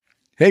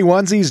Hey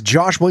onesies,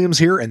 Josh Williams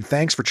here, and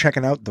thanks for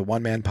checking out the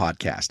One Man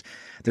Podcast.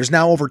 There's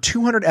now over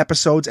 200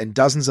 episodes and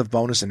dozens of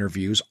bonus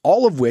interviews,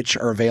 all of which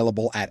are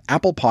available at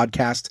Apple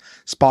Podcasts,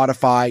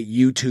 Spotify,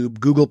 YouTube,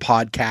 Google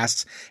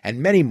Podcasts,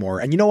 and many more.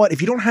 And you know what? If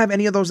you don't have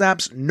any of those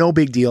apps, no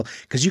big deal,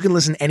 because you can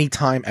listen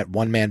anytime at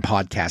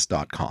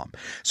onemanpodcast.com.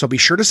 So be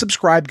sure to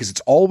subscribe because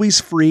it's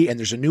always free and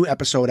there's a new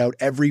episode out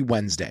every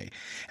Wednesday.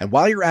 And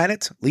while you're at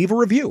it, leave a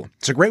review.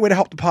 It's a great way to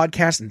help the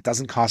podcast and it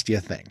doesn't cost you a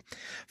thing.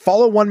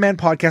 Follow One Man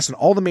Podcast on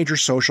all the major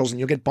socials and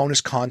you'll get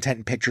bonus content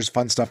and pictures,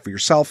 fun stuff for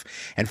yourself.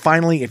 And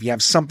finally, if you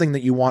have something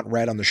that you want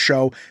read on the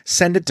show,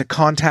 send it to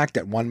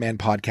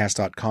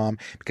contact@onemanpodcast.com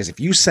because if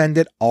you send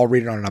it, I'll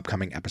read it on an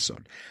upcoming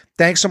episode.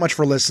 Thanks so much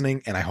for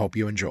listening, and I hope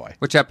you enjoy.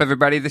 What's up,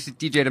 everybody? This is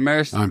DJ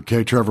Demers. I'm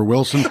K. Trevor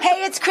Wilson.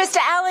 Hey, it's Krista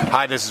Allen.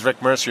 Hi, this is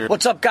Rick Mercier.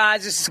 What's up,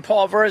 guys? This is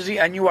Paul Verzi,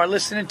 and you are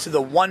listening to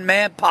the One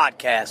Man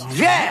Podcast.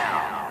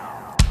 Yeah!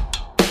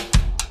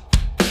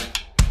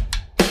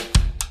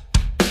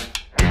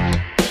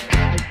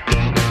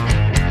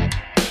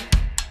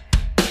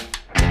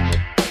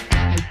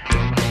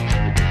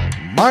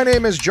 My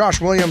name is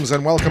Josh Williams,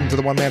 and welcome to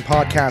the One Man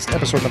Podcast,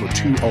 episode number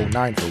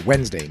 209 for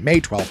Wednesday,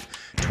 May 12th,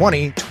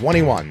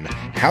 2021.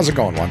 How's it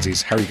going,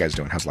 onesies? How are you guys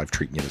doing? How's life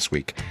treating you this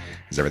week?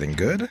 Is everything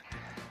good?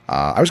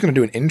 I was going to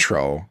do an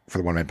intro for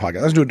the One Man Podcast.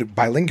 I was going to do it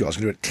bilingual. I was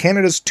going to do it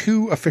Canada's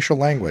 2 official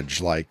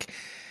language, like,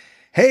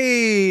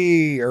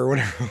 hey, or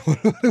whatever.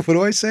 What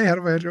do I say? How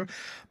do I intro?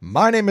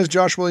 My name is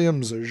Josh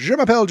Williams. Je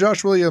m'appelle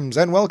Josh Williams,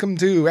 and welcome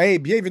to,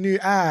 bienvenue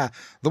à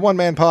the One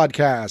Man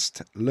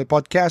Podcast, le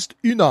podcast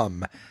un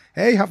homme.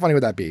 Hey, how funny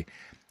would that be?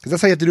 Because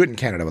that's how you have to do it in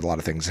Canada with a lot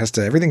of things.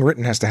 Everything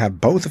written has to have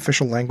both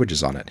official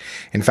languages on it.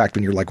 In fact,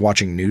 when you're like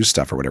watching news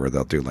stuff or whatever,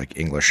 they'll do like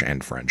English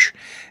and French.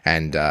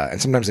 And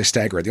sometimes they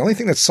stagger it. The only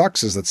thing that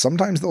sucks is that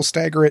sometimes they'll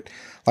stagger it,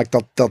 like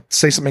they'll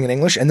say something in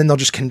English and then they'll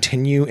just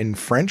continue in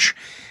French.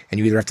 And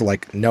you either have to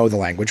like know the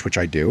language, which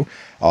I do,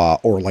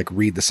 or like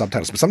read the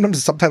subtitles. But sometimes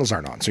the subtitles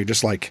aren't on. So you're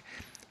just like,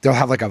 they'll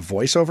have like a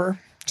voiceover.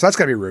 So that's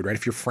gotta be rude, right?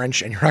 If you're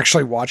French and you're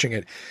actually watching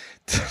it,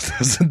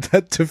 doesn't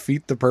that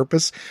defeat the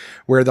purpose?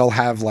 Where they'll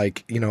have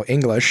like, you know,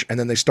 English and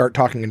then they start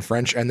talking in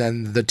French and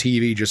then the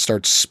TV just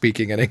starts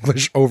speaking in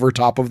English over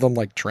top of them,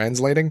 like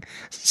translating.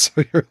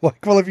 So you're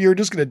like, well, if you're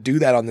just going to do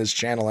that on this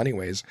channel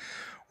anyways,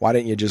 why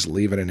didn't you just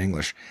leave it in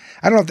English?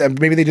 I don't know if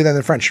maybe they do that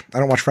in French. I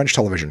don't watch French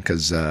television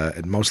because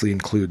it mostly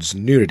includes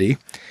nudity.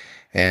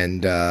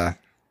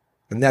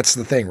 And that's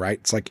the thing, right?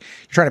 It's like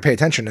you're trying to pay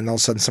attention and all of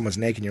a sudden someone's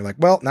naked and you're like,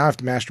 well, now I have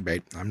to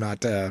masturbate. I'm not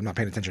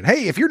paying attention.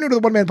 Hey, if you're new to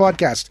the One Man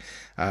Podcast,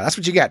 that's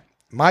what you get.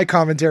 My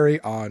commentary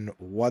on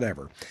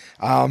whatever.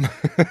 I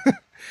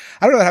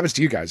don't know what happens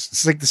to you guys.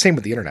 It's like the same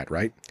with the internet,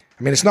 right?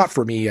 I mean, it's not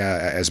for me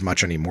as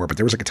much anymore, but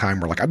there was like a time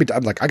where like, I'm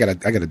like, I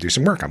gotta do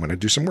some work. I'm going to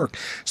do some work,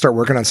 start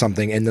working on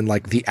something. And then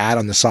like the ad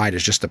on the side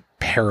is just a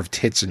pair of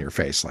tits in your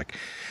face, like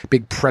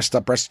big pressed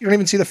up breasts. You don't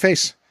even see the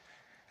face.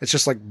 It's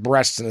just like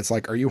breasts. And it's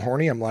like, are you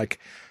horny? I'm like,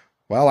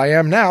 well, I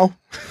am now.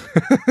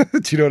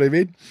 Do you know what I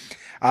mean?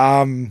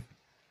 And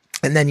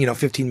then,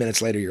 15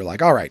 minutes later, you're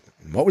like, all right,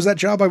 what was that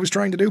job I was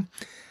trying to do?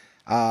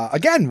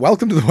 Again,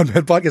 welcome to the One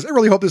Man Podcast. I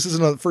really hope this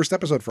isn't a first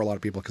episode for a lot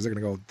of people because they're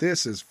going to go,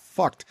 this is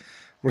fucked.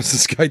 What is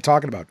this guy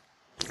talking about?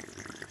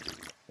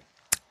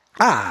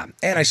 And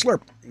I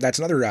slurp. That's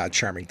another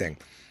charming thing.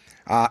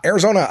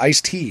 Arizona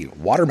iced tea,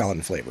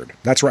 watermelon flavored.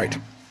 That's right.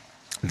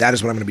 That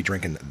is what I'm going to be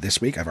drinking this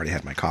week. I've already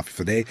had my coffee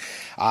for the day.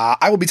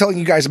 I will be telling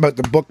you guys about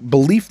the book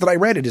Belief that I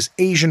read. It is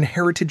Asian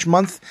Heritage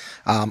Month.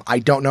 I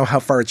don't know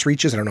how far it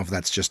reaches. I don't know if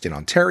that's just in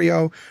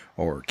Ontario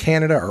or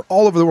Canada or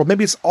all over the world.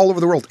 Maybe it's all over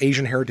the world,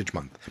 Asian Heritage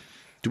Month.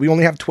 Do we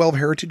only have 12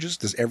 heritages?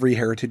 Does every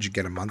heritage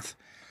get a month?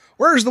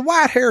 Where's the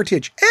white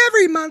heritage?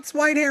 Every month's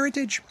white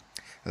heritage.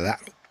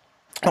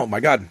 Oh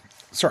my God.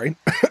 Sorry.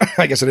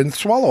 I guess I didn't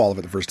swallow all of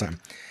it the first time.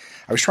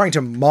 I was trying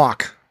to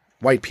mock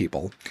white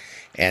people.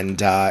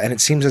 And it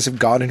seems as if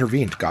God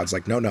intervened. God's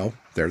like, no,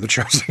 they're the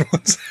chosen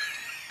ones.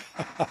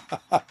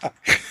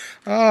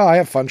 I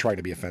have fun trying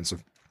to be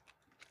offensive.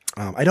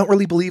 I don't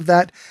really believe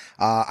that.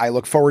 I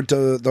look forward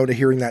to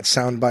hearing that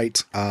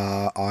soundbite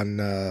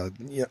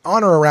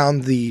on or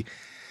around the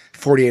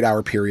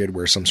 48-hour period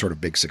where some sort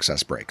of big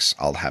success breaks.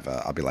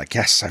 I'll be like,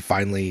 yes, I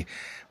finally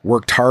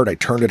worked hard. I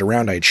turned it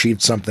around. I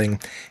achieved something.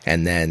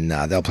 And then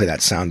they'll play that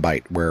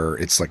soundbite where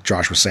it's like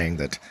Josh was saying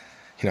that,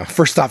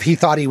 first off, he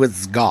thought he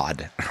was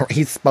God.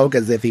 He spoke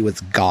as if he was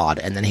God.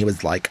 And then he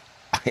was like,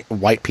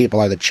 white people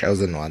are the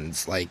chosen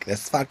ones. Like,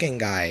 this fucking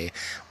guy.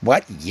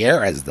 What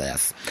year is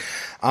this?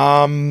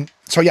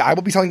 So yeah, I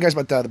will be telling you guys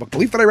about the book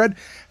Belief that I read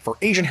for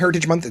Asian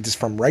Heritage Month. It is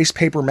from Rice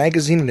Paper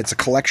Magazine, and it's a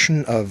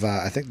collection of,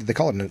 I think they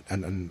call it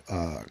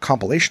a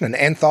compilation, an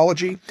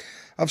anthology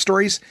of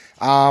stories.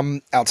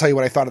 I'll tell you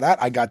what I thought of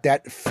that. I got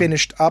that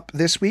finished up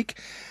this week.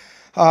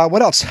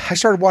 What else? I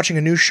started watching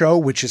a new show,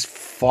 which is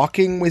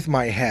fucking with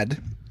my head.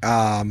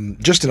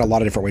 just in a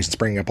lot of different ways. It's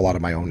bringing up a lot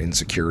of my own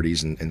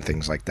insecurities and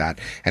things like that.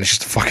 And it's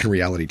just a fucking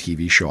reality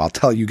TV show. I'll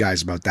tell you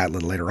guys about that a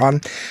little later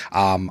on.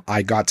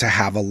 I got to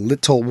have a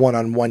little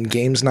one-on-one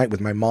games night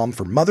with my mom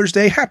for Mother's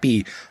Day.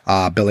 Happy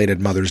belated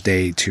Mother's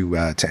Day to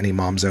any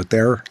moms out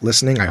there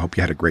listening. I hope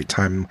you had a great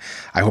time.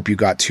 I hope you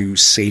got to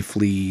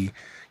safely,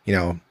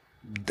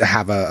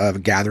 have a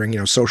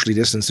gathering, socially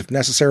distanced if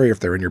necessary. If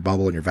they're in your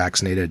bubble and you're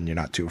vaccinated and you're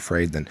not too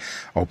afraid, then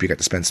I hope you got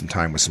to spend some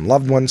time with some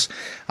loved ones.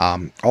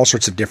 All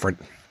sorts of different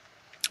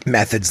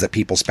methods that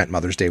people spent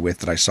Mother's Day with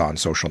that I saw on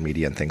social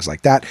media and things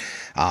like that.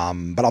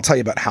 But I'll tell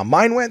you about how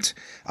mine went.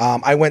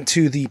 I went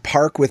to the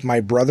park with my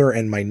brother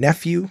and my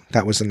nephew.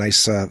 That was a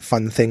nice,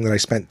 fun thing that I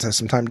spent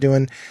some time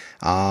doing.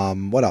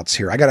 What else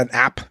here? I got an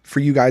app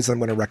for you guys that I'm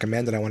going to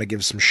recommend, and I want to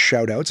give some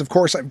shout outs. Of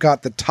course, I've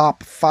got the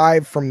top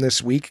 5 from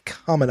this week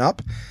coming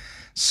up.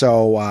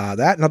 So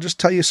that, and I'll just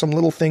tell you some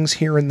little things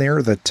here and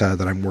there that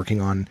I'm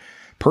working on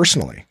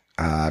personally.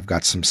 I've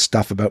got some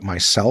stuff about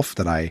myself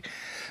that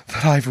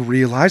I've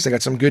realized. I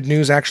got some good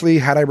news, actually.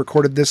 Had I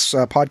recorded this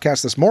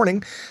podcast this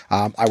morning,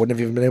 I wouldn't have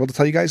even been able to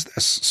tell you guys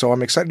this. So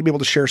I'm excited to be able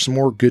to share some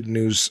more good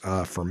news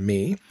for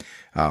me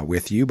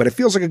with you. But it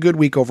feels like a good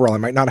week overall. I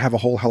might not have a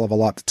whole hell of a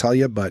lot to tell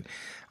you, but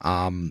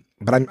I'm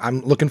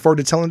looking forward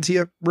to telling it to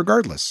you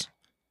regardless.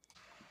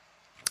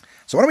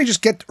 So why don't we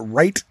just get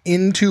right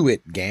into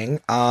it, gang?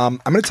 I'm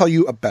going to tell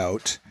you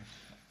about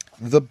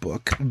the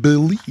book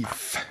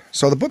Belief.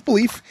 So the book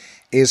Belief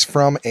is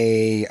from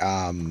a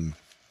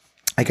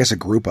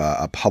group,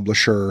 a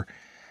publisher.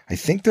 I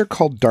think they're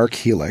called Dark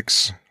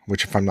Helix,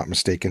 which, if I'm not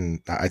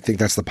mistaken, I think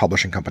that's the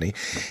publishing company.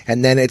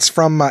 And then it's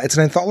it's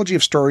an anthology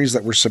of stories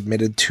that were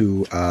submitted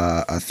to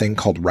a thing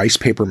called Rice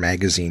Paper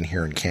Magazine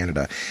here in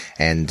Canada.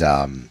 And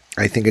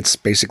I think it's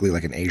basically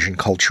like an Asian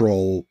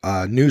cultural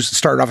news. It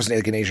started off as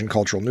like an Asian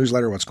cultural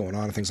newsletter, what's going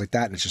on and things like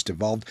that, and it's just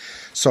evolved.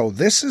 So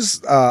this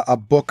is a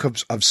book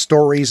of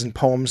stories and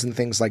poems and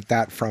things like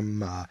that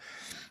from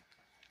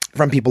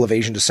people of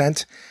Asian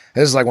descent.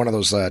 This is like one of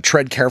those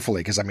tread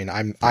carefully, because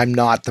I'm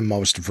not the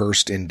most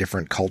versed in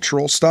different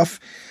cultural stuff.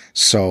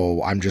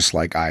 So I'm just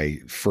like,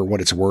 for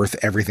what it's worth,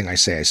 everything I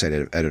say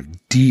it out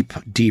of deep,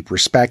 deep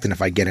respect. And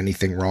if I get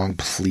anything wrong,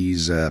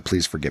 please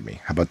forgive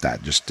me. How about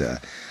that? Just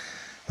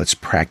let's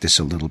practice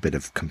a little bit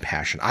of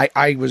compassion.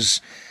 I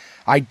was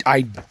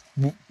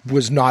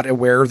not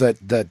aware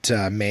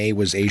that May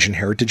was Asian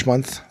Heritage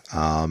Month.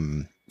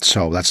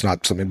 So that's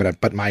not something,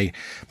 but my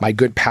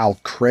good pal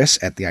Chris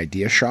at the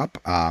Idea Shop,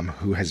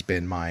 who has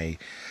been my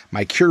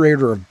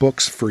curator of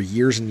books for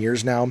years and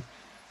years now,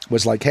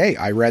 was like, "Hey,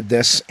 I read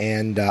this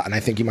and I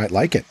think you might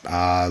like it.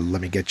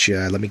 Let me get you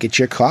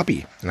a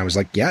copy." And I was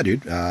like, "Yeah,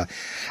 dude."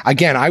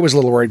 Again, I was a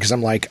little worried because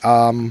I'm like,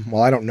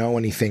 well, I don't know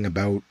anything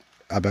about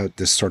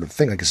this sort of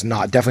thing. Like, it's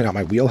definitely not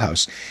my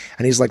wheelhouse.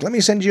 And he's like, let me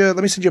send you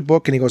a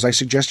book. And he goes, I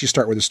suggest you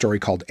start with a story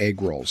called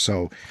Egg Roll.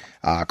 So,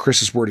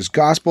 Chris's word is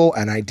gospel.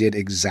 And I did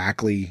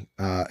exactly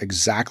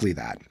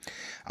that.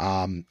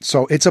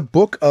 So it's a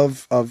book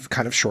of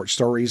kind of short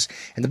stories,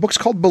 and the book's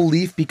called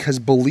Belief because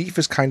belief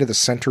is kind of the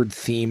centered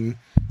theme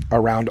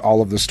around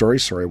all of the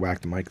stories. Sorry, I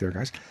whacked the mic there,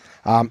 guys.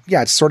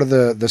 Yeah, it's sort of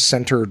the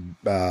centered,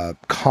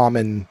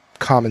 common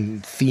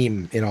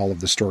theme in all of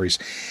the stories.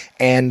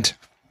 And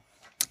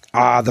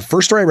the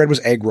first story I read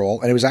was Egg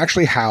Roll, and it was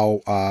actually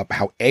how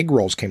egg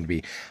rolls came to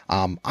be.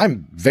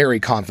 I'm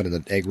very confident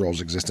that egg rolls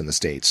exist in the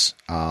States.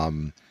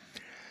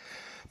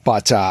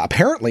 But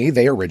apparently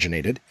they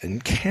originated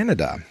in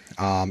Canada,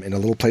 in a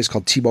little place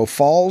called Thibault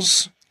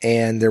Falls.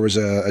 And there was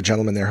a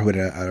gentleman there who had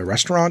a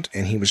restaurant,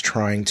 and he was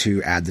trying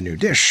to add the new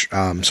dish.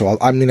 So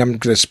I'm going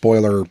to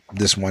spoiler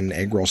this one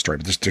egg roll story,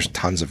 but there's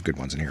tons of good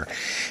ones in here.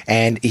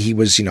 And he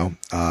was,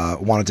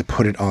 wanted to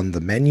put it on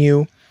the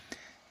menu.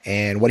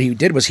 And what he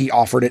did was he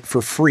offered it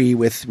for free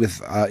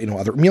with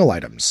other meal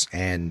items.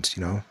 And,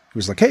 he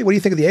was like, hey, what do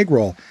you think of the egg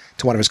roll,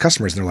 to one of his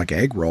customers? And they're like,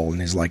 egg roll.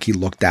 And he's like, he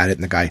looked at it,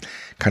 and the guy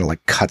kind of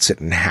like cuts it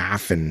in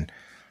half and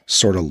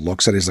sort of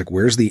looks at it. He's like,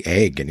 where's the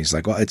egg? And he's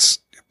like, well, it's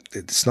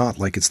not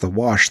like it's the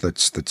wash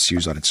that's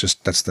used on it. It's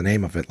just, that's the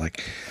name of it.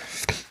 Like,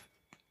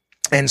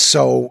 and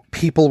so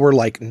people were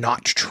like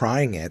not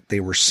trying it. They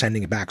were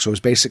sending it back. So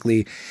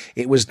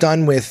it was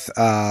done with,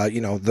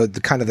 the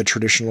kind of the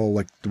traditional,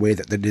 like the way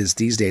that it is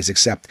these days,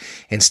 except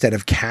instead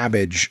of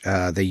cabbage,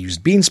 they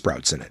used bean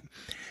sprouts in it.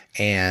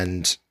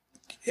 And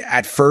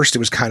at first it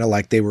was kind of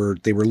like they were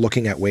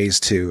looking at ways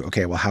to,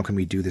 okay, well, how can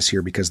we do this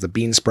here? Because the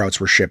bean sprouts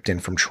were shipped in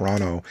from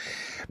Toronto,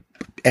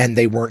 and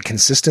they weren't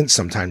consistent.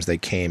 Sometimes they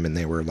came and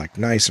they were like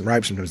nice and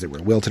ripe. Sometimes they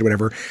were wilted or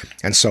whatever.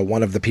 And so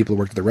one of the people who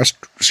worked at the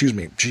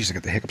I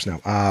got the hiccups now.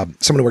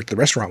 Someone who worked at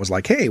the restaurant was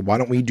like, hey, why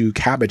don't we do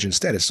cabbage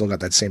instead? It's still got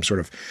that same sort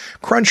of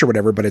crunch or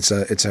whatever, but it's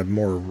a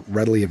more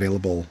readily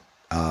available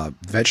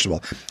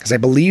vegetable. Because I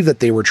believe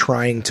that they were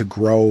trying to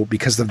grow,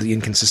 because of the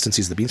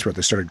inconsistencies of the bean sprout,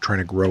 they started trying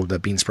to grow the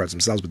bean sprouts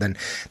themselves, but then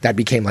that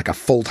became like a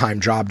full-time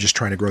job, just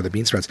trying to grow the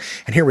bean sprouts.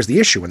 And here was the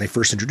issue. When they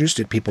first introduced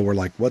it, people were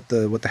like, what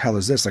the hell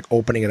is this? Like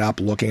opening it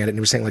up, looking at it, and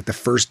it was saying like the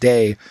first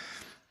day,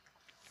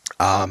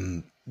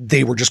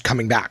 they were just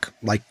coming back.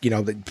 Like,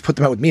 they put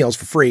them out with meals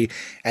for free,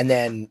 and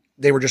then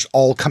they were just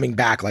all coming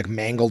back like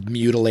mangled,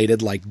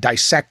 mutilated, like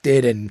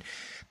dissected and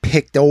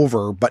picked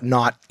over, but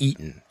not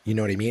eaten. You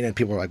know what I mean? And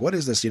people were like, what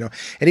is this? You know,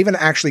 it even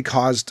actually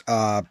caused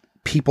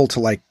people to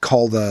like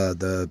call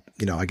the,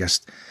 you know, I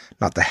guess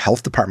not the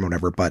health department or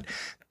whatever, but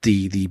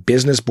the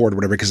business board or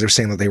whatever, because they're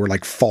saying that they were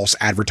like false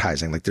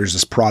advertising. Like there's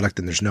this product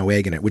and there's no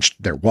egg in it, which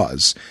there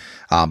was,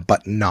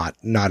 but not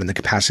in the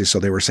capacity. So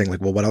they were saying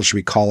like, well, what else should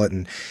we call it?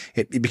 And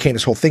it became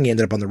this whole thing. He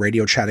ended up on the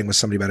radio chatting with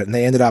somebody about it, and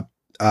they ended up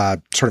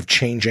sort of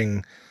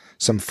changing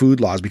some food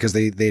laws because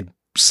they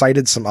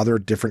cited some other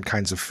different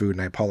kinds of food.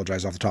 And I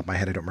apologize off the top of my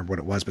head. I don't remember what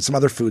it was, but some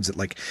other foods that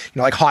like, you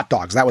know, like hot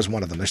dogs, that was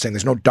one of them. They're saying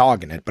there's no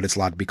dog in it, but it's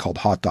allowed to be called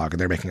hot dog. And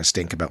they're making a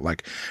stink about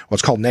like, well,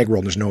 it's called an egg roll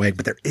and there's no egg,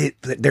 but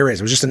there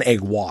is. It was just an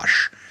egg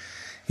wash.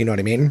 You know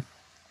what I mean?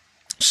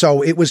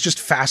 So it was just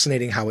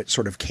fascinating how it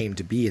sort of came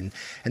to be. And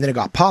then it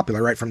got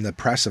popular right from the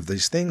press of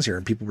these things here,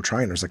 and people were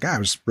trying. It was like, it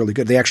was really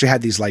good. They actually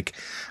had these like,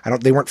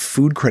 they weren't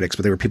food critics,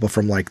 but they were people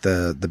from like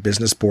the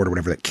business board or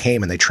whatever that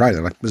came and they tried it.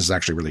 They're like, this is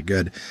actually really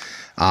good.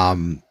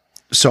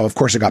 So of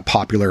course it got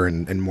popular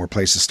and more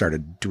places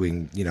started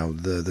doing, you know,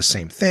 the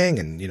same thing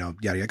and, you know,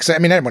 yada, yada. 'Cause I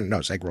mean, everyone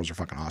knows egg rolls are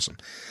fucking awesome.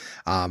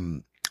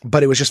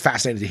 But it was just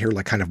fascinating to hear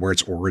like kind of where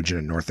its origin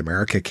in North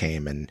America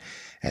came and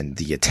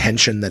the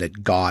attention that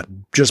it got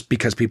just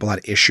because people had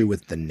issue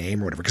with the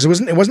name or whatever. Cause it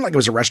wasn't like it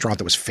was a restaurant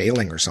that was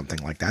failing or something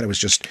like that. It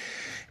was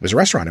a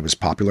restaurant. It was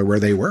popular where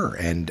they were.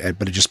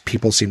 But it just,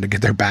 people seemed to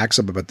get their backs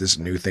up about this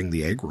new thing,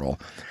 the egg roll.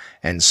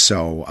 And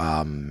so,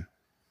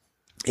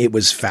 it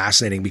was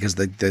fascinating because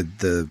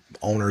the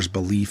owner's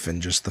belief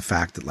and just the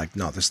fact that like,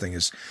 no, this thing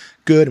is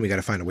good and we got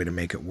to find a way to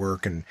make it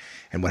work and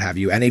what have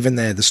you. And even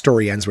the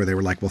story ends where they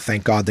were like, well,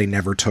 thank God they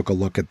never took a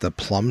look at the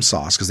plum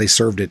sauce because they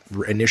served it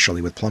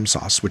initially with plum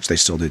sauce, which they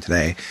still do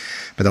today.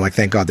 But they're like,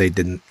 thank God they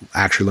didn't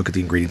actually look at the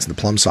ingredients in the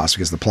plum sauce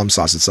because the plum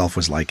sauce itself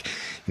was like,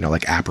 you know,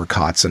 like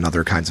apricots and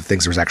other kinds of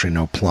things. There was actually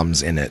no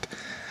plums in it.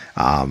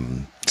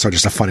 So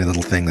just a funny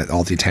little thing that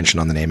all the attention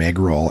on the name egg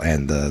roll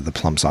and the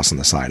plum sauce on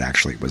the side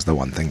actually was the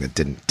one thing that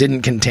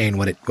didn't contain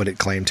what it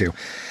claimed to.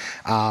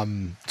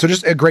 So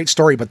just a great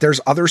story, but there's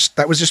others.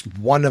 That was just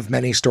one of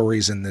many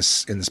stories in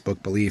this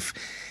book, Belief.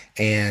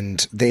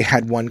 And they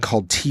had one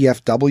called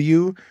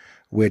TFW,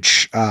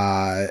 which,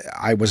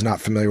 I was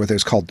not familiar with. It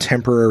was called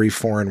Temporary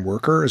Foreign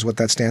Worker is what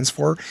that stands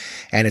for.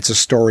 And it's a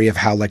story of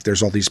how like,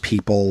 there's all these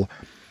people,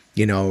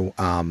 you know,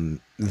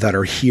 that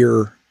are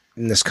here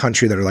in this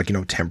country that are like, you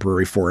know,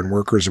 temporary foreign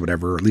workers or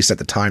whatever, or at least at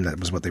the time that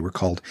was what they were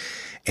called.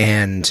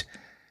 And,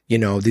 you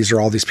know, these are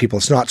all these people.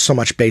 It's not so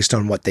much based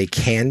on what they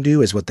can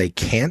do as what they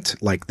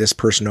can't. Like this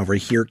person over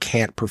here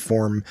can't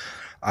perform,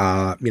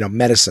 you know,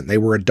 medicine. They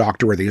were a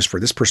doctor where they used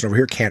for this person over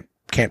here can't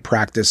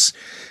practice,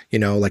 you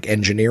know, like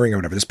engineering or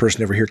whatever. This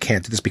person over here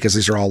can't do this because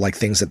these are all like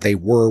things that they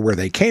were where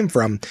they came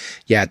from,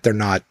 yet they're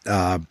not,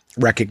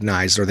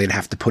 recognized, or they'd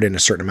have to put in a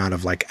certain amount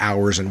of like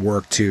hours and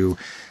work to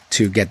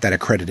get that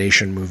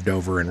accreditation moved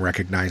over and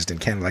recognized in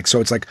Canada. Like,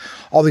 so it's like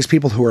all these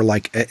people who are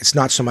like, it's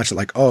not so much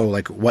like, oh,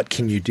 like, what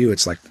can you do?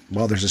 It's like,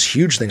 well, there's this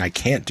huge thing I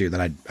can't do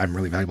that I'm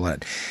really valuable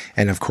at.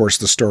 And of course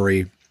the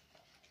story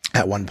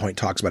at one point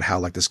talks about how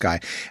like this guy,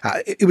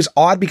 it was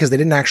odd because they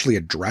didn't actually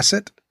address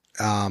it.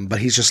 But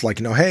he's just like,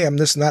 you know, hey, I'm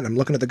this and that. And I'm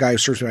looking at the guy who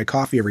serves me my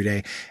coffee every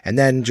day. And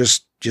then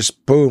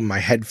just boom, my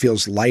head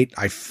feels light.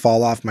 I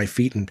fall off my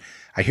feet and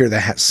I hear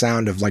the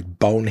sound of like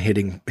bone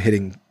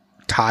hitting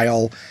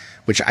tile,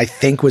 which I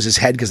think was his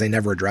head because they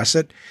never address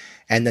it.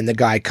 And then the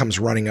guy comes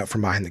running up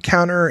from behind the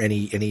counter and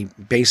he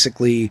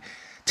basically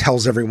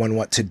tells everyone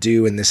what to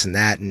do and this and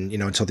that. And, you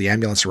know, until the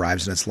ambulance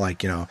arrives, and it's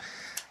like, you know,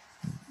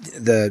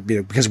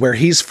 because where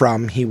he's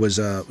from, he was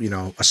a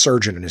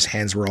surgeon and his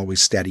hands were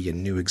always steady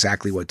and knew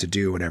exactly what to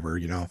do, whatever,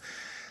 you know,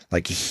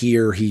 like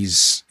here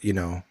he's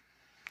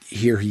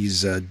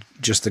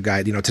just the guy,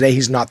 you know, today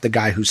he's not the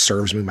guy who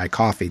serves me my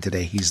coffee.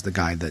 Today he's the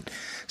guy that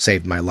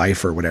saved my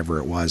life or whatever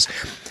it was.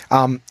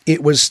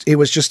 It was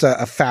just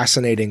a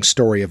fascinating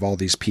story of all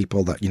these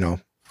people that, you know,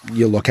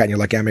 you look at and you're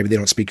like, yeah, maybe they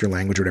don't speak your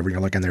language or whatever. And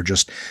you're like, and they're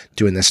just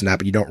doing this and that,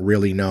 but you don't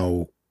really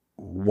know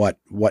what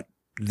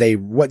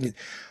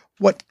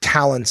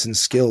talents and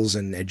skills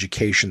and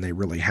education they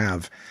really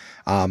have.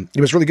 It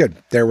was really good.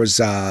 There was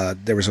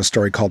a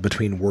story called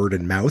Between Word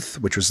and Mouth,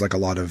 which was like a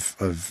lot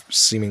of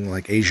seeming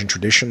like Asian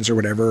traditions or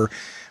whatever,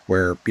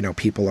 where, you know,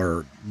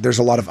 there's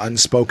a lot of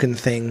unspoken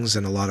things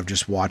and a lot of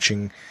just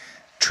watching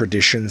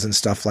traditions and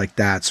stuff like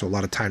that. So a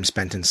lot of time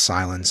spent in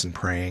silence and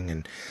praying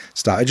and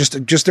stuff.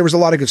 There was a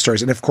lot of good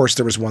stories. And of course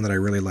there was one that I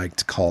really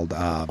liked called,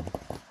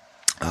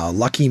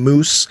 Lucky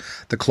Moose,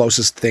 the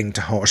closest place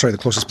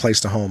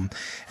to home.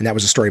 And that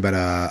was a story about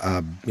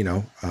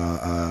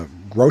a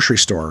grocery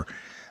store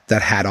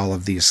that had all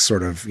of these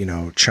sort of, you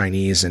know,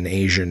 Chinese and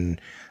Asian,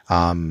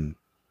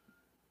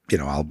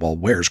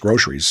 where's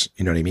groceries,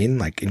 you know what I mean?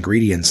 Like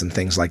ingredients and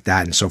things like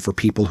that. And so for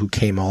people who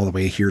came all the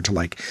way here to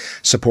like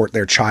support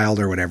their child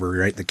or whatever,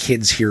 right? The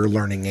kids here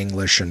learning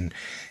English and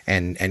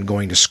and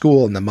going to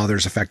school, and the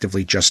mothers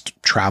effectively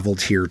just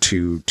traveled here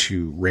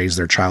to raise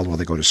their child while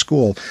they go to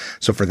school.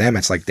 So for them,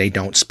 it's like they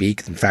don't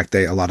speak. In fact,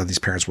 a lot of these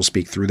parents will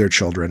speak through their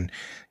children.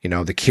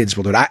 The kids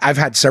will do it. I've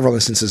had several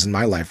instances in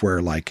my life where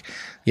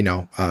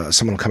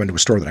someone will come into a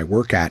store that I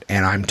work at,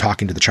 and I'm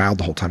talking to the child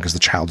the whole time because the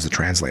child's the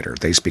translator.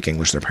 They speak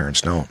English, their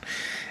parents don't.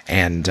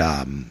 And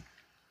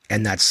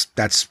that's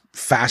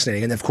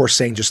fascinating. And of course,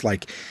 saying just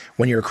like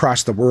when you're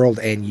across the world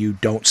and you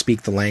don't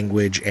speak the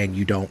language and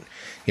you don't,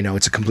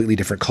 it's a completely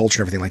different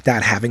culture and everything like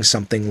that, having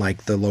something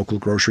like the local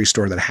grocery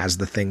store that has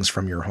the things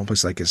from your home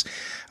place, is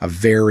a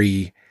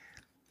very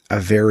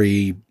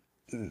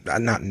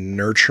not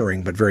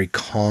nurturing, but very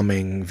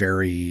calming,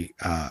 very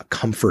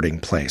comforting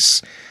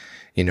place.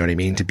 You know what I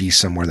mean? To be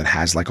somewhere that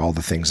has like all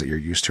the things that you're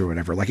used to or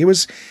whatever. Like it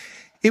was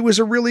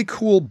a really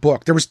cool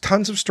book. There was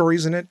tons of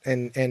stories in it,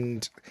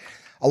 and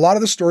a lot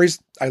of the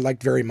stories I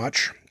liked very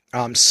much.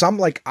 Some,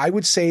 like, I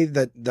would say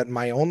that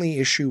my only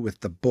issue with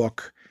the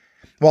book,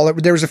 well,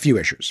 there was a few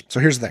issues. So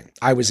here's the thing.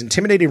 I was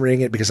intimidated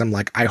reading it because I'm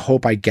like, I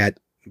hope I get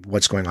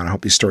what's going on. I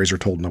hope these stories are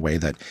told in a way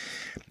that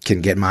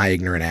can get my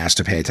ignorant ass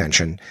to pay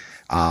attention.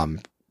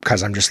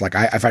 Because I'm just like,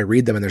 if I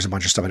read them and there's a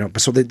bunch of stuff I don't.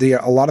 But so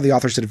a lot of the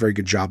authors did a very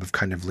good job of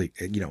kind of like,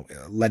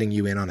 letting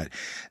you in on it.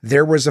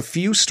 There was a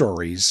few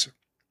stories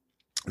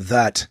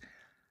that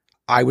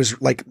I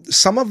was like,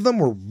 some of them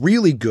were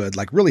really good,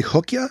 like really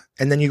hook you.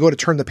 And then you go to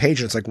turn the page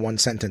and it's like one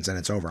sentence and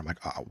it's over. I'm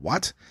like,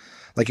 what?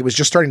 Like it was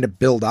just starting to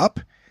build up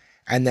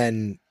and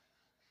then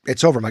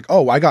it's over. I'm like,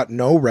 I got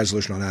no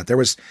resolution on that. There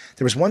was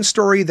one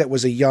story that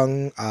was a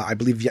young, I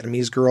believe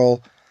Vietnamese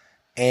girl.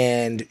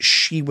 And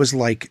she was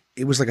like,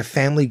 it was like a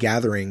family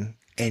gathering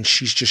and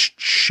she's just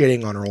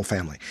shitting on her whole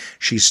family.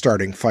 She's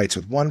starting fights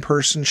with one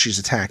person. She's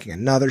attacking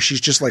another.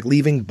 She's just like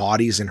leaving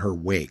bodies in her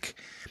wake.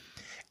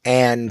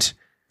 And,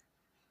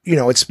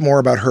 it's more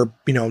about her,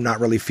 not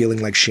really feeling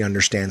like she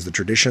understands the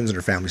traditions and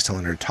her family's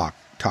telling her to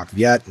talk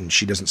Viet and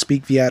she doesn't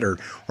speak Viet or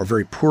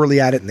very poorly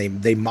at it.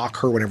 And they mock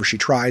her whenever she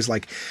tries.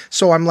 Like,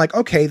 so I'm like,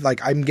 okay,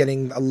 like I'm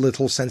getting a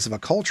little sense of a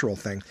cultural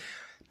thing,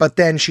 but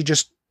then she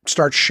just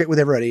starts shit with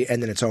everybody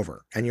and then it's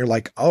over. And you're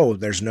like,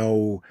 there's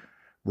no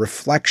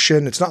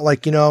reflection. It's not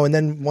like, and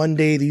then one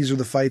day these are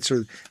the fights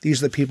or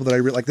these are the people that I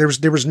really like.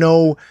 There was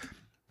no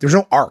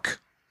arc.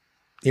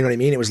 You know what I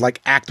mean? It was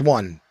like act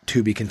 1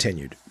 to be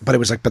continued, but it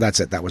was like, but that's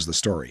it. That was the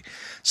story.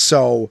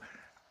 So,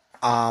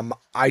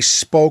 I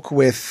spoke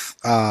with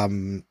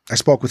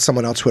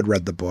someone else who had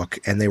read the book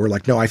and they were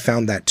like, no, I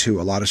found that too.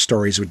 A lot of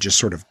stories would just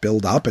sort of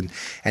build up and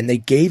they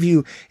gave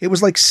you, it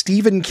was like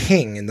Stephen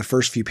King in the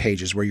first few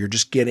pages where you're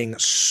just getting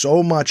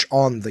so much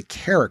on the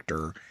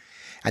character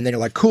and then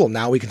you're like, cool,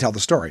 now we can tell the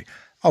story.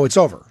 Oh, it's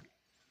over.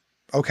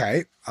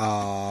 Okay.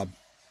 And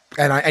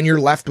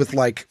you're left with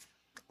like,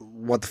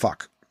 what the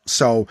fuck?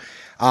 So,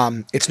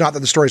 it's not that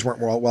the stories weren't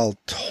well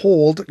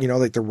told,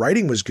 like the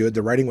writing was good.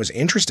 The writing was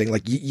interesting.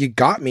 Like you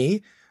got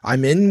me,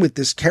 I'm in with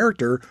this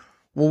character.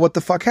 Well, what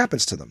the fuck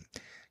happens to them?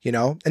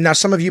 And now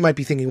some of you might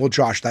be thinking, well,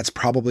 Josh, that's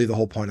probably the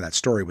whole point of that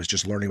story was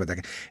just learning what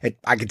that,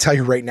 I can tell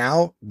you right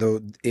now,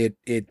 though,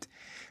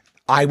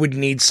 I would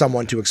need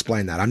someone to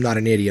explain that. I'm not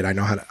an idiot. I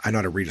know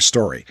how to read a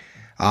story.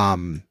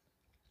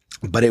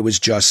 But it was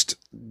just,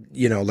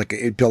 like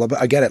it built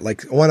up. I get it.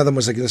 Like one of them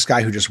was like this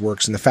guy who just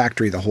works in the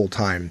factory the whole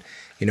time,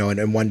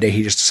 and one day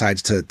he just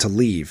decides to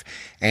leave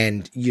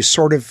and you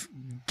sort of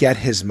get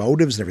his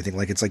motives and everything.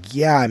 Like, it's like,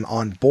 yeah, I'm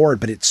on board,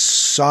 but it's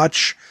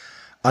such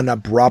an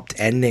abrupt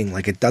ending.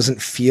 Like it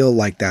doesn't feel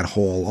like that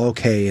whole,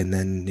 okay. And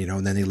then,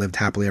 and then they lived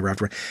happily ever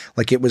after.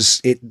 Like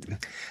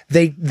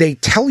they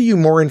tell you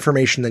more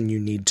information than you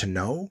need to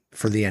know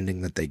for the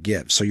ending that they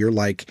give. So you're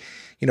like,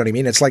 you know what I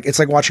mean? It's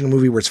like watching a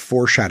movie where it's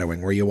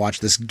foreshadowing, where you watch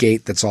this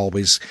gate that's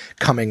always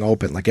coming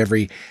open. Like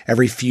every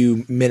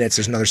few minutes,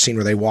 there's another scene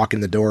where they walk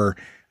in the door,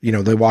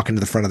 they walk into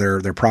the front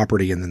of their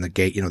property and then the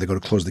gate, they go to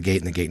close the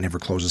gate and the gate never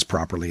closes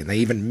properly. And they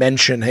even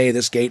mention, hey,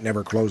 this gate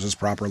never closes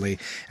properly.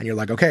 And you're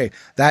like, okay,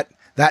 that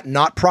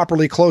not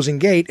properly closing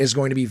gate is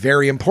going to be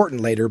very important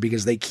later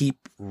because they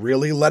keep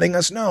really letting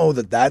us know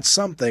that that's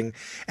something.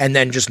 And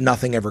then just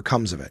nothing ever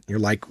comes of it. You're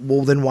like,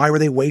 well, then why were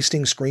they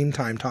wasting screen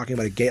time talking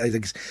about a gate?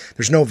 Like,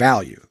 there's no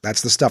value.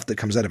 That's the stuff that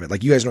comes out of it.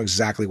 Like, you guys know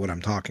exactly what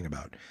I'm talking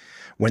about.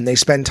 When they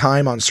spend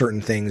time on certain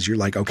things, you're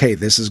like, okay,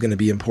 this is going to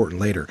be important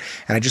later.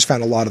 And I just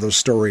found a lot of those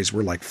stories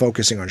were like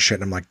focusing on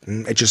shit. And I'm like,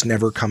 it just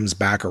never comes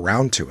back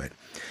around to it.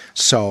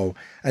 So,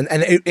 and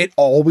it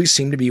always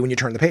seemed to be when you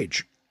turn the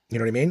page. You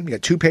know what I mean? You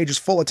got 2 pages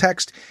full of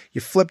text. You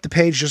flip the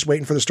page, just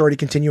waiting for the story to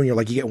continue. And you're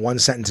like, you get one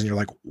sentence and you're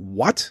like,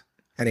 what?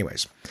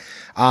 Anyways,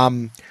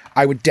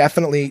 I would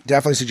definitely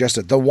suggest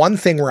it. The one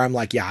thing where I'm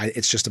like, yeah,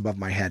 it's just above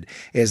my head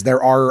is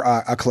there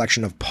are a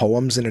collection of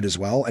poems in it as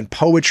well. And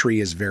poetry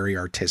is very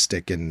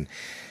artistic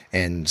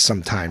and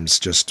sometimes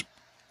just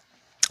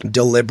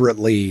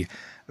deliberately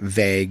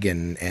vague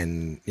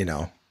and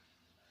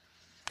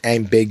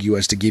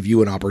ambiguous to give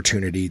you an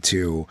opportunity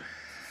to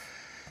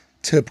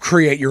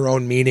create your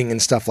own meaning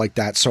and stuff like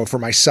that. So for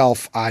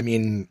myself, I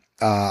mean,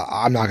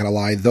 I'm not going to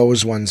lie.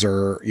 Those ones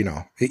are,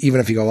 even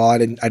if you go, well, I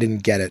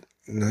didn't get it.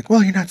 And they're like,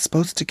 well, you're not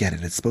supposed to get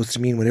it. It's supposed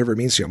to mean whatever it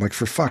means to you. I'm like,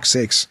 for fuck's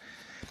sakes.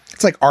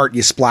 It's like art.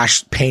 You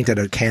splash paint at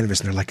a canvas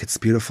and they're like, it's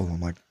beautiful.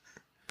 I'm like,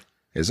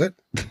 is it?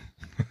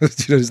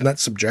 Isn't that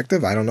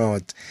subjective? I don't know.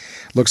 It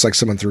looks like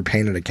someone threw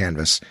paint at a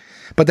canvas.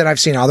 But then I've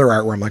seen other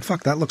art where I'm like,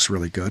 fuck, that looks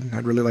really good.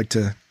 I'd really like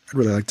to,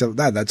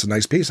 that's a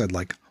nice piece. I'd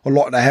like a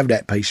lot to have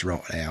that piece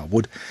right there. I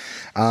would.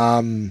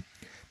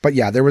 But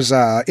yeah, it was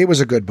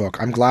a good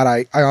book. I'm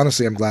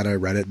honestly glad I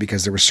read it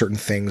because there were certain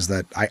things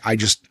that I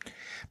just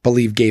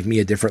believe gave me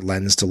a different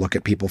lens to look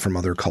at people from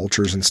other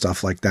cultures and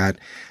stuff like that.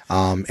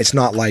 It's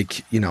not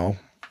like,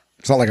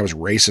 it's not like I was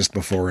racist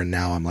before and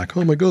now I'm like,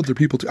 oh my God, they're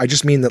people too. I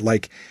just mean that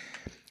like,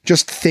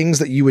 just things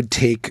that you would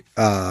take,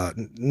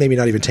 maybe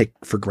not even take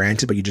for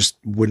granted, but you just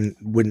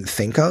wouldn't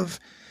think of.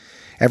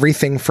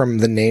 Everything from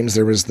the names,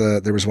 there was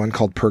one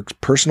called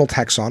personal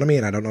taxonomy,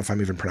 and I don't know if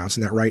I'm even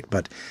pronouncing that right,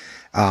 but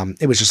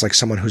it was just like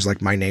someone who's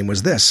like, my name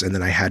was this, and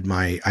then I had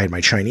my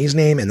Chinese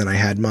name, and then I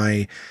had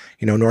my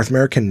North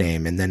American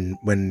name, and then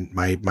when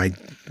my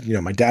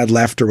dad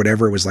left or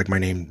whatever, it was like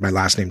my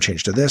last name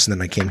changed to this, and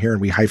then I came here and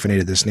we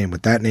hyphenated this name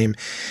with that name,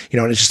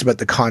 and it's just about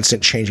the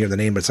constant changing of the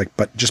name. But it's like,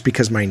 but just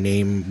because my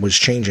name was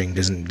changing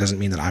doesn't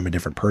mean that I'm a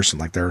different person.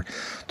 Like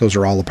those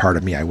are all a part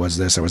of me. I was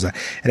this, I was that,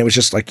 and it was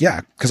just like,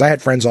 yeah, because I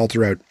had friends all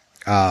throughout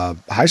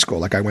high school.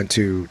 Like I went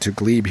to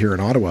Glebe here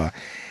in Ottawa,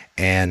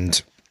 and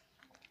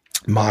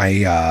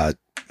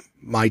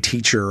my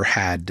teacher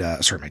had,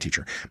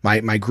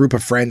 my group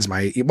of friends,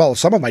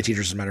 some of my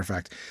teachers, as a matter of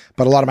fact,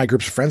 but a lot of my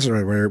groups of friends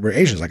were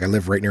Asians. Like I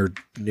live right near,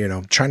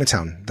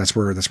 Chinatown. That's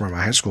where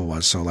my high school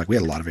was. So like we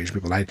had a lot of Asian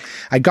people. And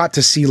I got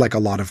to see like a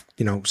lot of,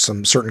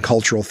 some certain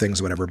cultural things,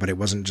 or whatever, but it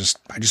wasn't just,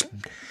 I just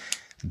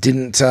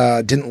didn't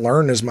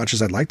learn as much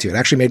as I'd like to. It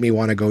actually made me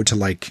want to go to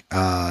like,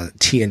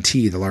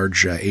 T&T, the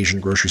large Asian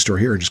grocery store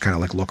here, and just kind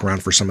of like look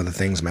around for some of the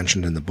things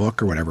mentioned in the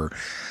book or whatever.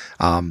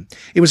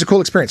 It was a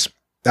cool experience.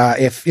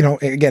 If,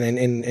 again,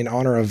 in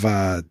honor of,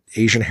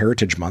 Asian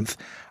Heritage Month,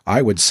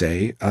 I would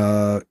say,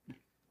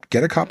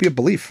 get a copy of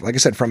Belief. Like I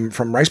said,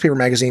 from Rice Paper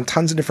Magazine,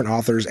 tons of different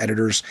authors,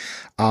 editors.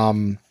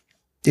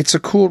 It's a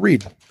cool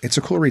read.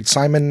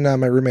 Simon,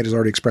 my roommate, has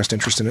already expressed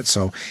interest in it,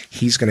 so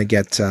he's going to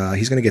get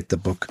the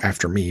book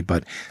after me.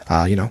 But,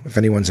 if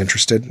anyone's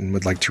interested and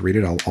would like to read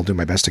it, I'll do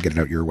my best to get it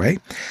out your way.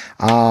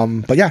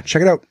 But yeah,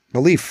 check it out.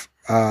 Belief.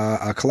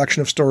 A collection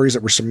of stories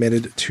that were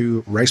submitted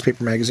to Rice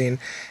Paper Magazine,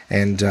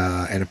 and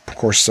of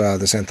course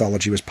this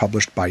anthology was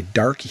published by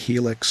Dark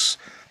Helix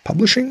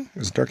Publishing.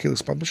 Is it Dark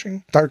Helix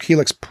Publishing? Dark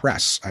Helix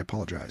Press. I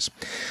apologize.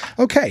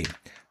 Okay,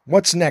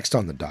 what's next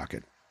on the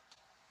docket?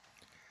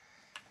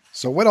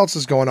 So what else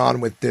is going on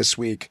with this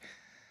week?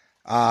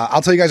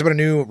 I'll tell you guys about a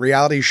new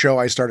reality show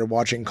I started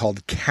watching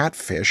called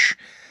Catfish.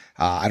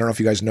 I don't know if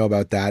you guys know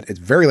about that. It's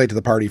very late to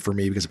the party for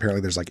me because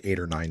apparently there's like 8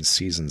 or 9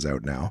 seasons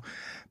out now.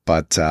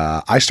 But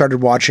I started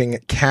watching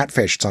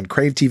Catfish. It's on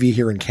Crave TV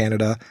here in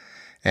Canada.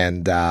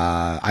 And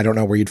I don't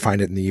know where you'd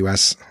find it in the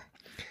US.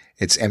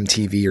 It's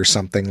MTV or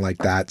something like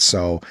that.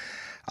 So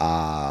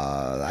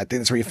I think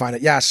that's where you find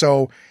it. Yeah,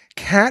 so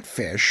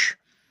Catfish,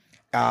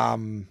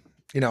 now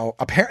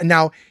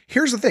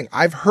here's the thing.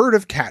 I've heard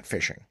of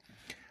catfishing,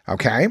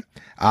 okay?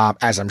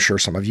 As I'm sure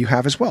some of you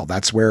have as well.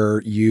 That's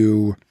where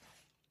you...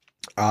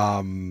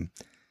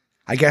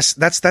 I guess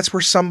that's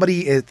where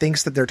somebody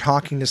thinks that they're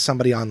talking to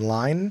somebody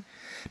online.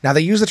 Now,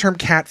 they use the term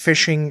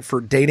catfishing for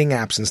dating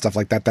apps and stuff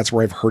like that. That's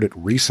where I've heard it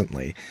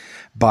recently.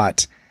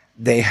 But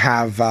they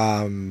have,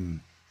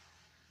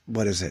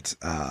 what is it?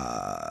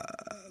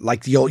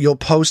 Like you'll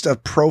post a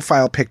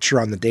profile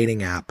picture on the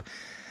dating app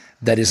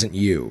that isn't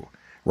you,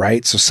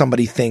 right? So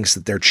somebody thinks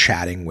that they're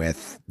chatting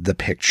with the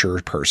picture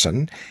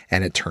person,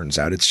 and it turns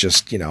out it's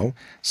just,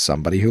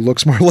 somebody who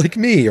looks more like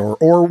me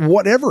or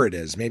whatever it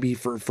is. Maybe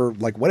for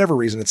like whatever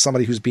reason, it's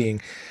somebody who's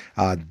being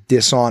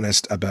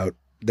dishonest about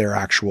their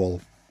actual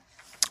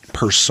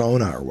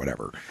persona or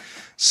whatever.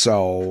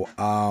 So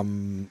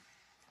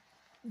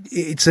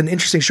it's an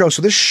interesting show.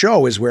 So this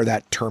show is where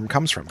that term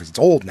comes from because it's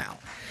old now.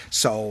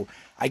 So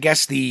I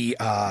guess the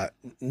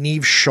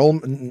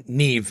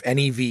Neve,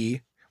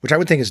 N-E-V, which I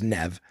would think is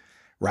Nev,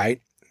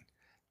 right?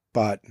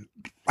 But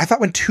I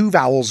thought when 2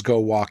 vowels go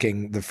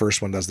walking, the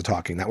first one does the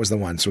talking. That was the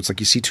one. So it's like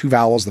you see 2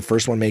 vowels, the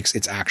first one makes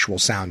its actual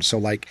sound. So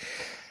like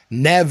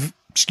Nev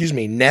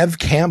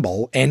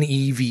Campbell,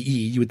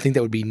 N-E-V-E, you would think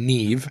that would be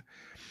Neve.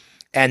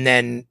 And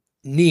then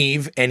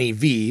Neve,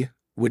 N-E-V,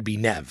 would be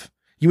Nev.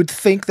 You would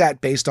think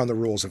that based on the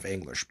rules of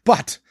English.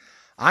 But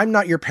I'm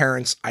not your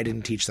parents. I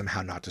didn't teach them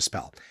how not to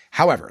spell.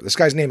 However, this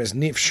guy's name is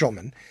Nev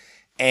Schulman,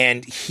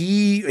 and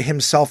he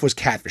himself was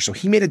catfish. So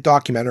he made a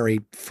documentary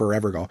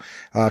forever ago.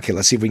 Okay,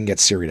 let's see if we can get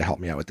Siri to help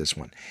me out with this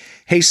one.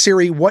 Hey,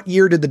 Siri, what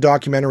year did the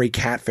documentary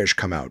Catfish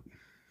come out?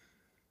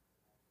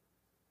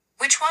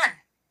 Which one?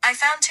 I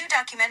found 2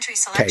 documentary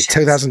selections.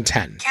 Okay,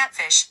 2010.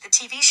 Catfish, the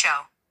TV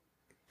show.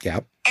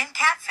 Yep. And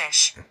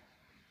Catfish.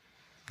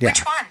 Yeah.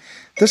 Which one?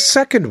 The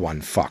second one,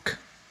 fuck.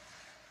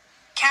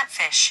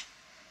 Catfish.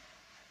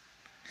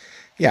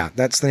 Yeah,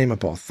 that's the name of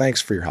both. Thanks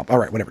for your help. All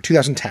right, whatever.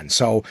 2010.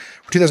 So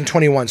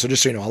 2021. So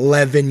just so you know,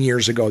 11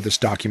 years ago, this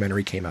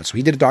documentary came out. So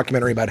he did a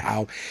documentary about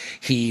how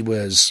he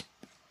was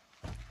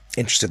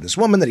interested in this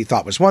woman that he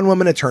thought was one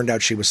woman. It turned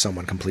out she was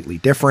someone completely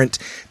different.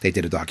 They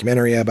did a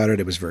documentary about it.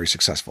 It was very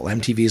successful.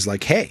 MTV's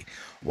like, hey,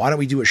 why don't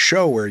we do a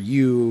show where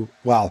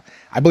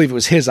I believe it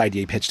was his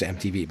idea he pitched to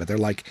MTV, but they're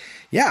like,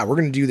 yeah, we're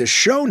going to do this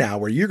show now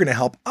where you're going to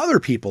help other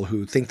people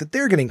who think that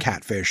they're getting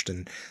catfished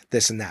and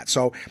this and that.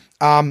 So,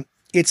 I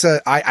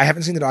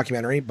haven't seen the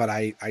documentary, but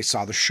I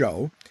saw the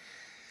show,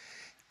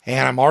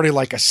 and I'm already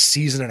like a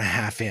season and a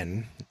half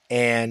in,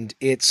 and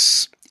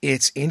it's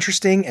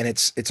interesting, and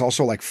it's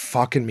also like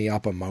fucking me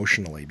up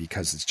emotionally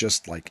because it's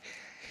just like,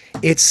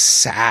 it's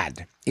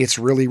sad. It's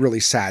really, really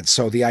sad.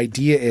 So the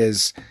idea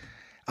is,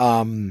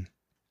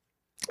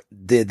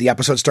 the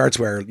episode starts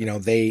where,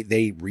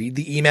 they read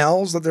the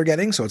emails that they're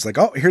getting. So it's like,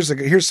 oh,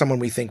 here's someone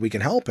we think we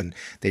can help. And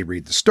they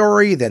read the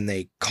story, then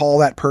they call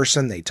that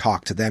person, they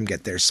talk to them,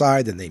 get their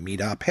side, then they meet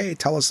up. Hey,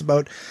 tell us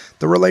about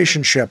the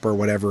relationship or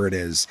whatever it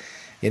is,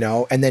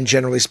 and then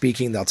generally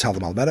speaking, they'll tell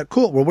them all about it.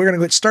 Cool. Well, we're going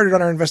to get started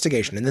on our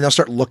investigation. And then they'll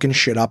start looking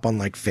shit up on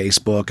like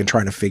Facebook and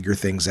trying to figure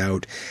things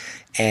out.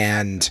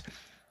 And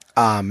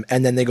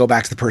then they go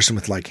back to the person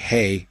with like,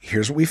 hey,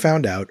 here's what we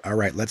found out. All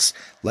right, let's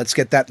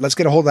get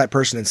a hold of that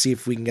person and see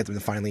if we can get them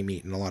to finally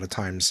meet. And a lot of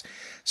times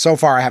so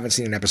far, I haven't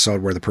seen an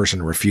episode where the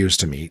person refused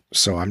to meet.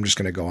 So I'm just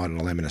going to go on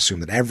a limb and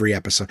assume that every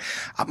episode,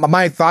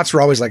 my thoughts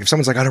were always like, if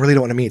someone's like, I really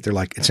don't want to meet, they're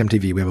like, it's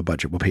MTV. We have a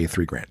budget. We'll pay you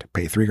 $3,000.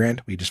 Pay you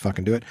 $3,000. Will you just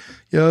fucking do it?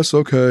 Yes.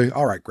 Okay.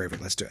 All right, great.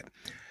 Let's do it.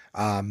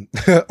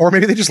 Or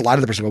maybe they just lie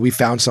to the person. Well, we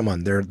found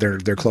someone.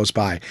 They're close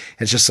by.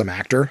 It's just some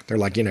actor. They're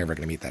like, you're never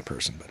going to meet that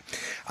person. But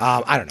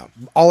I don't know.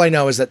 All I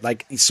know is that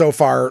like so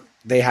far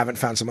they haven't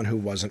found someone who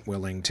wasn't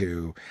willing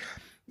to,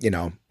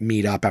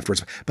 meet up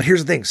afterwards. But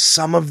here's the thing: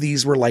 some of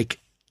these were like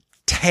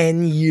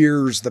 10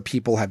 years. The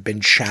people have been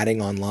chatting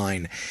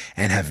online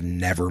and have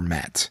never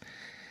met.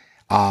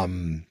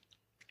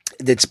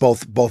 It's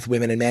both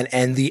women and men,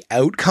 and the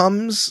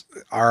outcomes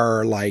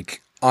are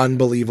like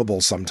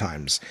unbelievable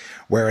sometimes,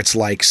 where it's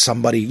like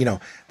somebody,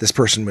 this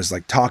person was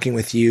like talking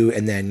with you,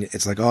 and then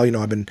it's like, oh,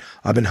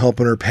 I've been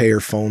helping her pay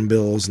her phone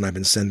bills, and I've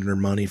been sending her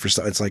money for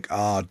stuff. It's like,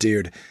 oh,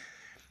 dude,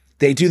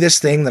 they do this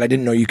thing that I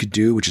didn't know you could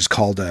do, which is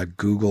called a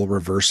Google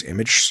reverse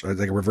image,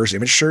 like a reverse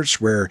image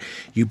search, where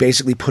you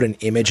basically put an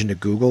image into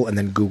Google, and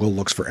then Google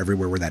looks for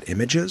everywhere where that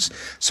image is.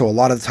 So a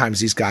lot of the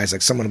times these guys,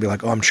 like someone will be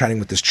like, oh, I'm chatting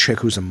with this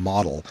chick who's a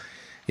model,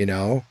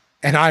 and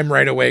I'm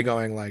right away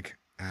going like,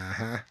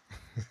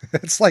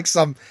 it's like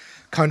some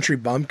country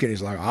bumpkin.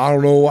 He's like, I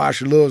don't know why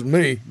she loves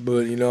me,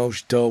 but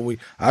she told me,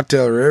 I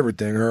tell her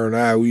everything. Her and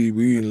I,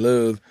 we in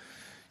love.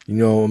 You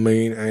know what I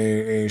mean?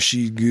 And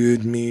she's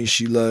good to me.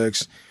 She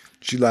likes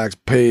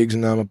pigs,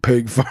 and I'm a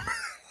pig farmer.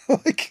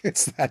 Like,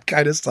 it's that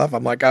kind of stuff.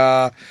 I'm like,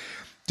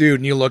 dude.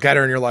 And you look at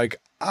her and you're like,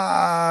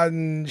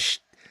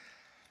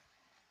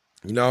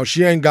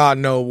 she ain't got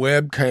no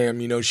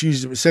webcam.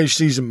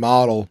 She's a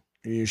model.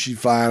 She's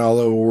flying all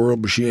over the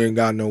world, but she ain't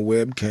got no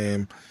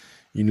webcam.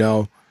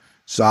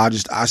 So I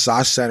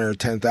sent her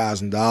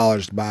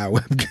 $10,000 to buy a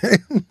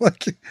webcam.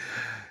 Like,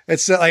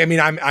 it's like, I mean,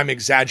 I'm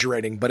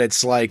exaggerating, but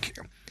it's like,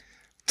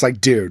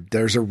 dude,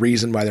 there's a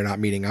reason why they're not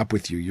meeting up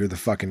with you. You're the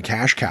fucking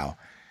cash cow.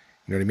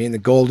 You know what I mean? The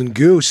golden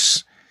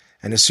goose.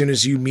 And as soon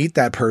as you meet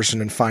that person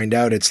and find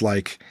out, it's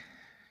like,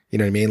 you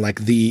know what I mean?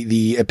 Like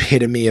the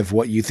epitome of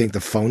what you think the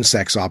phone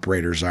sex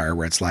operators are,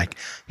 where it's like,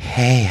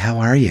 hey, how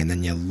are you? And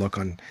then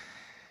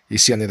you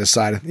see on the other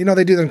side,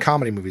 they do that in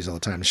comedy movies all the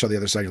time. They show the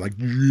other side. You're like,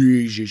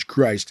 Jesus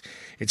Christ.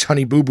 It's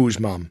Honey Boo Boo's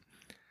mom.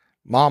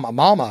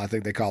 Mama, I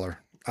think they call her.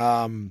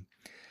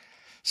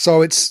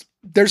 So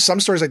there's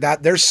some stories like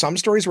that. There's some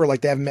stories where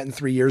like they haven't met in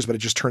 3 years, but it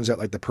just turns out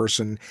like the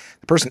person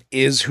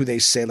is who they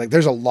say. Like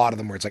there's a lot of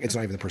them where it's like, it's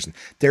not even the person.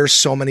 There's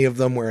so many of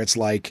them where it's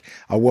like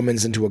a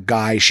woman's into a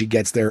guy, she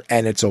gets there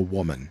and it's a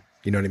woman.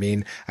 You know what I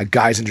mean? A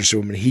guy's interested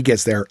in a woman, he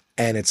gets there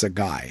and it's a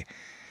guy.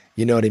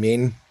 You know what I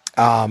mean?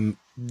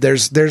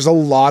 There's a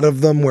lot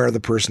of them where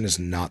the person is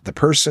not the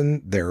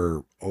person.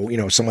 They're,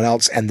 someone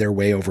else, and they're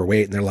way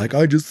overweight, and they're like,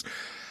 I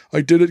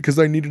did it because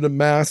I needed a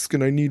mask,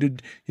 and I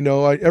needed,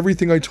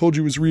 everything I told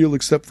you was real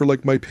except for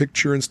like my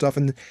picture and stuff.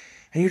 And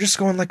you're just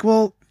going like,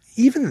 well,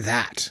 even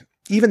that's,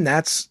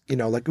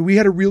 like we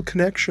had a real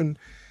connection,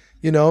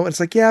 it's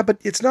like, yeah, but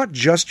it's not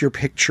just your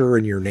picture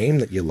and your name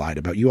that you lied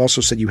about. You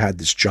also said you had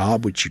this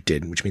job, which you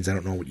didn't, which means I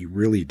don't know what you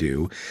really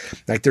do.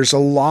 Like there's a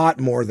lot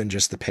more than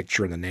just the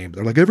picture and the name.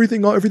 They're like,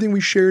 everything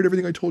we shared,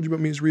 everything I told you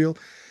about me is real.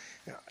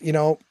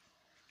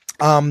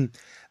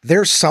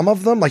 There's some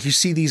of them, like you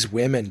see these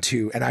women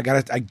too. And I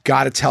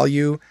gotta tell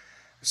you,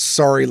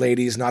 sorry,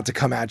 ladies, not to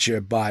come at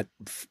you, but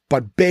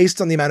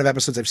based on the amount of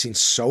episodes I've seen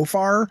so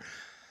far,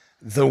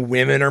 the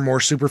women are more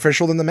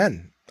superficial than the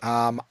men.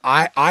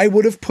 I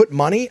would have put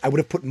money on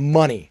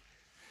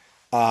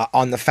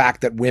the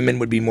fact that women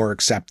would be more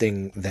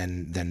accepting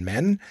than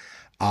men.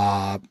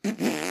 Not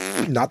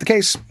the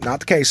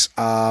case.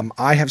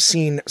 I have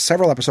seen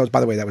several episodes.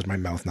 By the way, that was my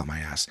mouth, not my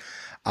ass.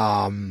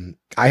 I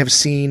have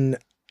seen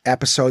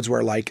episodes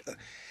where like,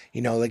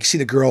 you know, like you see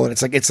the girl and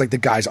it's like the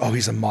guy's, oh,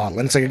 he's a model.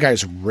 And it's like a guy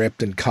who's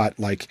ripped and cut,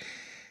 like,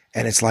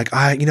 and it's like,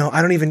 I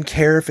don't even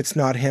care if it's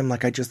not him.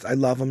 Like, I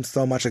love him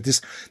so much. Like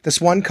this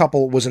one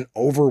couple was an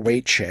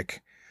overweight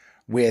chick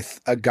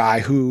with a guy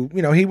who,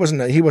 you know, he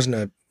wasn't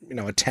a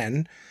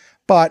 10,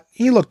 but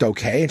he looked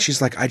okay. And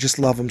she's like, I just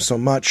love him so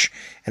much.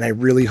 And I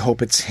really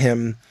hope it's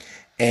him.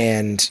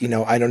 And, you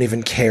know, I don't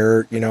even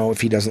care, you know,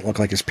 if he doesn't look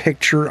like his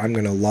picture, I'm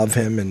going to love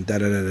him and da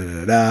da da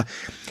da da.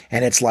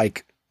 And it's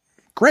like,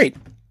 great.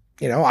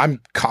 You know,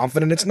 I'm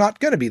confident it's not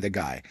going to be the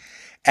guy.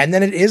 And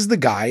then it is the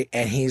guy,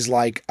 and he's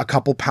like a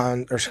couple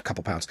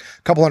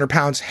hundred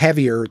pounds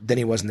heavier than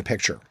he was in the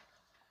picture.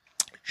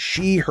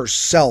 She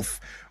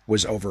herself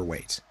was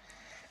overweight,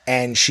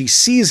 and she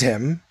sees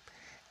him,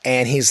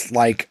 and he's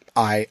like,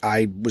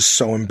 I was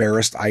so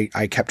embarrassed.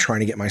 I kept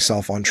trying to get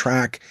myself on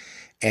track,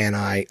 and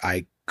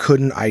I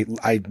couldn't.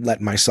 I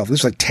let myself,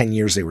 this was like 10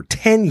 years they were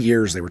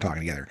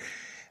talking together.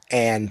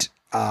 And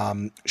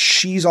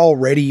she's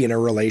already in a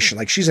relation,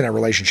 like she's in a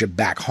relationship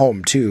back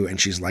home too.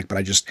 And she's like, but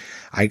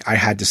I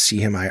had to see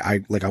him.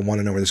 I want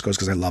to know where this goes,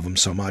 'cause I love him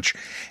so much.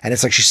 And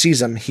it's like, she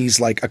sees him, he's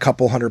like a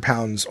couple hundred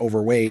pounds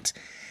overweight.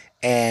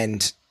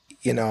 And,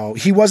 you know,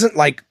 he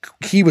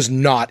was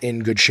not in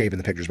good shape in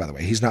the pictures, by the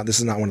way. This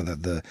is not one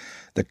of the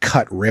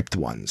cut ripped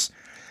ones.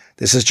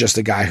 This is just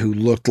a guy who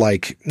looked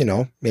like, you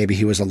know, maybe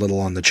he was a little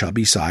on the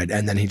chubby side,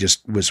 and then he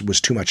just was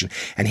too much.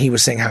 And he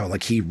was saying how,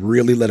 like, he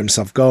really let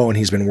himself go, and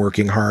he's been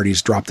working hard.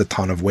 He's dropped a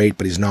ton of weight,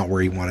 but he's not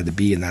where he wanted to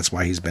be. And that's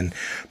why he's been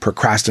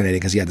procrastinating,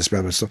 because he had this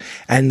problem.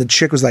 And the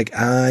chick was like,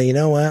 you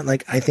know what?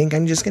 Like, I think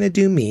I'm just going to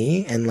do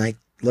me and like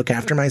look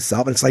after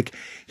myself. And it's like,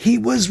 he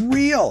was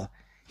real.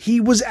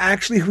 He was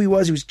actually who he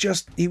was.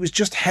 He was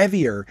just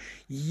heavier.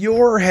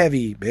 You're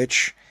heavy,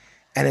 bitch.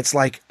 And it's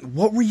like,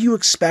 what were you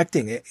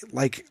expecting?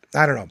 Like,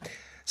 I don't know.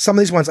 Some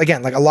of these ones,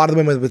 again, like a lot of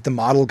the women with the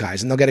model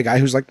guys, and they'll get a guy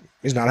who's like,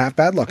 he's not half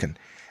bad looking.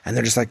 And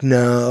they're just like,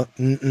 no,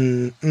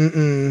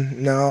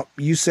 no,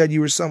 you said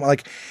you were someone.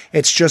 Like,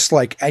 it's just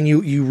like, and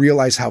you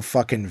realize how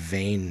fucking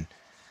vain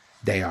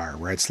they are,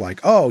 where it's like,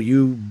 oh,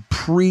 you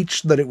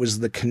preached that it was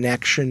the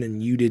connection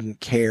and you didn't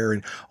care.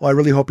 And, oh, I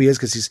really hope he is,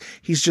 because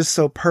he's just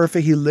so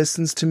perfect. He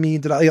listens to me.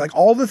 Like,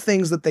 all the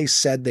things that they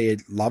said they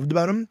had loved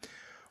about him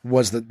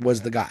was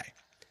the guy.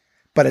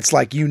 But it's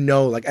like, you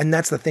know, like, and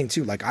that's the thing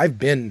too. Like, I've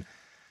been,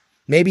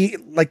 maybe,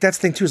 like, that's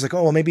the thing too, is like,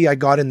 oh, well, maybe I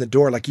got in the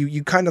door. Like,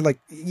 you kind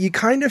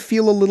of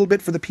feel a little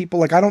bit for the people.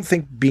 Like, I don't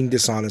think being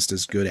dishonest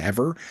is good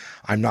ever.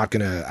 I'm not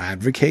going to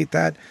advocate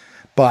that,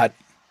 but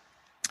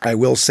I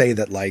will say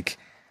that, like,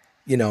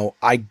 you know,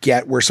 I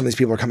get where some of these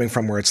people are coming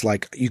from, where it's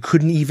like, you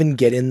couldn't even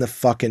get in the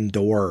fucking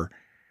door,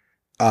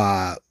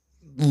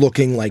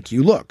 looking like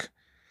you look.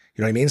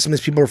 You know what I mean? Some of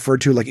these people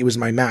referred to like, it was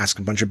my mask.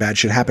 A bunch of bad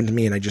shit happened to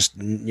me, and I just,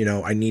 you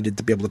know, I needed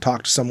to be able to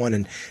talk to someone,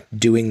 and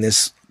doing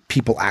this,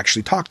 people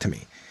actually talk to me.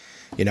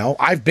 You know,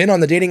 I've been on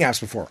the dating apps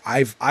before.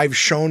 I've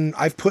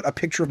put a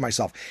picture of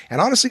myself,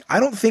 and honestly, I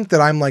don't think that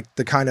I'm like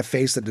the kind of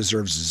face that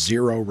deserves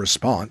zero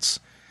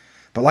response,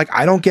 but like,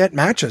 I don't get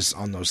matches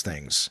on those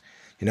things.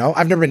 You know,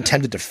 I've never been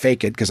tempted to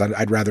fake it, because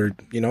I'd rather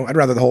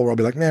the whole world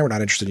be like, nah, we're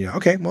not interested. You know,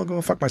 okay, well,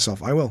 go fuck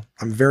myself. I will.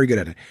 I'm very good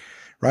at it.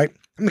 Right?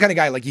 I'm the kind of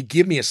guy, like, you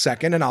give me a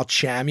second and I'll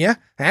cham you.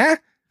 Huh?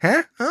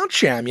 I'll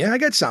cham you. I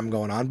got something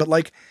going on. But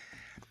like,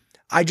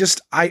 I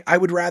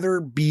would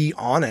rather be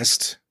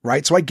honest,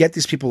 right? So I get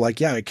these people like,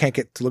 yeah, I can't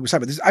get to look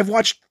beside. But I've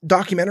watched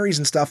documentaries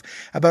and stuff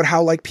about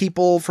how, like,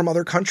 people from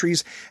other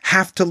countries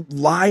have to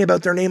lie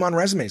about their name on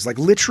resumes. Like,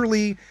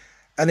 literally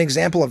an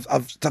example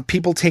of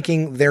people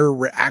taking their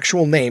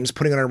actual names,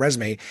 putting it on a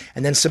resume,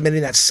 and then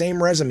submitting that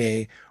same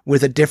resume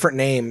with a different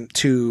name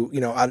to,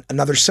 you know,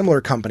 another similar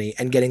company,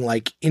 and getting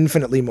like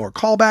infinitely more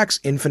callbacks,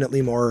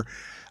 infinitely more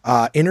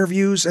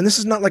interviews. And this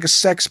is not like a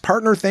sex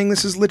partner thing.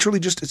 This is literally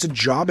just, it's a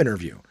job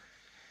interview.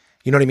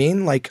 You know what I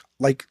mean? Like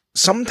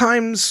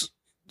sometimes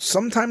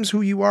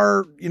who you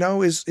are, you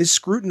know, is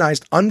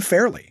scrutinized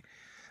unfairly,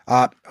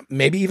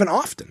 maybe even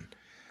often.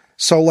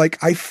 So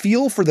like, I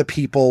feel for the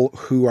people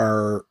who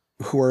are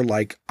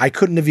like, I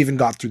couldn't have even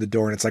got through the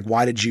door. And it's like,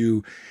 why did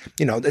you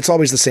know, it's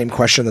always the same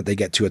question that they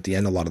get to at the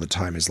end a lot of the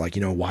time, is like,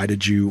 you know, why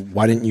didn't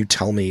you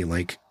tell me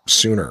like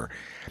sooner?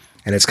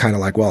 And it's kind of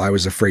like, well, I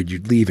was afraid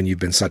you'd leave, and you've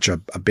been such a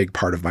big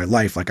part of my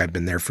life. Like, I've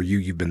been there for you.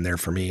 You've been there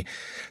for me.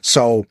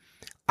 So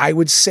I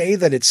would say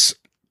that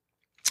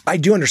I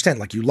do understand,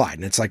 like, you lied,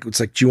 and it's like,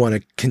 do you want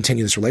to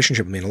continue this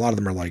relationship with me? And a lot of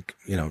them are like,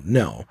 you know,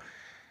 no.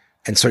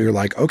 And so you're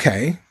like,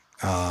 okay,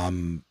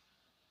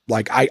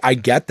 like, I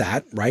get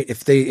that, right?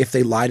 If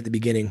they lied at the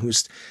beginning,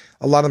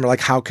 a lot of them are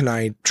like, how can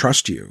I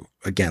trust you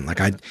again?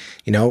 Like, I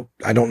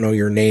don't know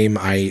your name.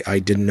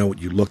 I didn't know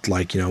what you looked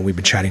like. You know, we've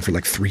been chatting for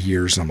like 3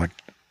 years, and I'm like,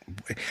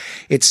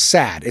 it's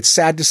sad. It's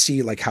sad to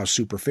see like how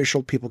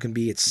superficial people can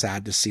be. It's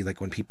sad to see like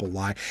when people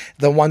lie,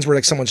 the ones where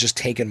like someone's just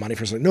taking money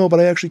from something. No, but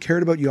I actually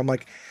cared about you. I'm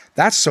like,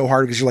 that's so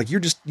hard, because you're like,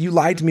 you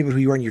lied to me about who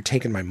you are, and you're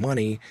taking my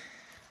money.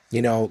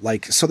 You know,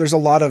 like, so there's a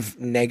lot of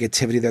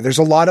negativity there. There's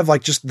a lot of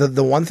like, just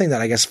the one thing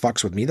that I guess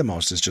fucks with me the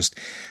most is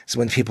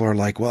when people are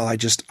like, well, I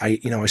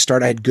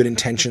had good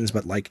intentions,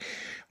 but like,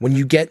 when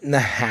you get in the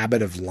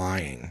habit of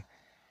lying,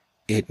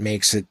 it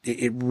makes it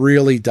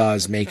really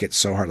does make it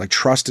so hard. Like,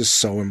 trust is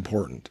so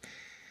important.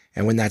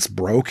 And when that's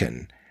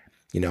broken,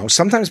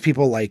 sometimes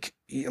people like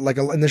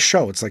in the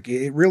show, it's like,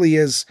 it really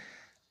is,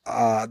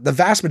 the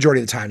vast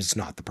majority of the times it's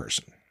not the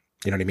person.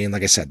 You know what I mean?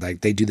 Like I said,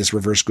 like they do this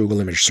reverse Google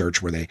image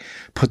search where they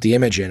put the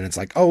image in and it's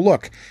like, oh,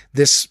 look,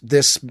 this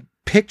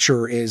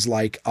picture is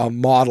like a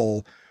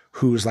model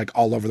who's like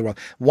all over the world.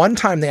 One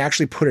time they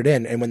actually put it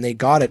in, and when they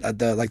got it,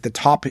 the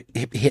top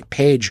hit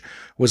page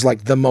was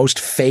like the most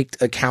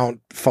faked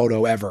account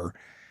photo ever.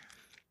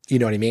 You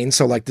know what I mean?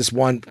 So like this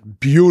one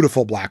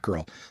beautiful black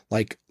girl,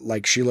 like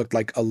she looked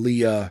like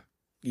Aaliyah,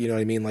 you know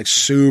what I mean? Like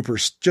super,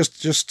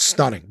 just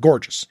stunning,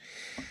 gorgeous.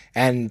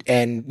 And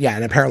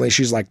apparently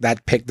she's like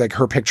like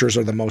her pictures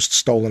are the most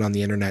stolen on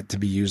the internet to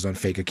be used on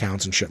fake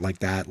accounts and shit like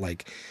that.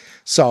 Like,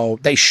 so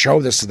they show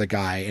this to the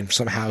guy and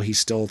somehow he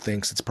still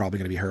thinks it's probably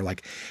going to be her.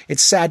 Like,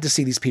 it's sad to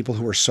see these people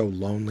who are so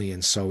lonely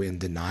and so in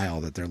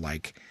denial that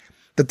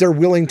they're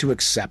willing to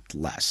accept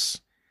less.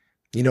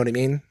 You know what I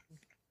mean?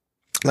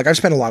 Like, I've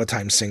spent a lot of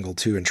time single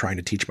too, and trying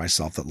to teach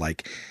myself that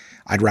like,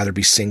 I'd rather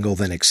be single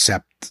than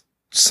accept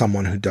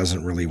someone who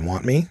doesn't really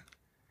want me,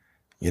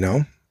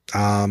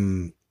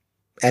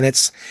 and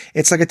it's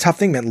like a tough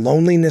thing, man.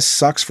 Loneliness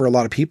sucks for a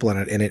lot of people,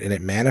 and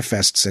it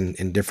manifests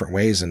in different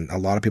ways. And a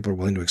lot of people are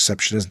willing to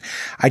accept shit.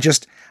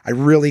 I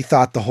really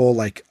thought the whole,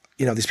 like,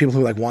 these people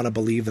who like want to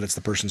believe that it's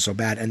the person so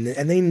bad,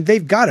 and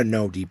they've got to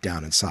know deep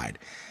down inside,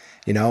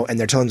 and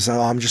they're telling themselves,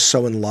 oh, I'm just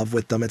so in love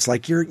with them. It's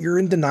like, you're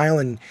in denial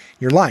and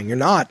you're lying. You're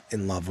not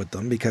in love with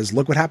them, because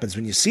look what happens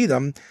when you see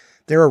them.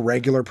 They're a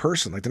regular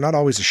person. Like, they're not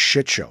always a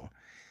shit show.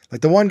 Like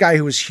the one guy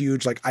who was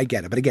huge, like, I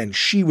get it. But again,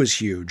 she was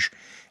huge.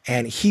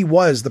 And he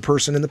was the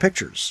person in the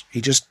pictures.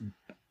 He just,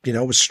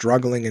 was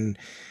struggling and,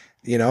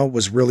 he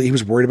was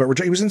worried about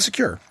rejection. He was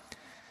insecure.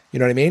 You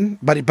know what I mean?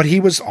 But he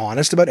was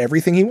honest about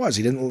everything he was.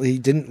 He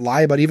didn't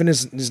lie about even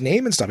his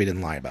name and stuff. He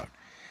didn't lie about.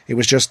 It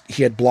was just,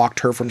 he had blocked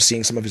her from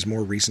seeing some of his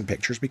more recent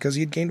pictures because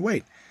he had gained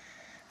weight,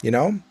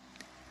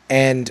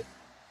 and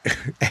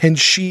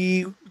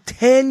she,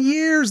 10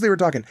 years, they were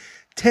talking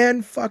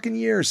 10 fucking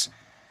years.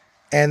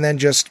 And then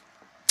just,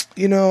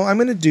 I'm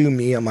going to do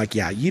me. I'm like,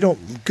 yeah,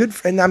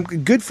 and I'm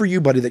good for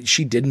you, buddy, that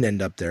she didn't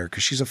end up there,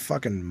 because she's a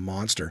fucking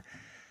monster.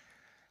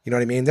 You know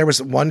what I mean? There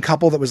was one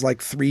couple that was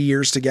like 3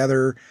 years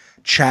together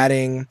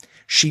chatting.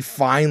 She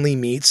finally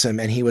meets him,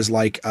 and he was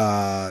like,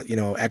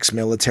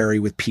 ex-military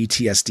with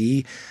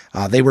PTSD.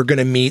 They were going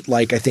to meet,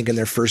 like, I think in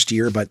their first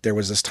year, but there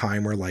was this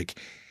time where like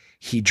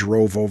he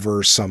drove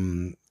over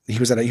he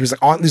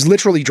was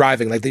literally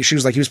driving. Like, she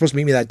was like, he was supposed to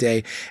meet me that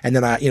day. And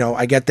then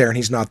I get there and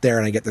he's not there.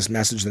 And I get this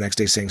message the next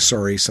day saying,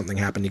 sorry, something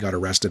happened. He got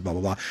arrested, blah,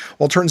 blah, blah.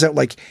 Well, it turns out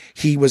like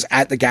he was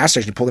at the gas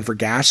station, he pulled in for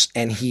gas,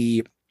 and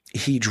he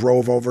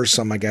drove over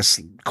some, I guess,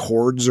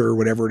 cords or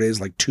whatever it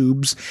is, like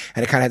tubes.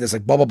 And it kind of had this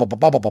like bubble,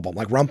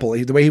 like rumple,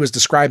 the way he was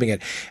describing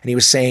it. And he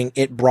was saying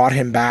it brought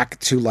him back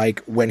to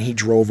like when he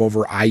drove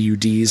over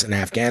IUDs in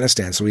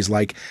Afghanistan. So he's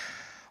like,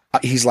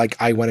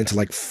 I went into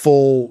like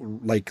full,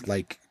 like,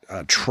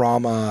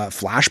 trauma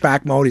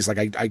flashback mode. He's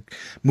like, I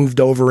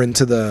moved over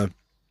into the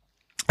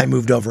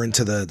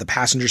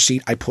passenger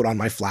seat. I put on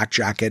my flak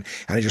jacket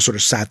and I just sort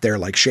of sat there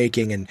like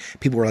shaking, and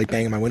people were like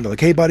banging my window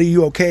like, hey buddy,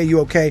 you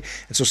okay?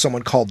 And so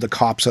someone called the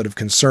cops out of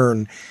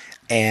concern,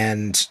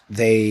 and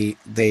they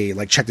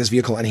like checked his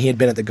vehicle, and he had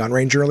been at the gun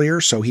range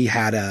earlier. So he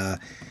had a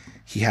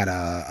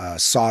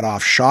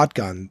sawed-off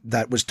shotgun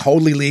that was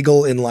totally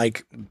legal in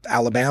like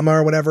Alabama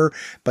or whatever,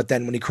 but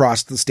then when he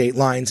crossed the state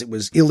lines, it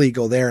was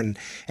illegal there, and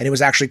it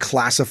was actually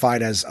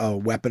classified as a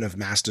weapon of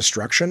mass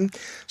destruction.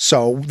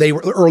 So they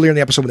were earlier in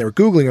the episode when they were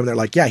Googling him, they're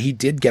like, yeah, he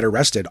did get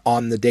arrested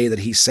on the day that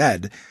he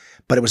said,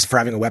 but it was for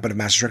having a weapon of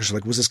mass destruction. So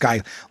like, was this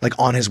guy like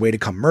on his way to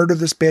come murder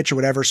this bitch or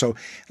whatever? So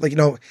like,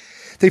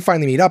 they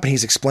finally meet up, and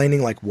he's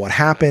explaining like what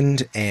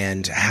happened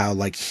and how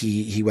like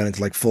he went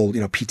into like full,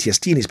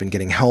 PTSD, and he's been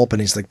getting help,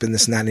 and he's like been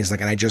this and that. And he's like,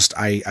 and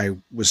I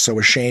was so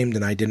ashamed,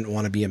 and I didn't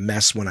want to be a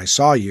mess when I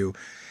saw you.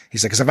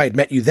 He's like, because if I had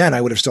met you then,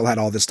 I would have still had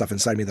all this stuff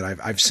inside me that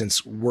I've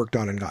since worked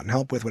on and gotten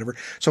help with, whatever.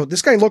 So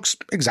this guy looks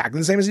exactly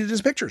the same as he did in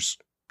his pictures.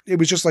 It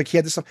was just like he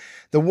had this stuff.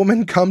 The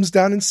woman comes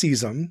down and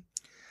sees him.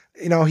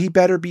 He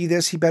better be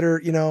this. He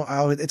better,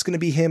 it's going to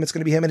be him. It's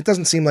going to be him. And it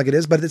doesn't seem like it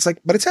is, but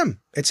it's him.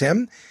 It's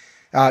him.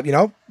 A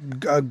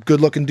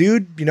good looking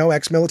dude,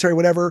 ex-military,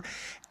 whatever.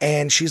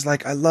 And she's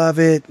like, I love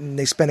it. And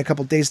they spend a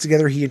couple days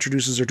together. He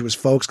introduces her to his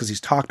folks because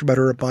he's talked about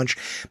her a bunch,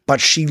 but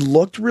she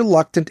looked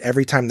reluctant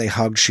every time they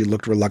hugged. She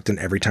looked reluctant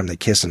every time they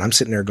kissed. And I'm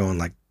sitting there going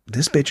like,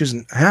 this bitch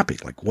isn't happy.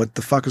 Like, what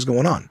the fuck is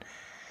going on?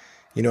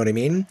 You know what I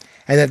mean?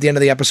 And at the end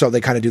of the episode,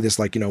 they kind of do this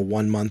like,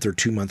 1 month or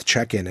 2 month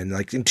check-in. And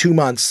like in 2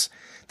 months,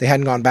 they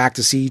hadn't gone back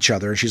to see each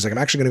other. And she's like, I'm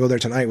actually going to go there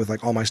tonight with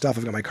like all my stuff.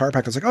 I've got my car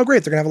packed. I was like, oh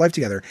great, they're gonna have a life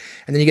together.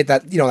 And then you get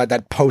that,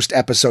 that post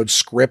episode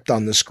script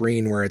on the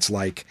screen where it's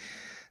like,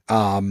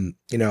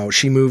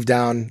 she moved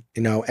down,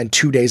 and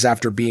 2 days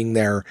after being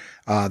there,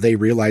 they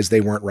realized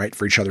they weren't right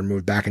for each other,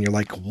 moved back. And you're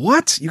like,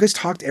 what? You guys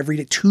talked every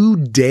day?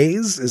 2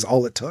 days is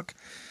all it took,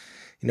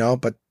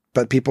 but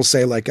but people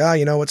say like,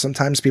 you know what?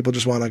 Sometimes people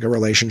just want like a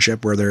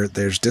relationship where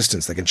there's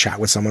distance. They can chat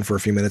with someone for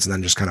a few minutes and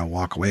then just kind of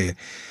walk away.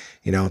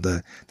 You know,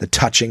 the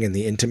touching and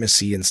the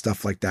intimacy and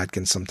stuff like that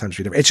can sometimes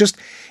be different.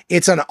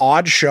 It's an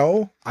odd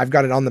show. I've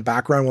got it on the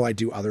background while I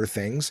do other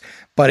things,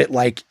 but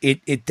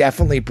it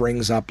definitely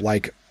brings up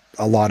like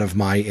a lot of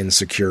my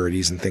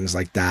insecurities and things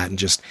like that. And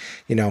just,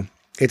 you know,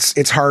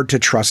 it's hard to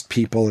trust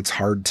people. It's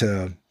hard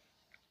to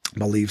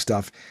believe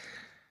stuff.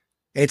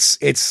 It's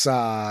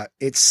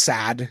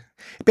sad.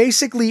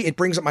 Basically, it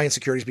brings up my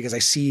insecurities because I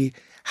see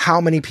how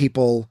many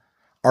people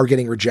are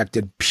getting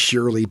rejected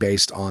purely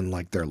based on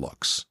like their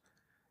looks.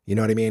 You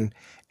know what I mean?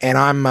 And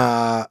I'm,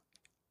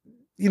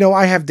 you know,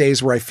 I have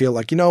days where I feel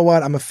like, you know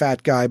what, I'm a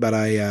fat guy, but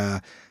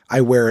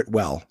I wear it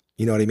well.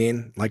 You know what I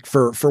mean? Like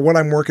for what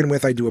I'm working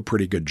with, I do a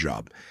pretty good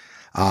job.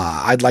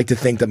 I'd like to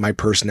think that my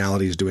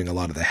personality is doing a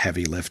lot of the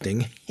heavy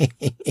lifting,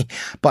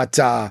 but,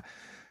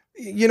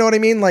 you know what I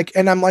mean? Like,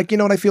 and I'm like, you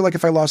know what? I feel like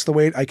if I lost the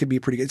weight, I could be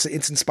pretty good.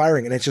 It's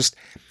inspiring. And it's just,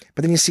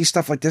 but then you see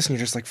stuff like this and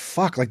you're just like,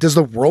 fuck, like, does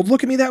the world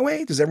look at me that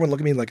way? Does everyone look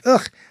at me like,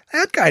 ugh,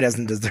 that guy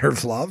doesn't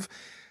deserve love?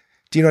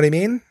 Do you know what I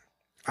mean?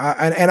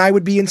 And I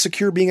would be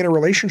insecure being in a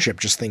relationship,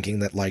 just thinking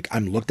that like,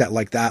 I'm looked at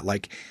like that.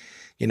 Like,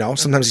 you know,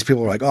 sometimes these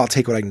people are like, oh, I'll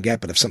take what I can get.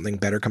 But if something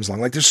better comes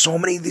along, like there's so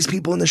many of these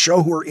people in the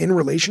show who are in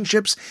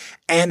relationships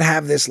and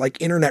have this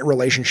like internet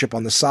relationship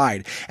on the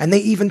side. And they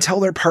even tell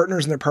their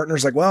partners and their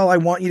partners like, well, I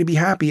want you to be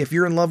happy. If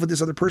you're in love with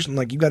this other person,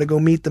 like you got to go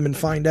meet them and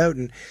find out.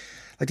 And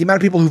like the amount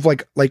of people who've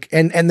like,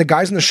 and the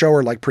guys in the show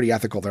are like pretty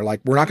ethical. They're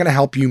like, we're not going to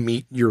help you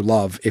meet your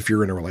love if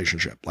you're in a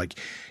relationship. Like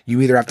you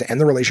either have to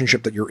end the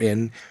relationship that you're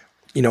in,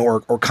 you know,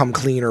 or come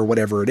clean or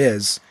whatever it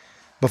is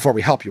before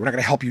we help you. We're not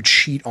going to help you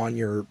cheat on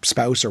your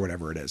spouse or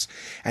whatever it is.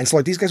 And so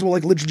like these guys will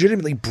like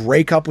legitimately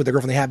break up with the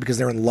girlfriend they have because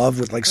they're in love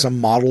with like some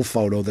model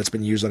photo that's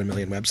been used on a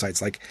million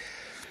websites. Like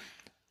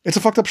it's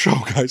a fucked up show,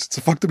 guys. It's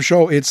a fucked up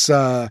show. It's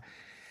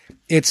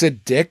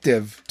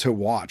addictive to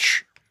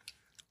watch.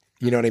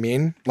 You know what I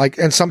mean? Like,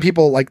 and some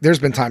people like, there's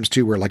been times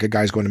too where like a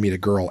guy's going to meet a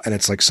girl and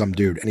it's like some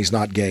dude and he's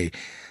not gay.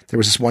 There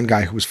was this one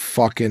guy who was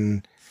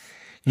fucking,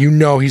 you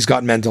know, he's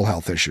got mental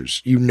health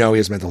issues. You know, he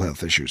has mental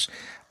health issues.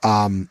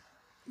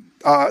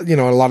 You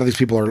know, a lot of these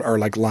people are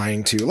like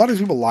lying too. A lot of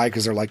these people lie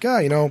because they're like,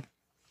 you know,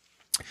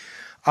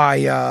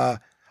 I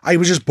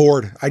was just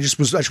bored. I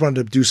just wanted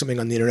to do something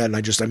on the internet and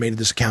I made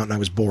this account and I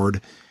was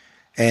bored.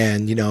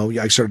 And, you know,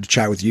 I started to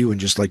chat with you and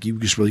just like, you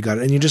just really got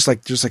it. And you're just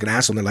like an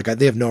asshole. And they're like,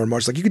 they have no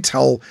remorse. Like you could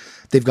tell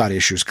they've got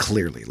issues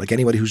clearly. Like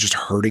anybody who's just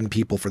hurting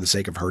people for the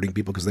sake of hurting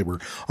people because they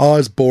were, I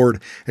was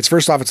bored. It's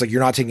first off, it's like,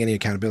 you're not taking any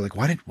accountability.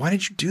 Like, why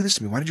did you do this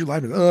to me? Why did you lie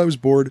to me? Oh, I was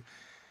bored.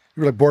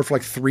 You were like bored for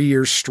like 3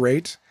 years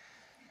straight.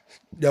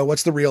 No,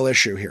 what's the real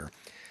issue here?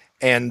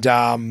 And,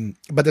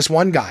 but this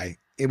one guy,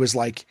 it was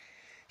like,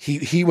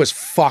 he was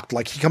fucked.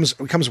 Like he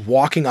comes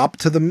walking up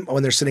to them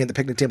when they're sitting at the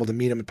picnic table to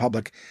meet him in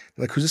public.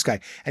 They're like, who's this guy?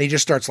 And he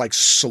just starts like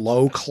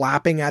slow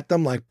clapping at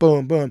them. Like,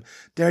 boom, boom.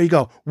 There you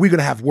go. We're going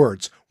to have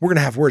words. We're going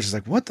to have words. He's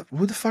like, what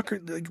the fuck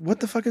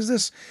is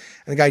this?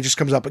 And the guy just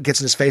comes up and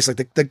gets in his face.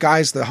 Like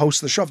the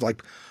host of the show,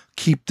 like,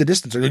 keep the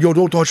distance. Like, yo,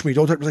 don't touch me.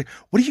 Don't touch me. Like,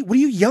 what are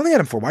you yelling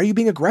at him for? Why are you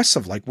being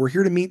aggressive? Like, we're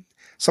here to meet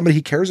somebody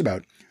he cares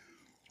about.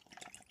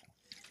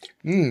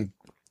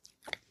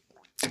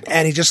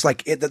 And he just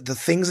like the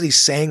things that he's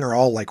saying are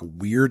all like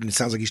weird. And it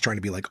sounds like he's trying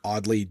to be like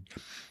oddly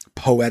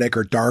poetic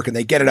or dark. And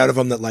they get it out of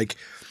him that like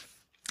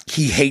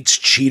he hates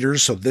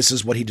cheaters. So this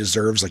is what he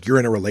deserves. Like you're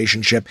in a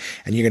relationship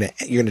and you're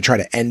going to try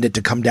to end it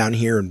to come down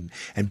here and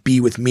be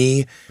with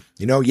me.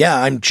 You know? Yeah,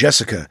 I'm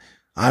Jessica.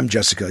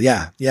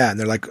 Yeah. And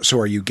they're like, so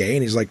are you gay?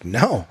 And he's like,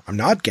 no, I'm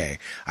not gay.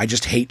 I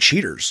just hate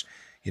cheaters.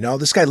 You know,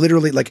 this guy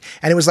literally like,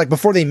 and it was like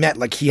before they met,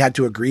 like he had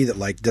to agree that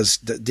like, does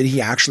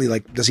he actually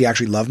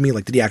love me?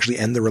 Like, did he actually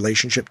end the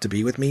relationship to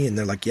be with me? And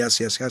they're like,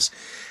 yes.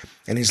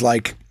 And he's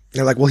like,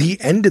 they're like, well,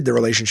 he ended the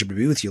relationship to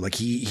be with you. Like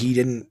he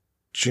didn't,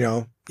 you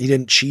know, he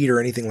didn't cheat or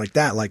anything like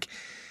that. Like,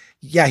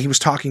 yeah, he was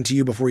talking to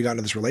you before he got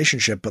into this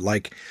relationship, but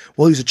like,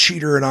 well, he's a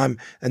cheater and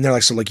they're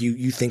like, so like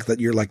you think that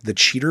you're like the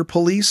cheater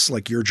police?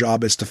 Like your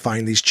job is to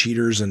find these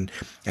cheaters and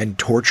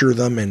torture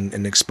them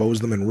and expose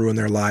them and ruin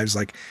their lives.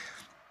 Like,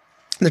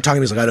 and they're talking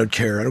to me, he's like, I don't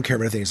care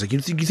about anything. He's like, you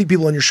think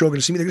people on your show are going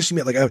to see me? They're going to see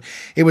me. Like,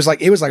 it was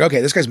like,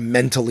 okay, this guy's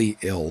mentally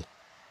ill.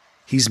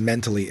 He's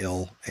mentally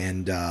ill.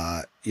 And,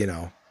 you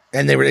know,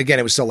 and they were, again,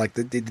 it was still like,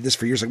 they did this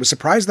for years. Like, I was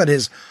surprised that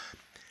his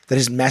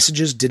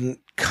messages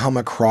didn't come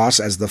across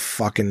as the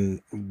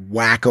fucking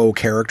wacko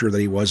character that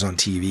he was on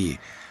TV.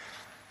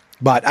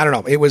 But I don't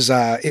know. It's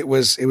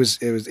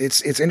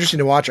interesting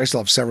to watch. I still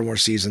have several more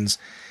seasons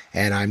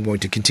and I'm going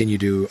to continue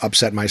to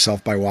upset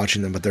myself by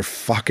watching them, but they're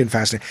fucking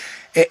fascinating.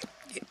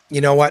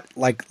 You know what?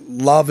 Like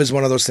love is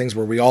one of those things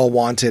where we all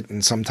want it.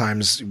 And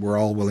sometimes we're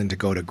all willing to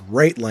go to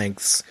great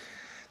lengths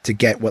to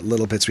get what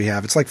little bits we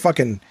have. It's like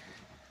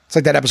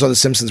that episode of The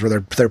Simpsons where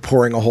they're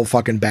pouring a whole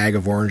fucking bag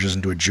of oranges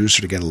into a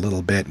juicer to get a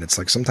little bit. And it's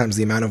like sometimes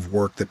the amount of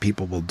work that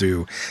people will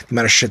do, the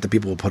amount of shit that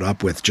people will put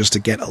up with just to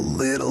get a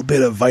little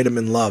bit of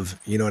vitamin love.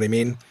 You know what I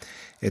mean?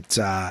 It's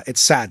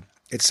sad.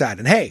 It's sad.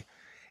 And hey,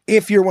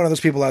 if you're one of those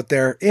people out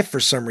there, if for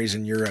some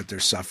reason you're out there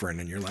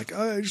suffering and you're like,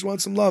 oh, I just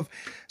want some love,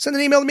 send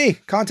an email to me,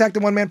 contact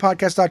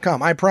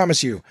theonemanpodcast.com. I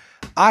promise you,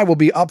 I will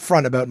be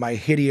upfront about my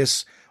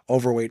hideous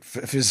overweight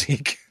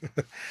physique.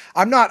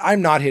 I'm not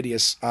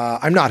hideous.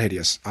 I'm not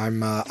hideous.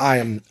 I'm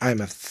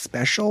a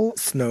special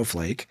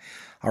snowflake.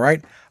 All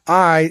right.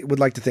 I would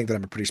like to think that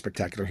I'm a pretty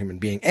spectacular human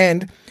being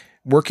and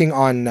working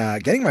on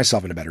getting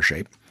myself into better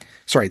shape.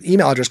 Sorry, the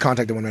email address,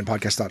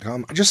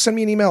 contact@theonemanpodcast.com. Just send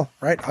me an email,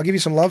 right? I'll give you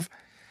some love.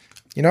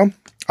 You know,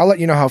 I'll let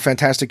you know how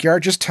fantastic you are.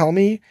 Just tell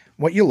me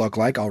what you look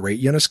like. I'll rate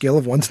you on a scale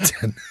of 1 to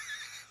 10.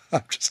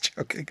 I'm just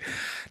joking.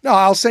 No,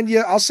 I'll send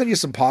you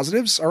some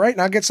positives. All right.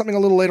 And I'll get something a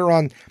little later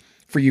on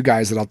for you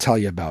guys that I'll tell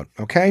you about.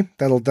 Okay.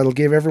 That'll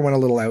give everyone a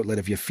little outlet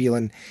if you're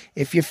feeling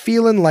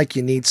like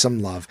you need some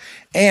love.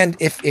 And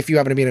if you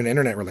happen to be in an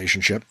internet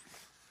relationship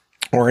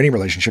or any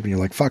relationship and you're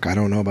like, fuck, I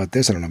don't know about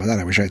this. I don't know about that.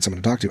 I wish I had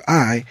someone to talk to.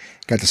 I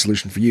got the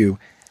solution for you.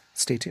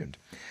 Stay tuned.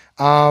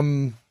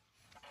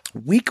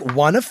 Week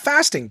 1 of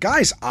fasting.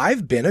 Guys,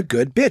 I've been a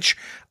good bitch.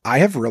 I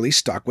have really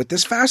stuck with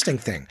this fasting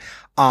thing.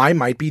 I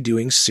might be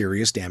doing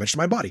serious damage to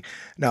my body.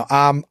 Now,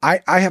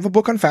 I have a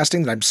book on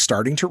fasting that I'm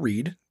starting to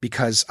read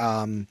because,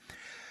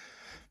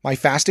 my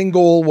fasting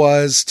goal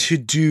was to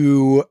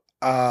do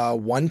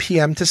 1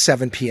 p.m. to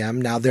 7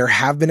 p.m. Now, there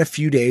have been a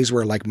few days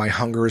where like my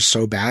hunger is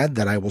so bad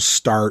that I will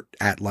start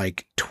at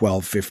like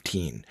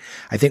 12:15.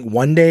 I think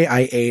one day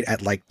I ate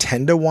at like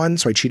 10 to 1,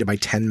 so I cheated by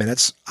 10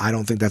 minutes. I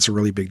don't think that's a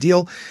really big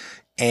deal.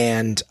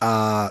 And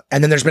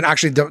then there's been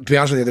actually, to be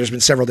honest with you, there's been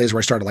several days where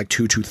I started like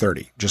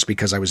 2:30 just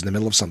because I was in the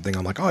middle of something.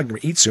 I'm like, oh, I'm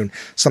going to eat soon.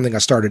 Something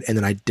got started. And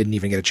then I didn't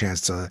even get a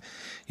chance to,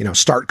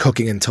 start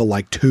cooking until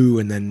like 2.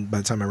 And then by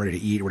the time I'm ready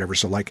to eat or whatever.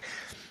 So like,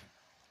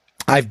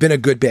 I've been a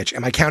good bitch.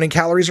 Am I counting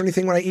calories or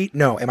anything when I eat?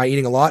 No. Am I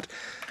eating a lot?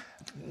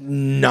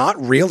 Not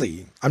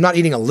really. I'm not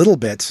eating a little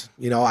bit.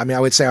 I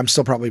would say I'm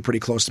still probably pretty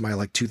close to my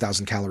like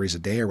 2,000 calories a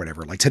day or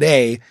whatever. Like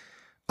today,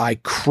 I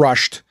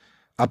crushed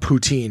a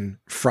poutine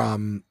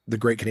from the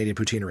Great Canadian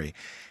Poutineery.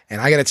 And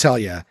I got to tell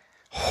you,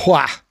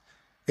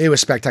 it was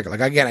spectacular.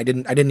 Like again, I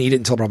didn't eat it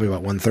until probably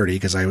about 1:30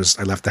 because I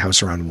left the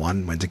house around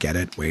 1, went to get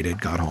it,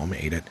 waited, got home,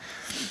 ate it.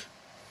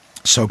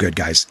 So good,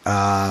 guys.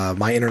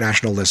 My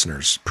international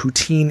listeners,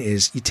 poutine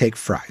is, you take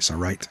fries, all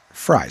right?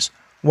 Fries.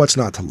 What's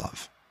not to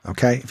love?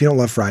 Okay? If you don't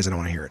love fries, I don't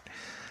want to hear it.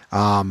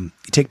 You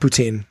take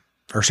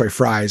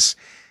fries,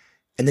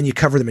 and then you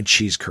cover them in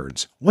cheese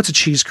curds. What's a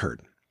cheese curd?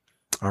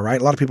 All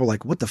right. A lot of people are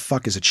like, what the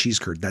fuck is a cheese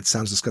curd? That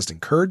sounds disgusting.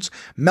 Curds,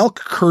 milk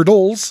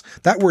curdles.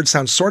 That word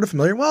sounds sort of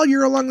familiar. Well,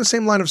 you're along the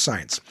same line of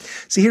science.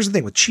 See, here's the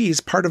thing with cheese.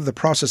 Part of the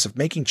process of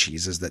making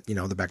cheese is that,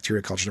 the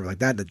bacteria culture and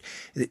everything like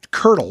that, it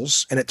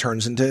curdles and it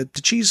turns into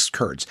cheese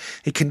curds.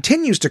 It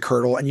continues to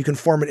curdle and you can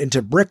form it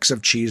into bricks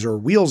of cheese or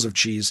wheels of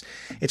cheese.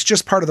 It's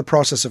just part of the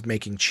process of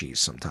making cheese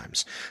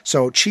sometimes.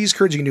 So cheese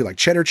curds, you can do like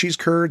cheddar cheese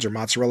curds or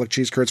mozzarella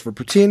cheese curds. For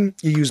poutine,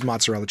 you use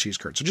mozzarella cheese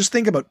curds. So just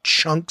think about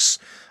chunks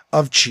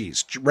of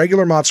cheese,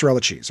 regular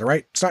mozzarella cheese. All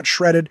right. It's not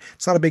shredded.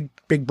 It's not a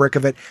big brick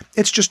of it.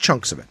 It's just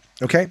chunks of it.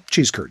 Okay.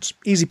 Cheese curds,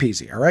 easy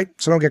peasy. All right.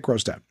 So don't get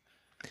grossed out.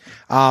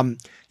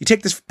 You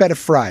take this bed of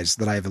fries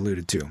that I have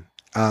alluded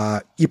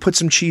to. You put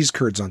some cheese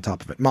curds on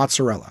top of it,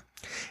 mozzarella,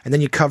 and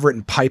then you cover it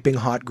in piping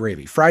hot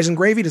gravy. Fries and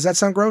gravy. Does that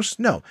sound gross?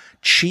 No.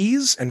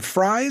 Cheese and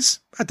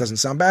fries. That doesn't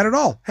sound bad at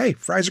all. Hey,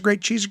 fries are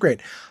great. Cheese are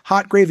great.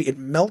 Hot gravy. It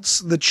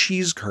melts the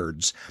cheese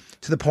curds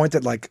to the point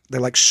that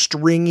they're like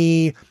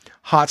stringy,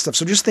 hot stuff.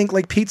 So just think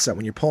like pizza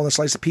when you're pulling a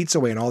slice of pizza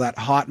away and all that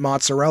hot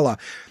mozzarella.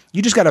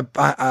 You just got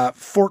a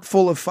fork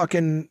full of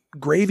fucking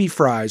gravy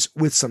fries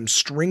with some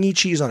stringy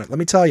cheese on it. Let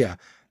me tell you,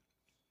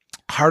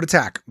 heart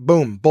attack,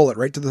 boom, bullet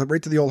right to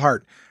the old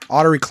heart.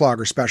 Artery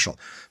clogger special.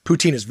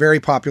 Poutine is very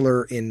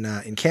popular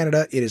in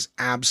Canada. It is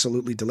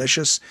absolutely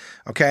delicious.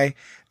 Okay.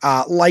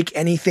 Like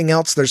anything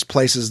else, there's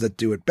places that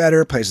do it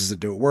better, places that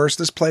do it worse.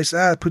 This place,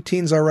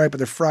 poutine's all right, but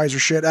their fries are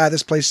shit.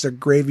 This place, their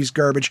gravy's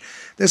garbage.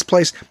 This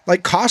place,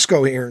 like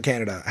Costco here in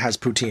Canada, has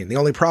poutine. The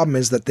only problem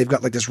is that they've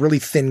got like this really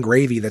thin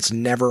gravy that's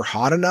never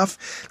hot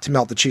enough to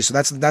melt the cheese. So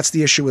that's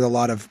the issue with a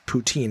lot of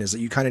poutine is that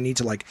you kind of need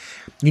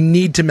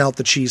to melt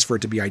the cheese for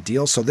it to be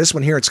ideal. So this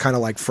one here, it's kind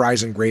of like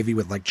fries and gravy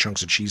with like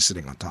chunks of cheese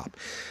sitting on top.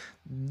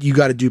 You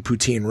got to do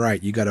poutine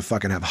right. You got to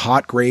fucking have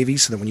hot gravy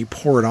so that when you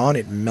pour it on,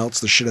 it melts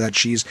the shit of that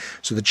cheese.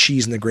 So the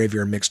cheese and the gravy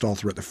are mixed all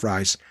throughout the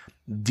fries.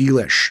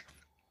 Delish.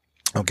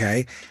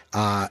 Okay.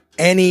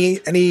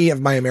 Any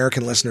of my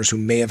American listeners who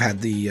may have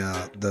had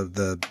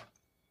the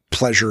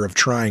pleasure of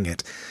trying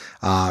it,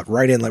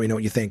 write in, let me know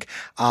what you think.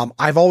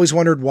 I've always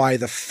wondered why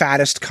the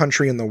fattest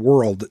country in the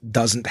world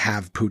doesn't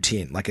have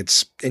poutine. Like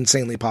it's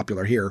insanely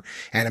popular here,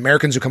 and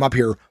Americans who come up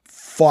here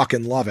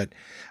fucking love it.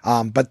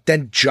 But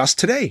then just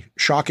today,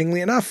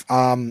 shockingly enough,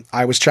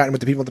 I was chatting with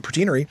the people at the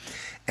Poutineery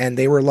and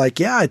they were like,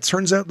 yeah, it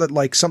turns out that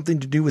like something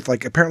to do with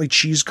like, apparently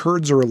cheese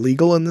curds are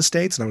illegal in the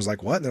States. And I was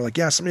like, what? And they're like,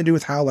 yeah, something to do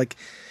with how like,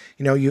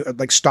 you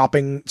like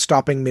stopping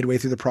midway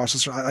through the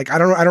process. Like, I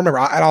don't remember.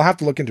 I'll have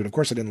to look into it. Of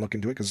course I didn't look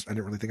into it because I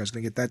didn't really think I was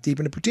going to get that deep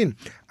into poutine.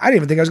 I didn't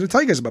even think I was going to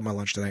tell you guys about my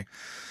lunch today,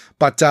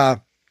 but,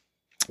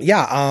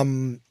 yeah,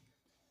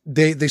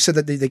 they said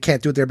that they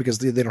can't do it there because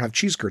they don't have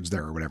cheese curds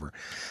there or whatever.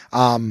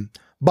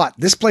 But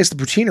this place, the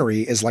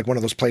Poutineery, is like one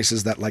of those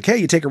places that like, hey,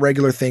 you take a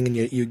regular thing and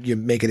you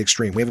make it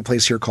extreme. We have a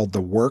place here called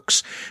The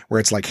Works where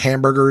it's like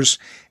hamburgers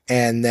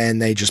and then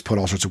they just put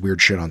all sorts of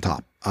weird shit on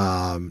top. You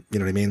know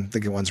what I mean?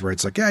 Think of ones where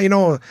it's like,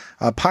 yeah,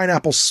 a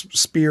pineapple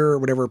spear or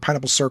whatever,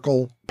 pineapple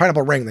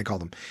ring, they call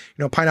them,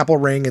 pineapple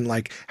ring and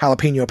like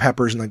jalapeno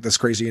peppers and like this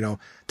crazy,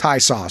 Thai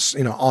sauce,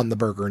 on the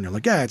burger. And you're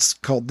like, yeah, it's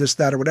called this,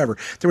 that, or whatever.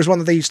 There was one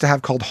that they used to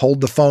have called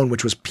Hold the Phone,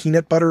 which was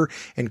peanut butter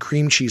and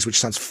cream cheese, which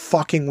sounds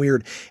fucking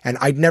weird. And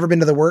I'd never been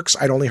to The Works.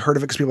 I'd only heard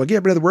of it because people were like, yeah,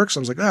 I've been to The Works. I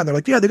was like, and they're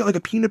like, yeah, they got like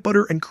a peanut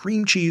butter and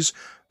cream cheese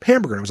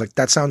hamburger. And I was like,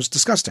 that sounds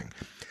disgusting.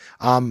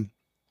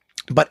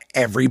 But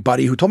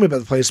everybody who told me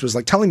about the place was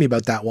like telling me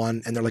about that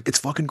one. And they're like, it's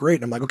fucking great.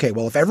 And I'm like, okay,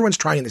 well, if everyone's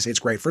trying it, they say it's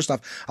great. First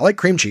off, I like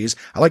cream cheese.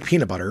 I like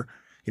peanut butter.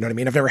 You know what I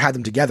mean? I've never had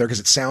them together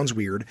because it sounds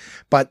weird.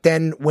 But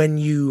then when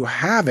you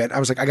have it, I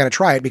was like, I got to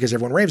try it because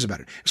everyone raves about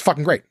it. It's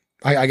fucking great.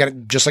 I got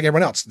it just like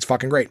everyone else. It's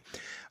fucking great.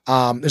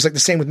 It was like the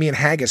same with me and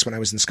haggis when I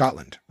was in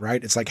Scotland,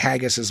 right? It's like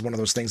haggis is one of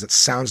those things that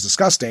sounds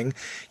disgusting,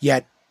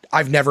 yet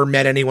I've never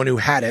met anyone who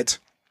had it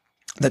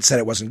that said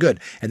it wasn't good.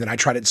 And then I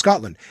tried it in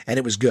Scotland and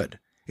it was good.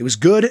 It was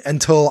good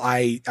until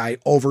I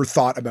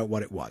overthought about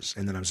what it was.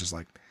 And then I was just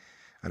like,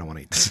 I don't want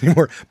to eat this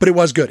anymore, but it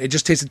was good. It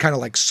just tasted kind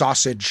of like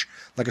sausage,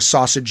 like a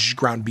sausage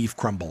ground beef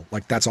crumble.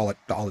 Like that's all it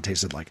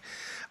tasted like.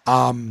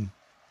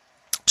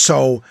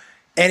 So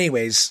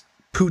anyways,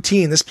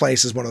 poutine, this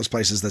place is one of those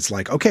places that's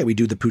like, okay, we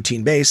do the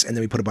poutine base and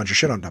then we put a bunch of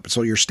shit on top.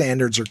 So your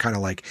standards are kind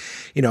of like,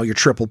 your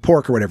triple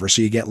pork or whatever.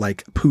 So you get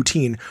like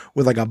poutine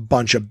with like a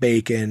bunch of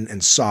bacon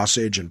and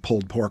sausage and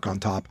pulled pork on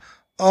top.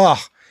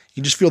 Oh,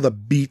 you just feel the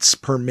beats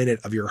per minute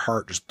of your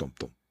heart just thump,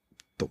 thump,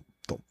 thump,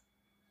 thump,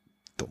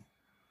 thump,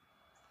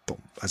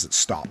 thump, as it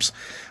stops.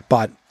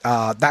 But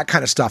that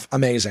kind of stuff,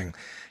 amazing.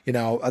 They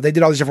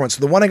did all these different ones.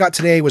 So the one I got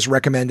today was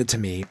recommended to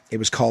me. It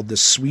was called the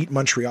Sweet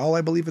Montreal,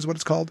 I believe is what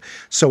it's called.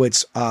 So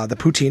it's the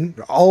poutine,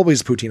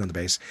 always poutine on the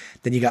base.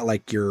 Then you got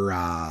like your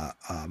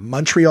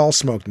Montreal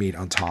smoked meat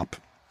on top,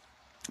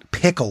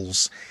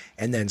 pickles,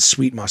 and then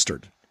sweet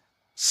mustard.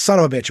 Son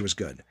of a bitch, it was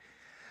good.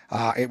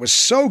 It was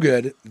so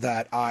good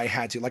that I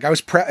had to, like,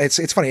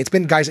 it's funny.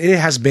 It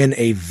has been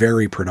a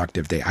very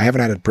productive day. I haven't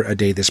had a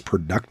day this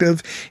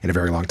productive in a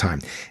very long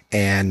time.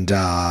 And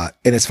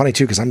it's funny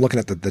too, because I'm looking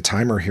at the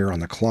timer here on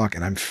the clock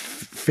and I'm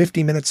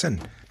 50 minutes in,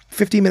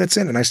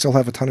 and I still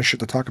have a ton of shit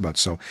to talk about.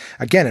 So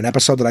again, an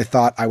episode that I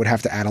thought I would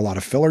have to add a lot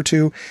of filler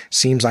to.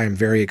 Seems I am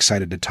very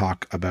excited to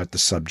talk about the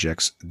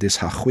subjects this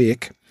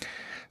week.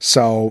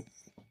 So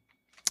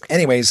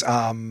anyways,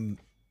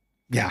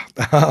 yeah.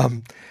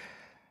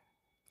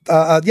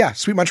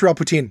 Sweet Montreal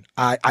poutine.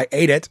 I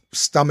ate it.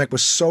 Stomach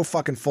was so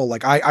fucking full.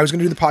 Like I was going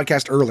to do the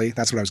podcast early.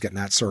 That's what I was getting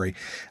at. Sorry.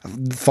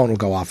 The phone will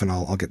go off and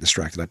I'll get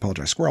distracted. I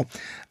apologize, squirrel.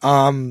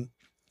 I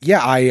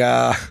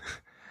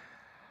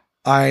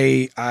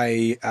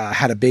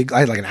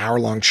had like an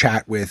hour-long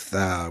chat with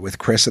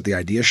Chris at the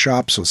Idea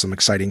Shop. So some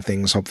exciting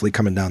things hopefully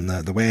coming down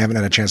the way. I haven't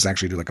had a chance to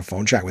actually do like a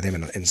phone chat with him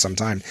in some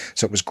time.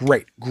 So it was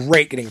great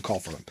getting a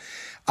call from him.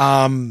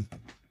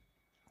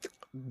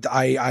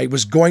 I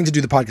was going to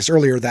do the podcast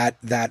earlier.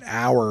 That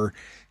hour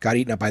got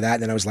eaten up by that.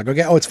 And then I was like,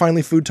 okay, it's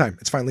finally food time.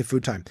 Sent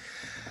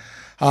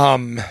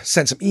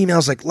some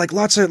emails, like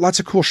lots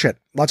of cool shit.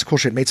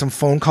 Made some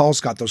phone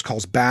calls, got those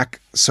calls back.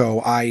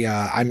 So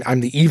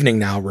I'm the evening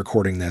now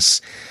recording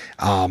this.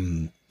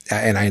 And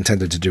I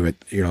intended to do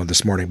it,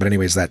 this morning. But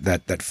anyways,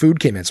 that food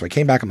came in. So I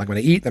came back. I'm like, when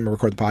I eat, then I'm gonna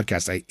record the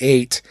podcast. I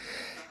ate,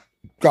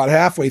 got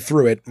halfway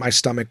through it. My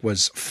stomach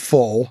was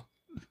full.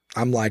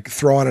 I'm like,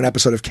 throw on an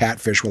episode of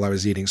Catfish while I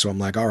was eating. So I'm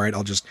like, all right,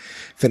 I'll just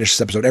finish this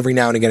episode. Every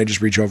now and again, I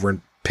just reach over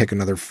and pick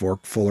another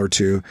forkful or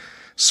two.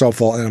 So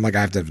full. And then I'm like,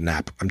 I have to have a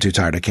nap. I'm too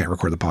tired. I can't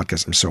record the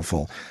podcast. I'm so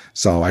full.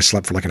 So I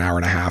slept for like an hour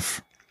and a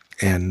half.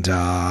 And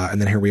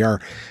then here we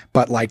are.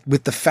 But like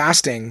with the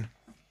fasting,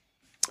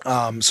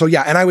 and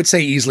I would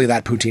say easily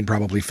that poutine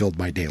probably filled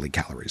my daily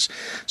calories.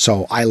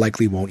 So I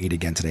likely won't eat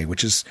again today,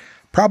 which is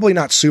probably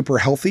not super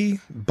healthy,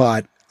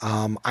 but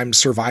I'm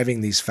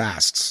surviving these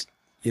fasts.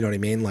 You know what I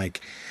mean?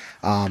 Like,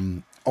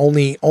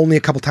 only a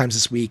couple times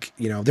this week,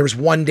 there was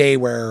one day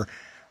where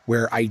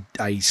I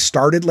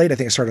started late. I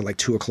think I started at like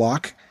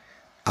 2:00.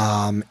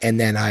 And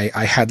then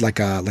I had like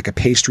a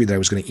pastry that I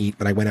was going to eat,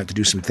 but I went out to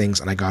do some things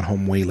and I got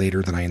home way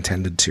later than I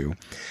intended to.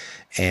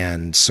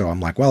 And so I'm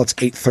like, well, it's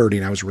 8:30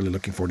 and I was really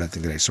looking forward to that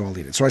thing today. So I'll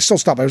eat it. So I still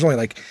stopped. I was only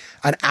like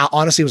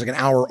honestly, it was like an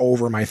hour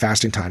over my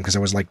fasting time because I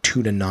was like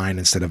 2 to 9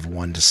 instead of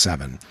 1 to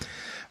 7.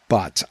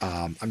 But,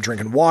 I'm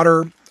drinking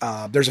water.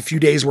 There's a few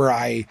days where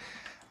I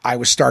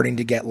was starting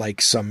to get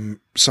like some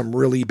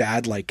really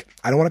bad, like,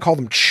 I don't want to call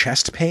them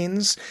chest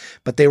pains,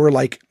 but they were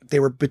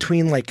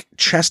between like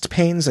chest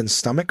pains and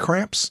stomach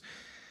cramps,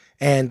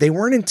 and they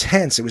weren't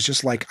intense. It was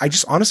just like, I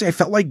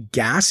felt like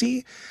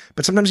gassy,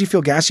 but sometimes you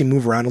feel gassy,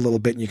 move around a little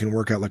bit and you can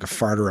work out like a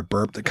fart or a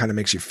burp that kind of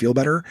makes you feel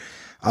better.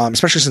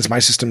 Especially since my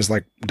system is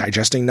like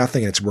digesting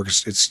nothing and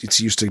it's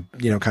used to,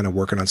 kind of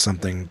working on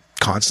something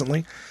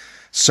constantly.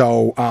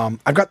 So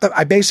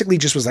I basically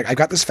just was like, I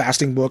got this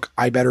fasting book.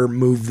 I better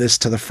move this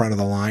to the front of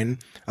the line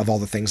of all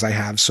the things I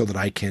have so that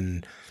I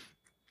can,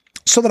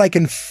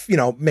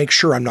 make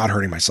sure I'm not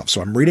hurting myself.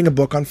 So I'm reading a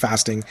book on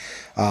fasting,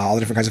 all the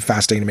different kinds of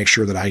fasting to make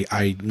sure that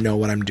I know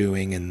what I'm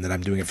doing and that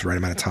I'm doing it for the right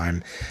amount of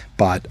time.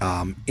 But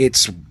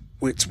it's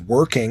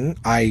working.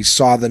 I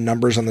saw the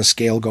numbers on the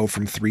scale go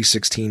from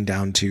 316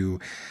 down to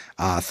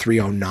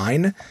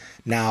 309.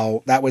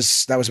 Now that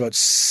was about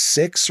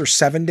 6 or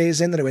 7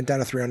 days in that it went down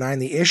to 309.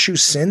 The issue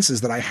since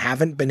is that I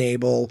haven't been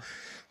able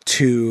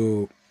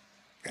to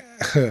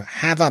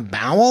have a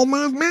bowel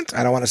movement.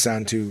 I don't want to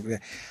sound too,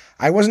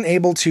 I wasn't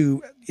able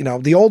to,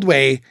 the old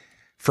way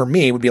for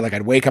me would be like,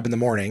 I'd wake up in the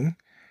morning,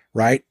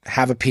 right?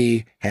 Have a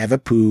pee, have a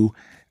poo,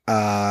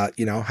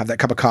 have that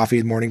cup of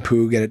coffee, morning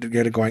poo, get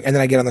it going. And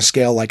then I get on the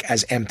scale, like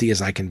as empty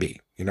as I can be,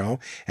 and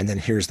then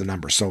here's the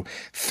number. So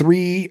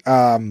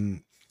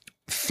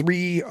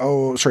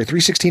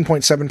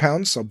 316.7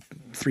 pounds. So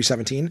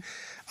 317.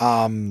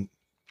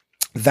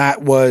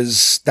 That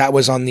was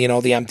on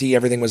the empty,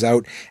 everything was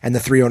out, and the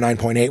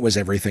 309.8 was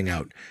everything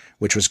out,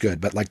 which was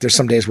good. But like, there's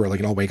some days where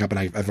like, I'll wake up and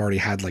I've already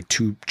had like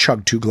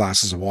chugged 2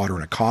 glasses of water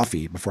and a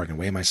coffee before I can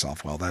weigh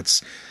myself. Well,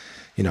 that's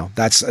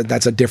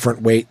a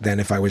different weight than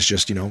if I was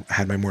just,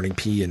 had my morning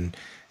pee and,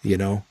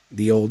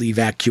 the old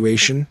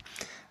evacuation,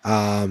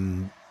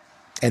 and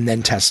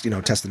then test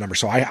the number.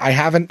 So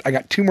I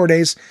got 2 more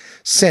days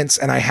since,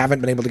 and I haven't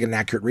been able to get an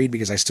accurate read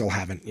because I still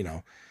haven't,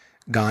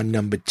 gone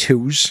number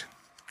 2s,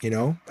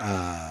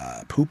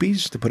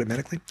 poopies, to put it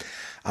medically.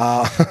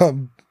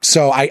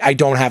 So I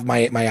don't have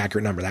my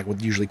accurate number. That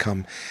would usually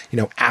come,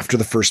 after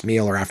the first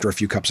meal or after a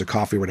few cups of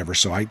coffee or whatever.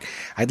 So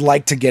I'd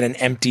like to get an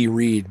empty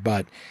read,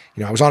 but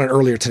I was on it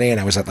earlier today and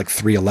I was at like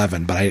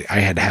 311, but I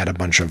had a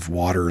bunch of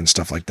water and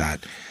stuff like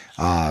that.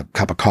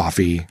 Cup of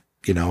coffee,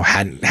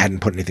 hadn't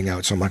put anything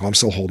out. So I'm like, well, I'm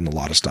still holding a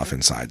lot of stuff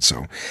inside.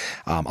 So,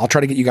 I'll try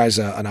to get you guys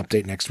an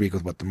update next week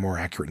with what the more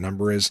accurate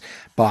number is.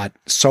 But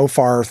so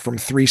far from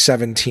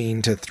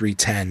 317 to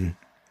 310,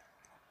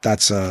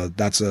 that's a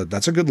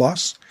good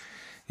loss.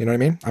 You know what I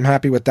mean? I'm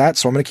happy with that.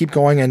 So I'm going to keep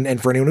going.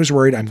 And for anyone who's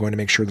worried, I'm going to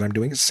make sure that I'm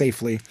doing it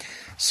safely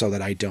so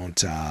that I don't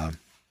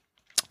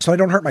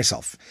hurt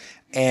myself.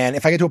 And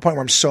if I get to a point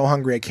where I'm so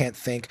hungry I can't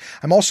think,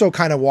 I'm also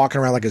kind of walking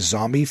around like a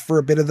zombie for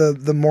a bit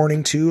of the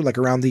morning too, like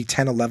around the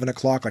 10, 11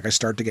 o'clock, like I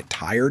start to get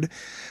tired.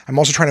 I'm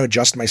also trying to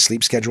adjust my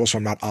sleep schedule so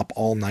I'm not up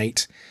all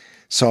night.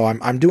 So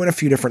I'm doing a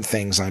few different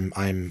things.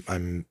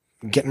 I'm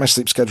getting my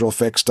sleep schedule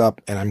fixed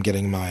up, and I'm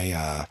getting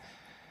my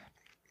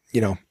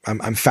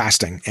I'm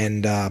fasting,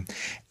 and I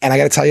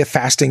got to tell you,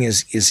 fasting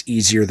is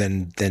easier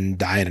than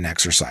diet and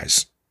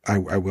exercise. I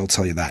will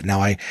tell you that. Now,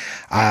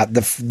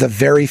 the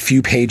very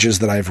few pages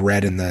that I've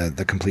read in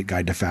the complete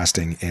guide to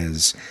fasting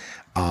is,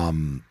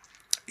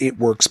 it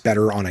works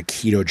better on a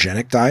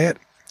ketogenic diet.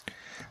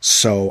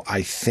 So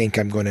I think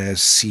I'm going to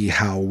see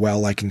how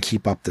well I can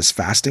keep up this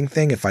fasting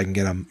thing. If I can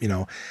get them,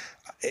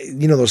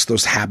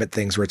 those habit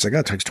things where it's like, oh,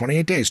 it takes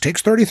 28 days,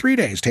 takes 33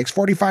 days, takes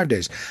 45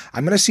 days.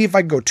 I'm going to see if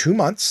I can go 2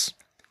 months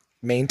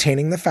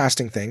maintaining the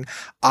fasting thing.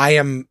 I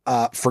am,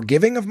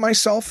 forgiving of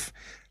myself,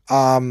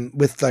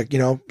 with like,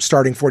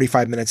 starting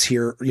 45 minutes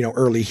here,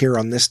 early here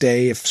on this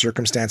day, if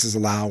circumstances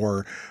allow,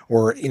 or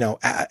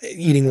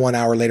eating 1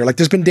 hour later. Like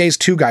there's been days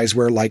too, guys,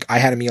 where like I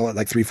had a meal at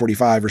like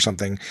 3:45 or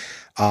something,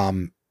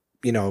 or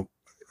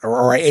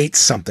I ate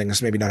something.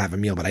 So maybe not have a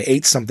meal, but I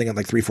ate something at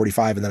like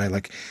 3:45, and then I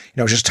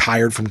was just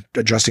tired from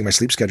adjusting my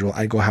sleep schedule.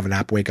 I go have a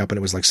nap, wake up, and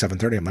it was like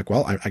 7:30. I'm like,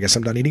 well, I guess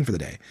I'm done eating for the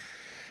day.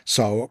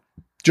 So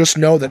just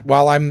know that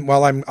while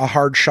I'm a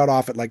hard shut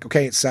off at like,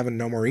 okay, it's 7,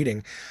 no more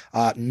eating,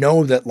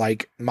 know that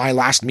like my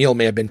last meal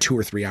may have been 2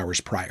 or 3 hours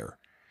prior.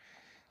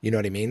 You know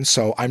what I mean?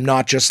 So I'm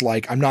not just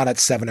like, I'm not at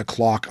 7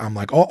 o'clock. I'm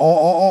like,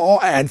 oh,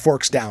 and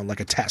forks down like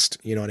a test.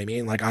 You know what I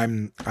mean? Like I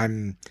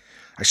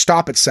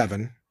stop at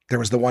 7. There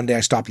was the one day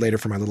I stopped later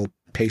for my little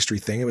pastry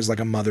thing. It was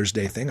like a Mother's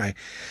Day thing. I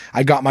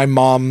got my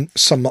mom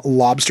some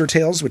lobster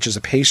tails, which is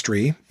a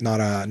pastry, not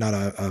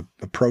a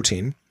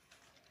protein.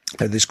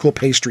 They're these cool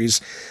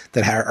pastries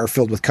that are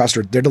filled with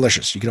custard. They're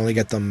delicious. You can only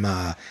get them.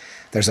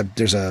 There's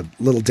a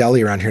little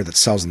deli around here that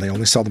sells them. They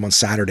only sell them on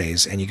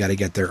Saturdays, and you got to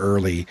get there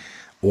early,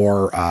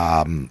 or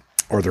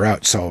they're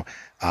out. So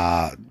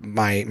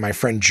my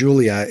friend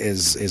Julia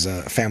is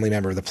a family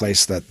member of the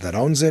place that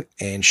owns it,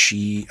 and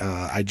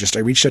I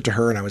reached out to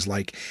her and I was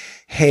like,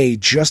 hey,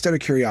 just out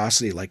of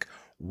curiosity, like,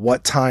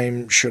 what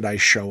time should I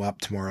show up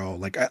tomorrow?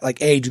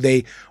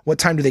 What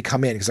time do they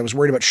come in? Because I was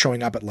worried about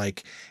showing up at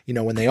like,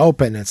 when they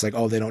open, it's like,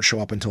 oh, they don't show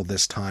up until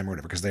this time or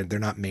whatever, because they're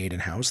not made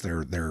in house.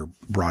 They're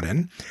brought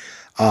in.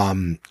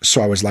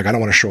 So I was like, I don't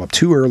want to show up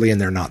too early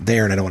and they're not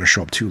there, and I don't want to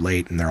show up too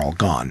late and they're all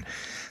gone.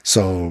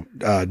 So,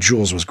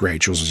 Jules was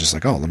great. Jules was just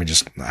like, oh,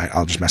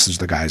 I'll just message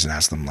the guys and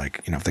ask them, like,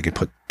 if they could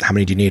how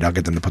many do you need? I'll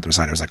get them to put them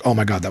aside. I was like, oh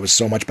my God, that was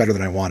so much better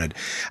than I wanted.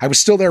 I was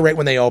still there right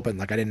when they opened.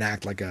 Like, I didn't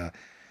act like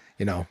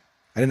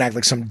I didn't act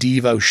like some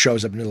diva who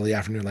shows up in the middle of the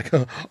afternoon, like,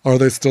 are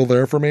they still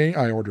there for me?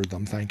 I ordered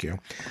them. Thank you.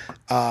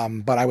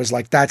 But I was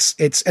like,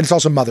 it's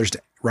also Mother's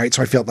Day, right?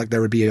 So I felt like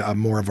there would be a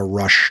more of a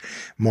rush,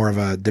 more of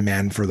a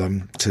demand for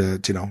them to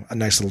a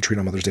nice little treat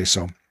on Mother's Day.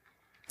 So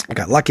I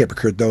got lucky. I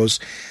procured those.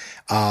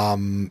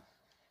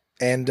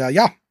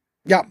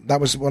 Yeah, that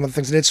was one of the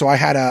things I did. So I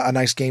had a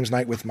nice games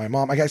night with my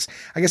mom. I guess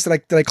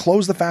did I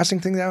close the fasting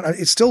thing down?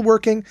 It's still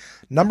working.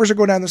 Numbers are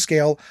going down the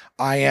scale.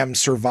 I am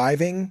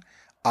surviving.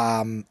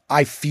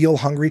 I feel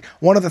hungry.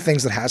 One of the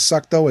things that has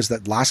sucked though is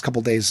that last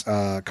couple of days,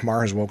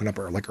 Kamar has woken up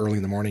like early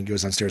in the morning,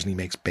 goes downstairs and he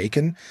makes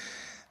bacon.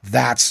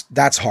 That's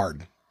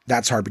hard.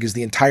 That's hard because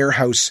the entire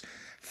house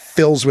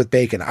fills with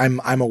bacon.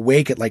 I'm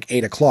awake at like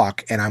 8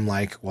 o'clock and I'm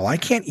like, well, I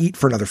can't eat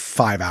for another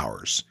 5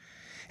 hours.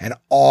 And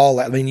all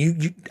that, I mean, you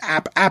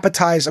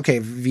appetize,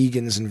 okay,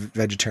 vegans and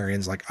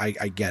vegetarians, like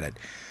I get it,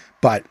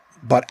 but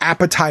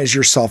appetize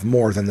yourself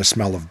more than the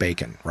smell of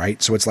bacon,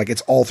 right? So it's like,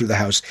 it's all through the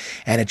house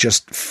and it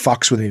just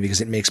fucks with me because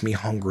it makes me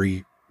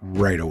hungry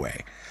right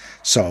away.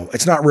 So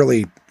it's not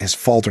really his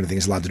fault or anything.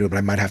 He's allowed to do it, but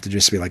I might have to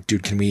just be like,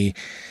 dude, can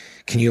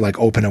you like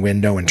open a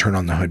window and turn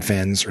on the hood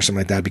fans or something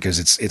like that? Because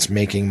it's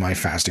making my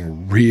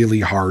fasting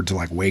really hard to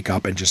like wake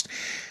up and just,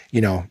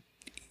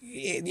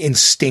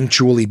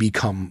 instinctually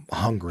become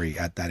hungry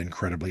at that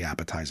incredibly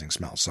appetizing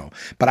smell. So,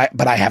 but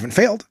I haven't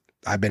failed.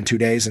 I've been 2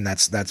 days and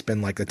that's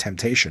been like the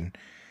temptation.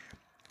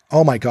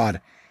 Oh my God.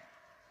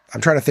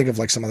 I'm trying to think of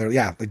like some other,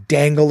 like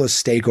dangle a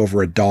steak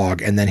over a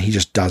dog. And then he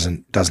just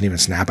doesn't even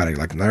snap at it.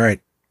 Like, all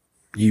right,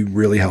 you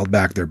really held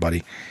back there,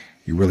 buddy.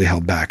 You really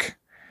held back.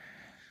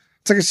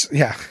 It's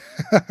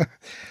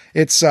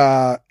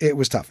like, it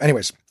was tough.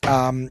 Anyways,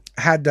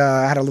 had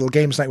a little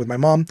games night with my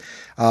mom.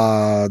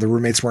 The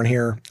roommates weren't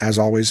here as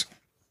always.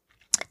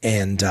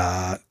 And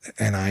I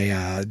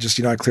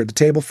just, I cleared the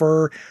table for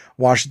her,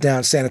 washed it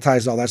down,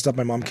 sanitized all that stuff.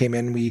 My mom came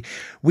in.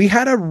 We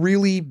had a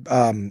really,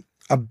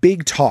 a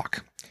big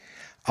talk.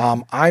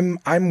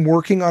 I'm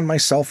working on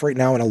myself right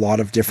now in a lot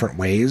of different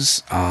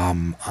ways.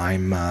 I'm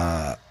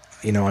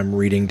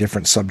reading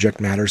different subject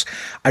matters.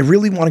 I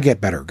really want to get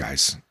better,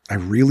 guys. I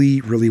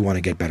really, really want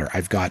to get better.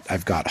 I've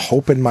got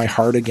hope in my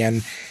heart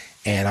again,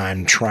 and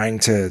I'm trying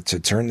to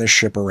turn this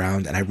ship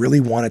around, and I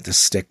really want it to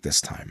stick this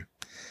time.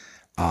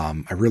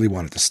 I really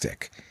want it to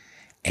stick.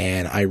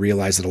 And I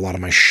realize that a lot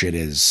of my shit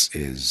is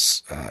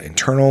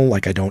internal.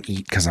 Like I don't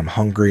eat because I'm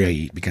hungry. I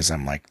eat because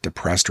I'm like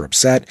depressed or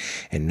upset.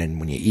 And then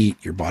when you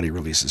eat, your body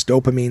releases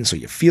dopamine. So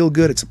you feel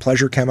good. It's a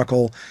pleasure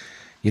chemical.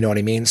 You know what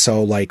I mean?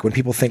 So like when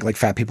people think like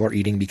fat people are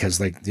eating because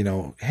like,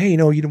 hey,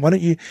 why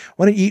don't you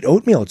eat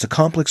oatmeal? It's a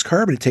complex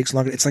carb and it takes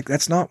longer. It's like,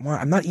 that's not why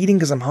I'm not eating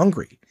because I'm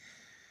hungry.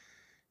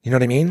 You know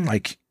what I mean?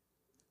 Like,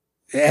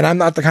 and I'm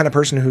not the kind of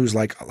person who's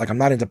like I'm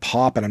not into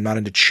pop and I'm not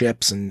into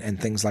chips and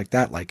things like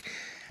that. Like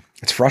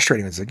it's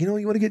frustrating. It's like, you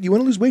want to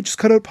lose weight, just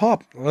cut out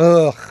pop.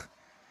 Ugh.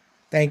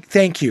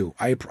 Thank you.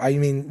 I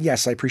mean,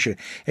 yes, I appreciate it.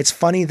 It's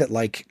funny that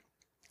like,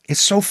 it's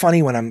so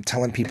funny when I'm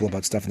telling people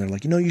about stuff and they're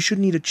like, you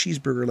shouldn't eat a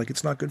cheeseburger. Like,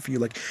 it's not good for you.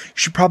 Like, you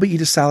should probably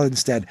eat a salad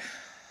instead.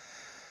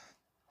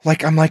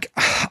 Like, I'm like,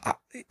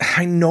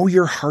 I know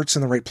your heart's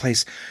in the right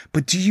place,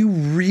 but do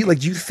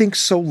you think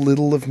so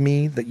little of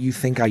me that you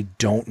think I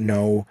don't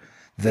know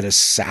that a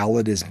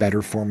salad is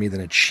better for me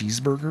than a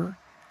cheeseburger?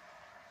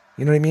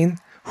 You know what I mean?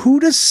 Who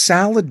does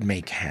salad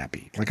make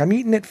happy? Like, I'm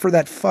eating it for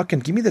that fucking,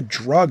 give me the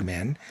drug,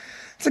 man.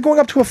 It's like going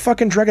up to a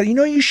fucking drug.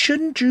 You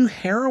shouldn't do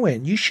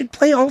heroin. You should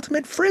play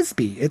ultimate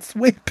frisbee. It's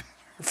way better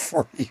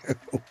for you.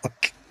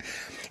 Look,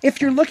 if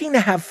you're looking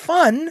to have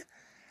fun,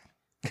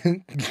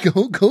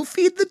 go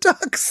feed the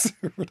ducks.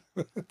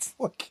 It's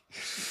like,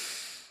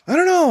 I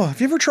don't know. Have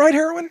you ever tried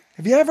heroin?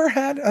 Have you ever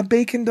had a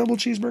bacon double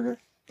cheeseburger?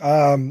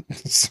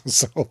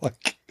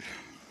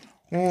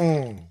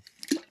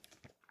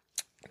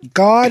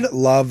 God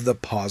love the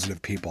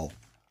positive people.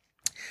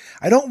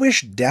 I don't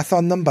wish death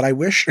on them, but I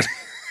wish...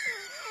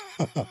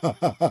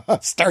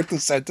 Start the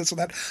sentence with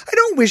that. I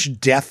don't wish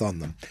death on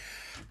them,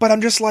 but I'm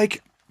just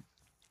like,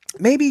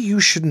 maybe you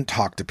shouldn't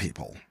talk to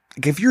people.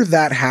 Like if you're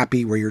that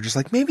happy where you're just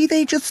like, maybe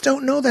they just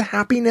don't know that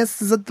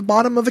happiness is at the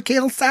bottom of a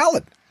kale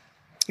salad.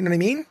 You know what I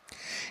mean?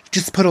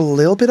 Just put a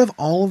little bit of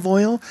olive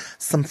oil,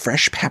 some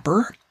fresh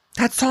pepper.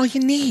 That's all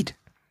you need.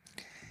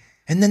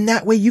 And then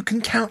that way you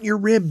can count your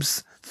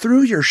ribs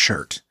through your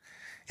shirt.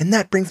 And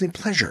that brings me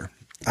pleasure.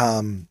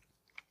 I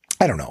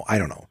don't know.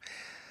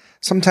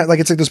 Sometimes, like,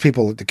 it's like those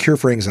people, the cure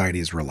for anxiety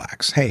is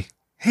relax. Hey,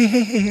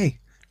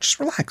 just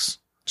relax.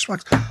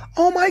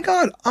 Oh my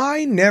God,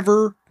 I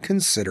never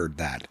considered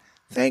that.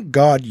 Thank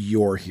God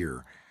you're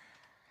here.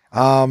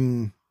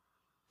 Again,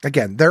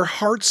 their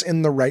heart's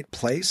in the right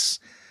place,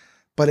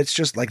 but it's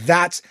just like,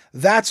 that's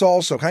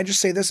also, can I just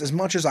say this? As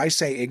much as I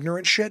say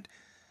ignorant shit,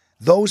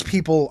 those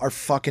people are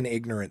fucking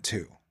ignorant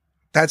too.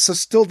 That's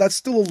still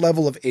a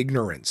level of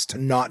ignorance to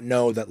not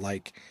know that,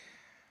 like,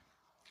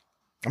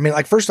 I mean,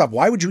 like, first off,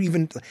 why would you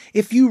even,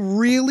 if you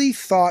really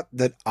thought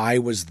that I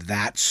was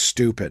that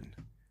stupid,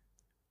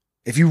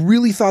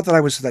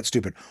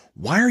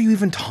 why are you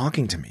even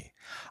talking to me?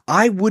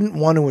 I wouldn't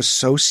want to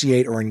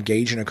associate or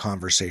engage in a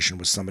conversation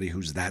with somebody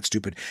who's that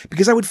stupid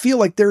because I would feel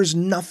like there's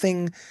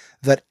nothing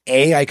that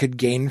A, I could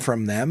gain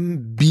from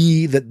them,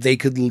 B, that they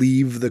could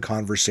leave the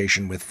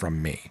conversation with from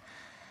me.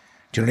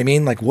 Do you know what I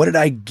mean? Like, what did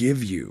I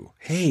give you?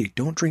 Hey,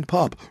 don't drink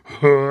pop.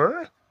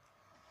 Huh?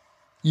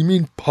 You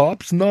mean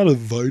pop's not a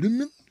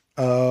vitamin?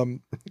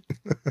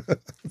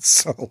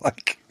 So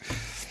like,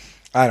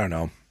 I don't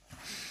know.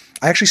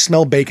 I actually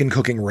smell bacon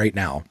cooking right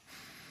now.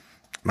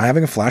 Am I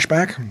having a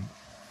flashback? I'm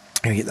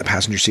going to get in the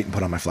passenger seat and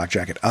put on my flak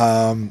jacket.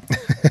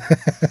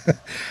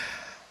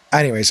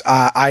 Anyways,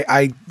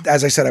 I,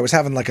 as I said, I was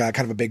having like a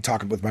kind of a big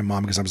talk with my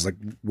mom because I was like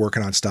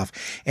working on stuff,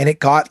 and it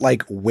got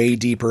like way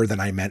deeper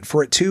than I meant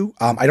for it to.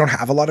 I don't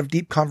have a lot of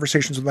deep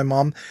conversations with my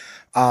mom.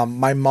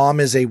 My mom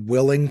is a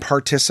willing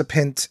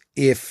participant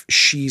if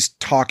she's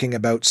talking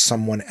about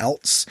someone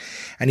else.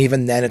 And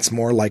even then it's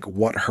more like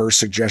what her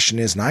suggestion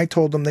is. And I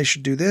told them they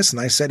should do this. And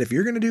I said, if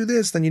you're going to do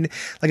this, then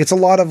like, it's a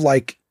lot of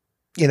like,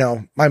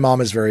 my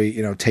mom is very,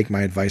 take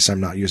my advice. I'm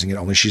not using it.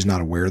 Only she's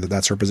not aware that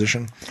that's her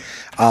position.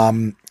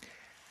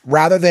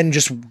 Rather than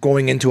just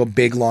going into a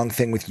big, long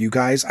thing with you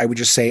guys, I would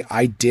just say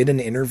I did an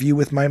interview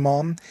with my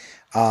mom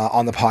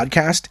on the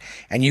podcast,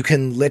 and you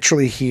can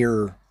literally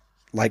hear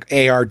like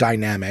our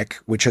dynamic,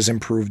 which has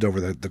improved over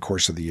the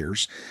course of the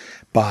years.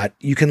 But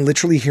you can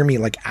literally hear me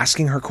like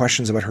asking her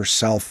questions about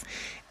herself,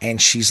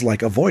 and she's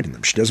like avoiding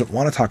them. She doesn't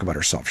want to talk about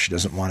herself. She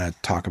doesn't want to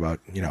talk about,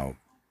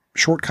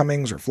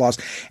 shortcomings or flaws.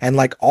 And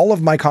like all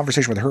of my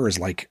conversation with her is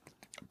like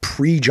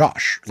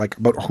pre-Josh, like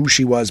about who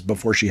she was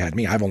before she had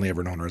me. I've only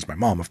ever known her as my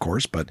mom, of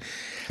course, but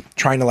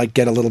trying to like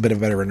get a little bit of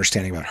a better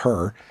understanding about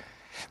her.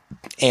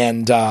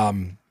 And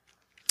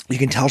you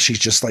can tell she's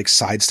just like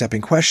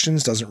sidestepping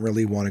questions, doesn't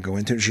really want to go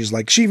into it. She's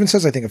like, she even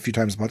says, I think a few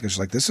times in the podcast, she's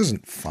like, this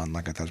isn't fun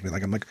like I thought it would be.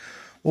 Like, I'm like,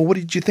 well, what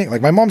did you think?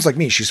 Like, my mom's like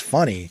me, she's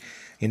funny,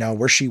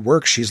 where she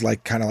works, she's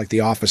like kind of like the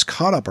Office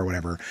caught up or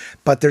whatever,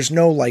 but there's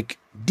no like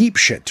deep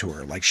shit to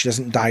her. Like, she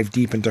doesn't dive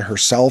deep into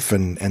herself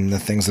and the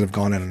things that have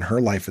gone on in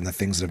her life and the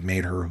things that have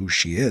made her who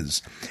she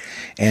is.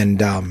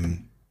 And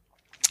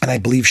I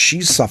believe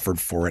she's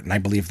suffered for it. And I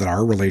believe that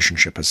our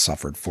relationship has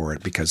suffered for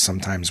it because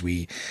sometimes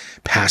we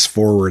pass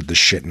forward the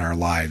shit in our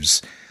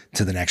lives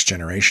to the next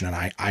generation. And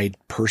I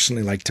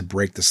personally like to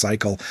break the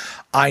cycle.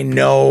 I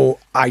know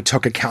I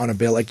took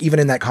accountability, like even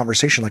in that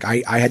conversation, like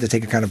I had to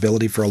take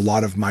accountability for a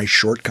lot of my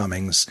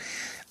shortcomings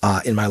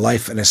in my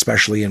life, and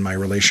especially in my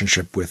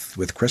relationship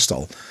with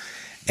Crystal.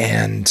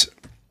 And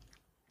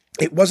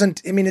it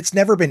wasn't, it's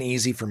never been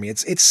easy for me.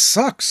 It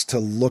sucks to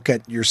look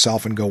at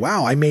yourself and go,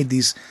 wow, I made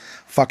these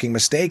fucking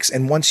mistakes.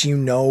 And once you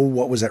know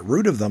what was at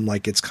root of them,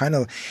 like it's kind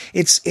of,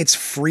 it's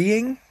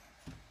freeing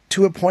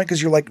to a point,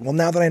 because you're like, well,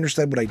 now that I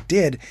understand what I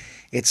did,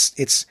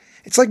 it's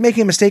like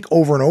making a mistake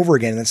over and over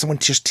again. And then someone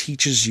just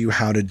teaches you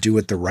how to do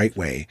it the right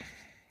way.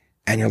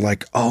 And you're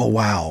like, oh,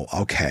 wow.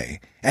 Okay.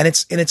 And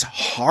it's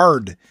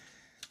hard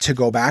to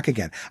go back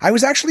again. I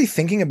was actually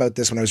thinking about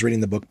this when I was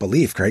reading the book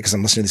Belief, right? Because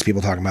I'm listening to these people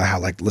talking about how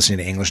like listening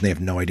to English and they have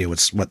no idea what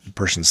the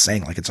person's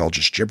saying. Like it's all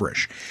just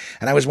gibberish.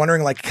 And I was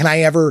wondering, like, can I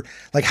ever,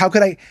 like, how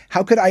could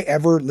I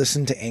ever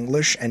listen to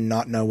English and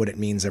not know what it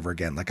means ever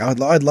again? Like I'd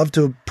love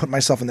to put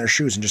myself in their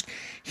shoes and just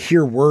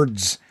hear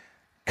words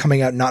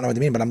coming out and not know what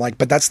they mean. But I'm like,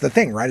 but that's the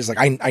thing, right? It's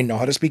like, I know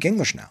how to speak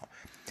English now,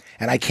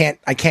 and I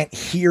can't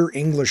hear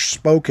English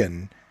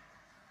spoken.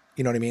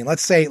 You know what I mean?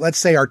 Let's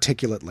say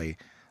articulately.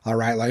 All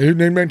right. Like,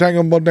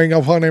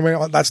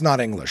 that's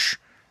not English.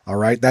 All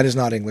right. That is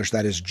not English.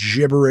 That is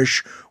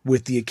gibberish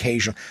with the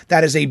occasional.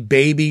 That is a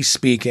baby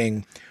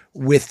speaking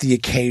with the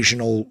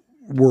occasional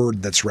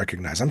word that's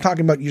recognized. I'm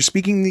talking about you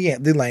speaking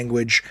the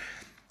language.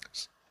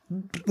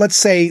 Let's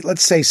say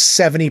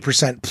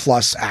 70%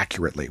 plus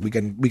accurately. We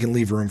can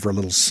leave room for a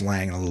little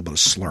slang and a little bit of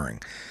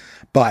slurring,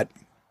 but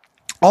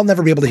I'll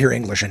never be able to hear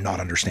English and not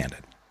understand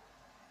it.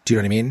 Do you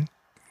know what I mean?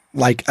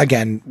 Like,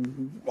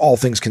 again, all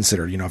things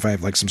considered, if I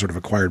have like some sort of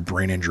acquired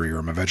brain injury or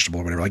I'm a vegetable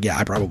or whatever, like, yeah,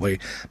 I probably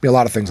be a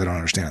lot of things I don't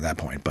understand at that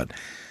point. But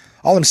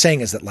all I'm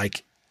saying is that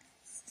like,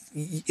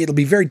 it'll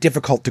be very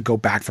difficult to go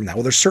back from that.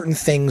 Well, there's certain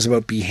things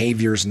about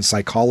behaviors and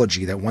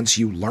psychology that once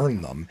you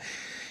learn them,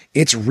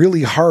 it's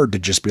really hard to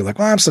just be like,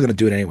 well, I'm still going to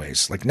do it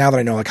anyways. Like now that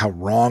I know like how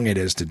wrong it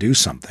is to do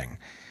something,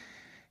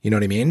 you know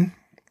what I mean?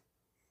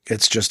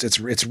 It's just, it's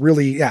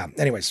really, yeah.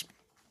 Anyways.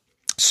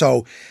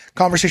 So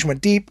conversation went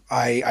deep.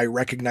 I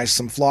recognized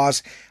some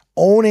flaws.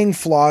 Owning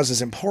flaws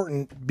is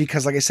important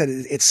because, like I said,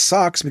 it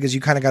sucks because you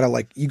kind of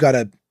got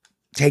to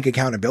take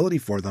accountability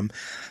for them,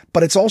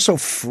 but it's also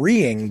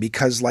freeing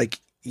because like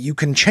you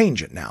can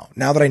change it now.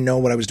 Now that I know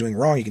what I was doing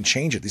wrong, you can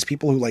change it. These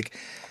people who I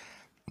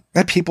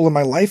had people in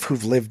my life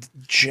who've lived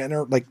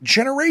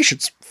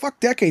generations,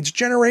 decades,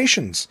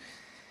 generations,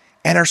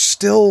 and are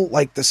still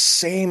like the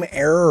same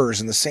errors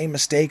and the same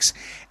mistakes.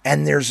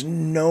 And there's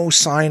no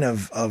sign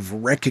of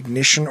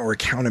recognition or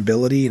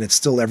accountability. And it's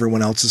still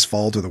everyone else's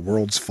fault or the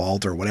world's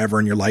fault or whatever.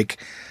 And you're like,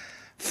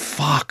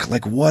 fuck,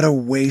 like what a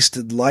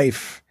wasted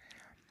life.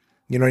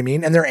 You know what I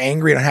mean? And they're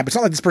angry and unhappy. It's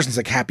not like this person's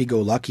like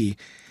happy-go-lucky.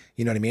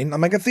 You know what I mean?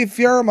 I'm like, if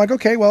you're, I'm like,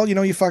 okay, well,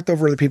 you fucked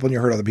over other people and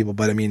you hurt other people,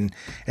 but I mean,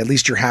 at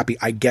least you're happy.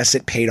 I guess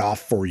it paid off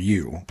for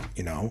you,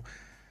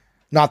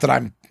 Not that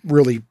I'm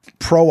really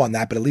pro on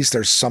that, but at least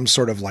there's some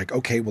sort of like,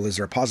 okay, well, is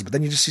there a positive? But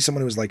then you just see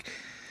someone who's like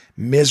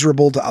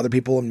miserable to other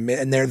people and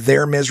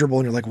they're miserable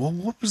and you're like, well,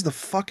 what was the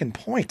fucking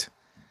point?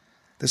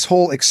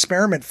 whole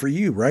experiment for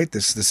you, right?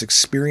 This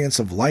experience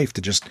of life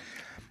to just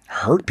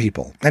hurt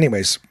people.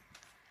 Anyways,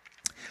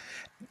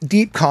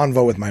 deep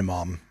convo with my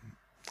mom.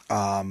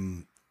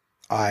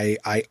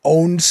 I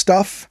owned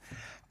stuff.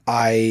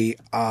 I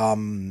was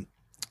going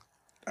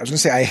to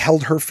say I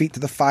held her feet to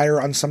the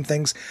fire on some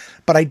things,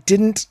 but I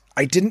didn't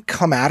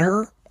come at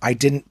her. I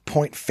didn't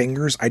point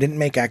fingers. I didn't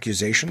make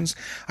accusations.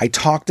 I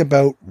talked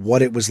about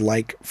what it was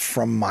like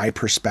from my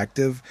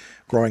perspective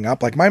growing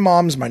up. Like, my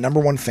mom's my number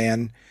one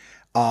fan.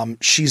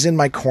 She's in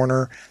my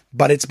corner,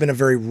 but it's been a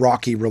very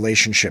rocky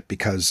relationship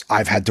because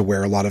I've had to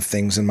wear a lot of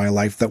things in my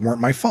life that weren't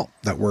my fault,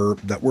 that were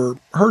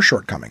her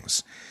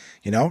shortcomings.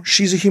 You know,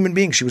 she's a human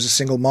being. She was a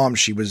single mom.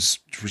 She was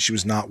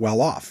not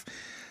well off.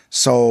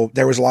 So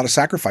there was a lot of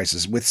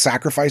sacrifices. With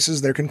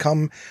sacrifices, there can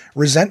come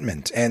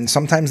resentment. And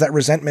sometimes that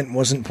resentment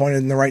wasn't pointed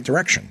in the right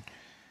direction.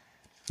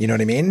 You know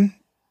what I mean?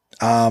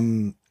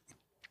 And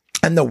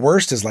the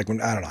worst is like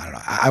when, I don't know.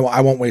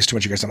 I won't waste too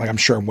much of your guys' time. Like, I'm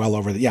sure I'm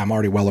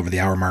already well over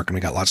the hour mark and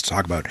we got lots to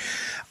talk about.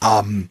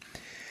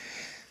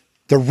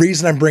 The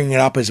reason I'm bringing it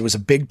up is it was a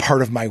big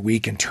part of my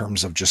week in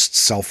terms of just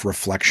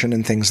self-reflection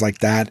and things like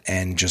that,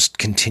 and just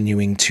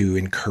continuing to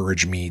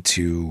encourage me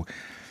to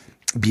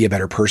be a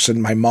better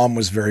person. My mom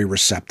was very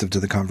receptive to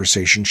the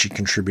conversation. She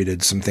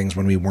contributed some things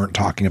when we weren't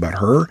talking about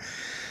her.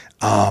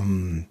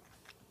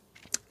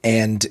 And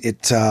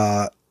it,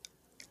 I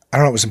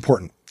don't know, it was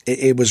important.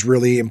 It was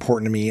really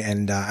important to me,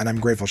 and I'm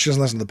grateful. She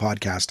doesn't listen to the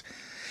podcast.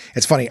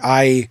 It's funny.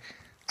 I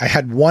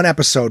had one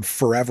episode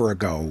forever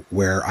ago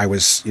where I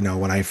was, you know,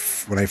 when I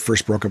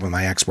first broke up with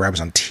my ex, where I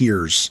was in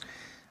tears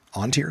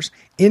on the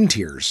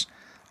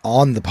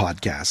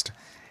podcast.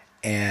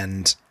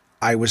 And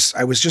I was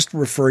just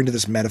referring to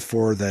this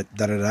metaphor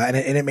and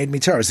it made me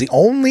tear. It was the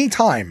only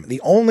time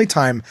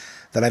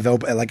that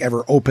I've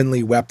ever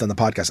openly wept on the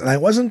podcast. And I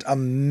wasn't a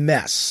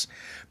mess,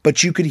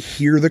 but you could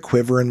hear the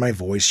quiver in my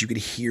voice. You could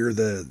hear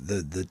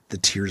the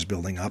tears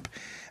building up,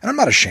 and I'm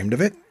not ashamed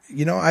of it.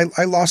 You know,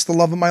 I lost the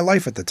love of my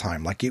life at the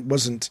time. Like, it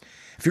wasn't,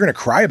 if you're going to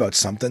cry about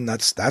something,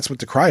 that's what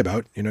to cry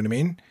about. You know what I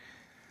mean?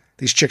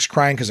 These chicks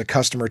crying because a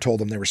customer told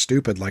them they were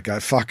stupid. Like,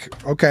 fuck.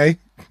 Okay.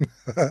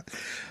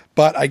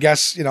 But I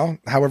guess, you know,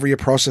 however you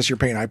process your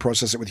pain, I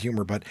process it with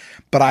humor, but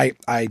I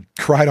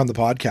cried on the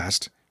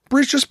podcast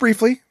just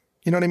briefly.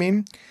 You know what I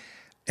mean?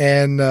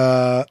 And,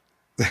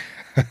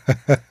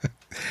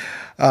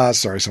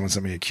 sorry, someone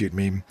sent me a cute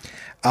meme.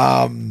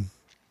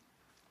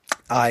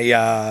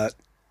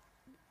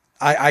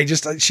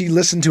 She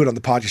listened to it on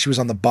the podcast. She was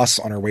on the bus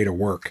on her way to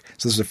work.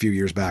 So this was a few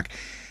years back,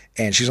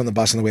 and she's on the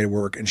bus on the way to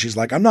work, and she's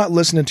like, I'm not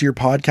listening to your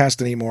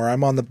podcast anymore.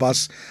 I'm on the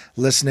bus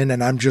listening,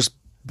 and I'm just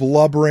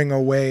blubbering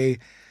away.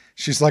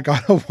 She's like, I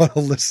don't want to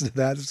listen to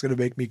that. It's going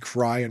to make me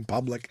cry in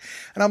public.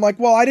 And I'm like,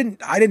 well, I didn't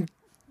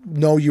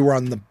know you were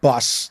on the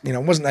bus. You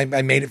know, it wasn't,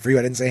 I made it for you.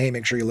 I didn't say, hey,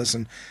 make sure you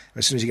listen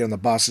as soon as you get on the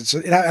bus.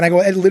 And I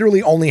go, it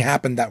literally only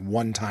happened that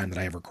one time that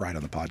I ever cried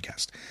on the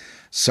podcast.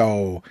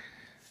 So,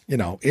 you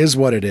know, is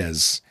what it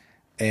is.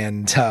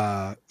 And,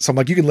 so I'm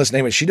like, you can listen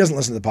anyway. She doesn't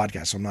listen to the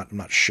podcast, so I'm not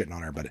shitting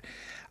on her, but,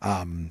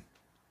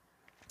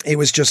 it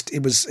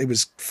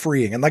was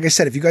freeing. And like I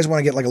said, if you guys want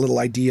to get like a little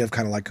idea of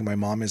kind of like who my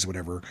mom is,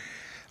 whatever,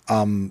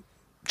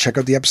 check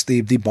out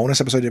the bonus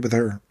episode I did with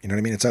her. You know what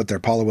I mean? It's out there.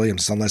 Paula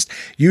Williams is on the list.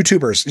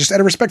 YouTubers, just out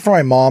of respect for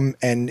my mom,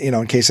 and, you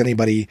know, in case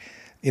anybody,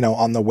 you know,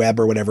 on the web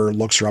or whatever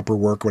looks her up or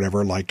work or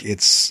whatever, like,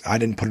 I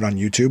didn't put it on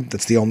YouTube.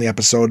 That's the only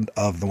episode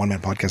of the One Man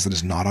Podcast that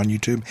is not on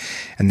YouTube.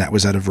 And that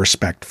was out of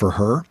respect for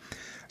her.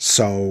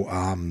 So,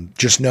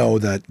 just know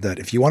that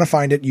if you want to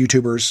find it,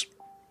 YouTubers,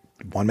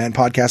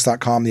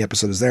 onemanpodcast.com, the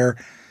episode is there.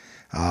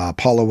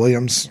 Paula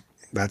Williams,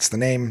 that's the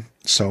name.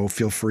 So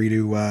feel free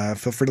to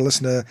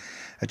listen to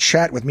a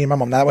chat with me and my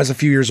mom. Now, that was a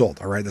few years old.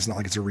 All right. That's not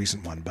like it's a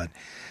recent one, but,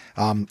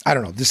 I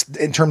don't know, this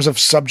in terms of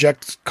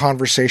subject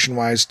conversation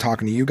wise,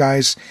 talking to you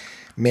guys,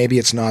 maybe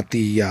it's not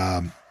the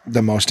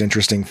most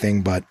interesting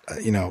thing, but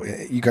you know,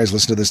 you guys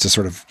listen to this to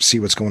sort of see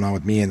what's going on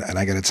with me. And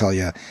I got to tell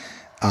you,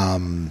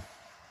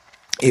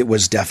 it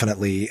was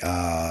definitely,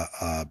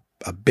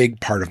 a big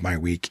part of my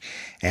week,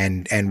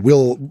 and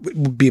will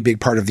be a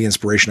big part of the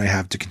inspiration I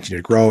have to continue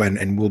to grow,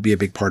 and will be a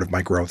big part of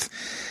my growth.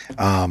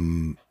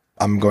 I'm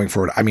going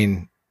forward. I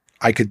mean,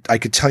 I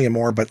could tell you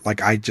more, but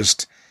like, I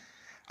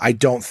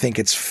don't think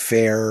it's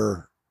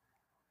fair.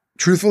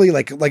 Truthfully,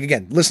 like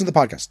again, listen to the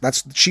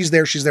podcast. She's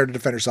there to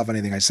defend herself.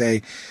 Anything I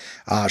say,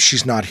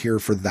 she's not here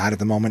for that at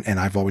the moment. And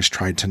I've always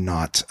tried to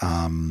not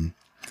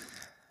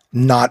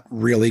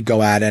really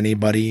go at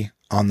anybody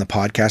on the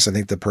podcast. I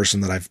think the person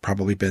that I've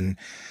broken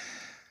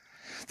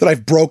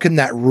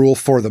that rule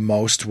for the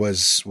most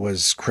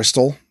was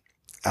Crystal,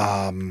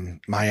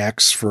 my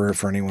ex, for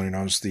anyone who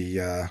knows,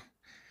 the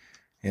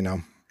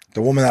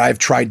woman that I've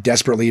tried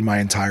desperately my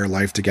entire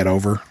life to get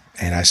over,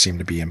 and I seem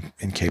to be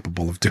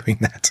incapable of doing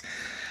that.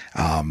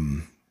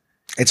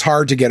 It's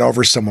hard to get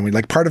over someone.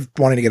 Like, part of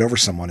wanting to get over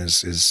someone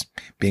is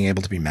being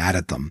able to be mad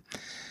at them.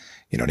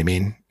 You know what I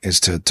mean?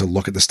 Is to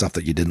look at the stuff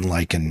that you didn't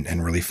like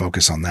and really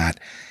focus on that.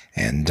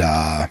 And,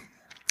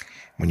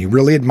 when you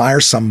really admire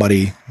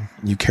somebody,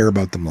 you care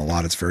about them a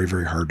lot. It's very,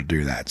 very hard to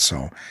do that.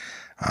 So,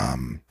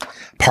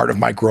 Part of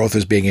my growth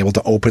is being able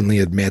to openly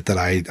admit that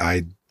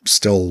I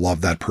still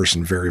love that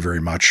person very, very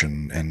much.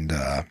 And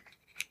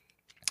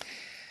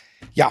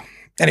yeah,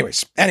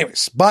 anyways,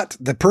 but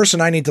the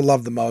person I need to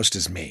love the most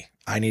is me.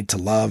 I need to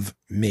love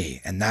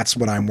me, and that's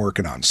what I'm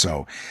working on.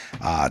 So,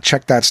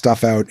 check that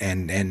stuff out.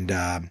 And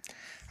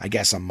I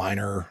guess a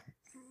minor,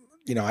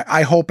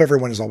 I hope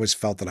everyone has always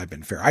felt that I've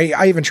been fair.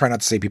 I even try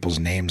not to say people's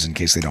names in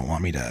case they don't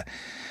want me to,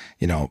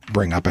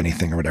 bring up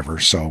anything or whatever.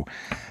 So,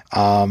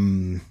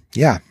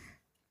 yeah,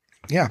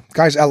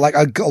 guys, I like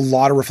a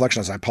lot of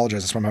reflections. I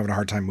apologize. That's why I'm having a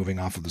hard time moving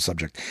off of the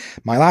subject.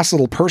 My last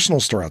little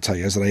personal story I'll tell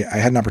you is that I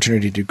had an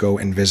opportunity to go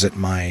and visit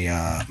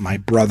my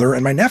brother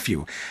and my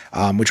nephew,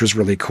 which was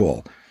really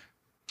cool.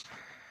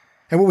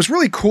 And what was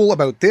really cool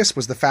about this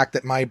was the fact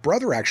that my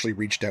brother actually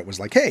reached out, was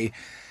like, hey,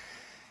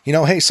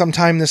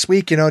 sometime this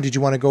week, did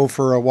you want to go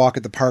for a walk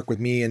at the park with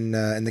me and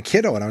the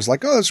kiddo? And I was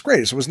like, oh, that's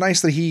great. So it was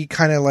nice that he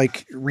kind of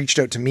like reached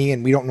out to me,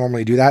 and we don't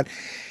normally do that.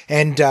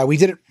 And we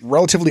did it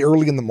relatively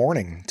early in the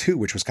morning too,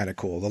 which was kind of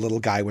cool. The little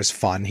guy was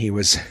fun. He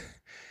was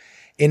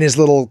in his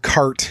little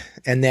cart,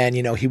 and then,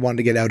 he wanted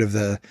to get out of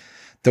the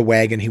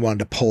wagon. He wanted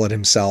to pull it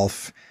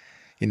himself,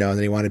 and then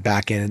he wanted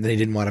back in, and then he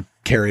didn't want to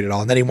carry it at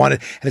all. And then he wanted,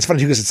 and it's funny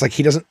too, because it's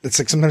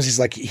like, sometimes he's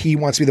like, he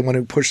wants to be the one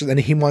who pushes, and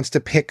he wants to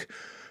pick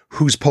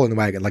who's pulling the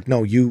wagon. Like,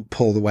 no, you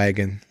pull the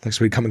wagon. Like,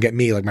 so he'd come and get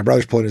me. Like, my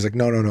brother's pulling. He's like,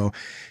 no,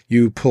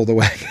 you pull the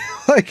wagon.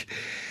 Like,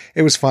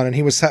 it was fun. And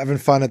he was having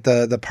fun at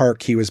the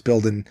park. He was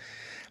building,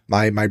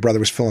 my brother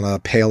was filling a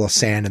pail of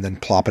sand and then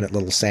plopping at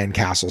little sand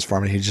castles for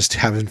him. And he was just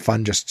having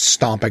fun, just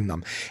stomping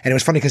them. And it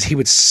was funny because he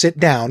would sit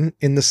down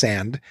in the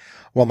sand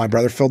while my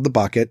brother filled the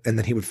bucket, and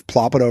then he would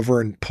plop it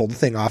over and pull the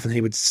thing off, and then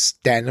he would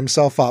stand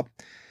himself up.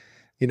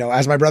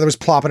 As my brother was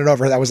plopping it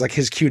over, that was like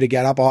his cue to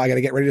get up. Oh, I got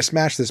to get ready to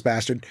smash this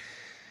bastard.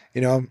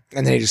 And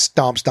then he just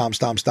stomp. And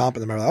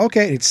then I'm like,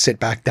 okay. And he'd sit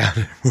back down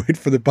and wait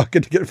for the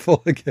bucket to get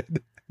full again.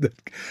 Then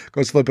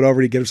goes flip it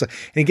over, and he gets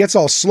himself, and he gets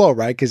all slow,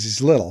 right? Cause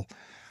he's little,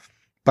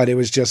 but it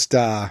was just,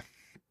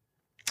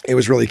 it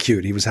was really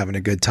cute. He was having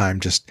a good time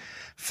just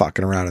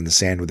fucking around in the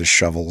sand with his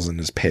shovels and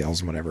his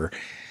pails and whatever,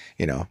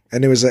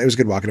 and it was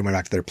good walking him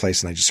back to their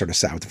place. And I just sort of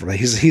sat with him.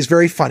 He's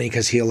very funny,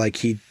 cause he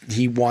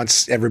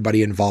wants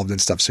everybody involved and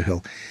stuff. So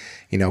he'll,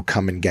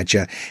 come and get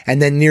you. And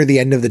then near the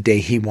end of the day,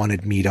 he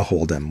wanted me to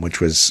hold him,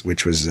 which was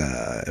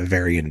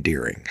very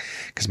endearing,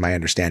 because my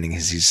understanding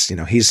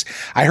is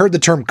I heard the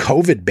term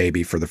COVID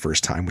baby for the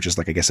first time, which is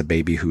like, I guess, a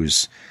baby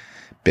who's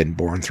been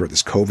born through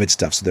this COVID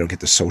stuff. So they don't get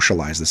to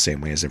socialize the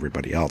same way as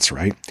everybody else.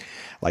 Right.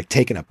 Like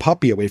taking a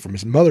puppy away from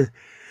his mother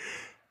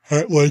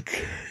at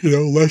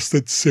less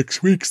than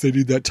 6 weeks. They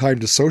need that time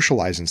to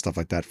socialize and stuff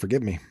like that.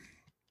 Forgive me.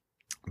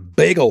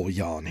 Big ol'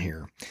 yawn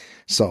here.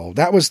 So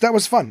that was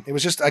fun. It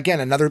was just, again,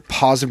 another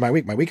positive my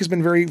week. My week has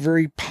been very,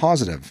 very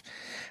positive.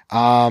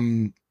 Yeah,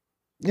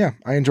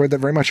 I enjoyed that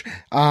very much.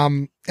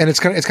 And it's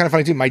kind of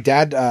funny too. My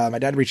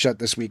dad reached out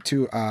this week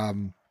too.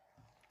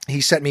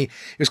 He sent me,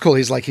 it was cool.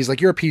 He's like,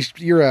 you're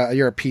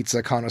a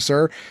pizza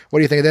connoisseur. What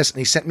do you think of this? And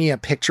he sent me a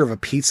picture of a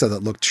pizza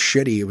that looked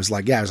shitty. It was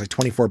like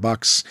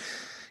 $24,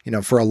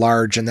 for a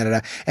large. And then,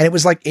 and it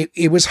was like,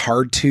 it was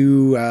hard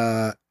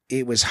to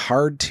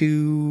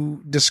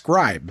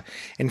describe.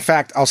 In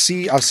fact, I'll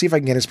see if I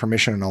can get his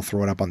permission, and I'll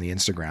throw it up on the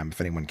Instagram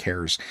if anyone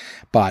cares.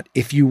 But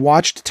if you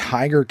watched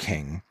Tiger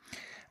King,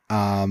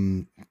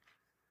 Tiger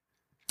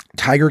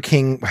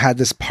King had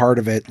this part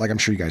of it. Like, I'm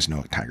sure you guys know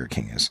what Tiger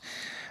King is,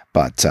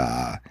 but,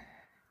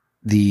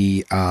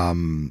 there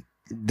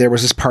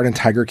was this part in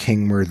Tiger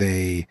King where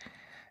they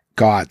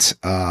got,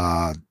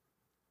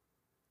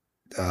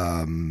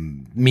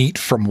 meat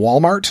from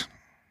Walmart.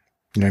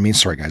 You know what I mean?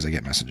 Sorry, guys, I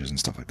get messages and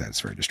stuff like that.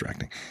 It's very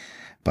distracting.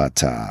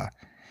 But where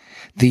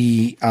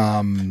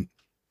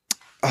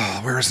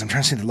is it? I'm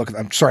trying to see the look.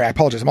 I'm sorry, I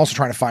apologize. I'm also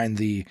trying to find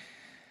the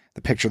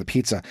picture of the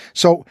pizza.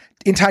 So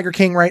in Tiger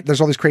King, right, there's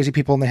all these crazy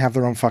people, and they have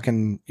their own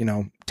fucking,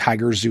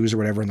 tiger zoos or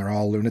whatever, and they're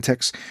all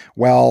lunatics.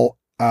 Well,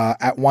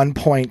 at one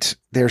point,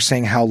 they're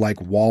saying how like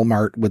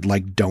Walmart would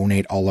like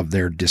donate all of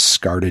their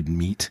discarded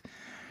meat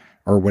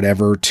or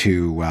whatever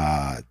to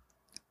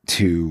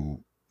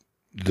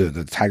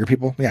the tiger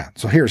people. Yeah.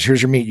 So here's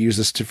your meat. Use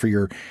this for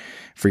your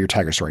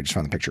tiger. Sorry, I just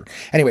found the picture.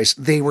 Anyways,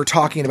 they were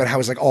talking about how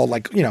it's like all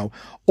like,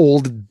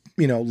 old,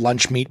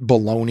 lunch meat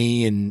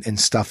bologna and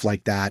stuff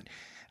like that.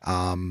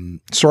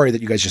 Sorry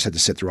that you guys just had to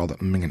sit through all the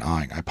umming and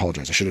ahhing. I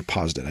apologize. I should have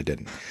paused it. I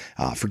didn't.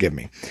 Forgive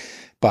me.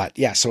 But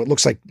yeah, so it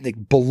looks like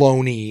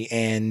bologna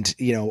and,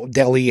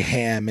 deli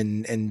ham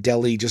and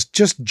deli,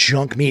 just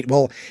junk meat.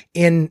 Well,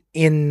 in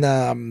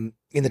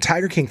the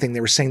Tiger King thing, they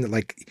were saying that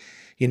like,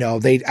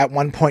 they at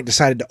one point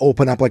decided to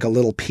open up like a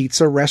little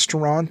pizza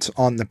restaurant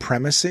on the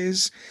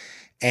premises,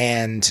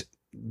 and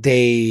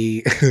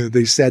they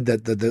said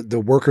that the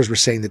workers were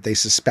saying that they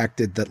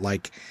suspected that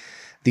like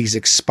these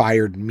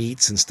expired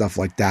meats and stuff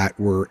like that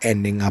were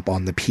ending up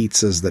on the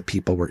pizzas that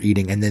people were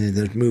eating. And then in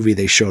the movie,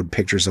 they showed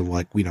pictures of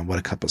like,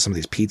 what some of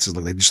these pizzas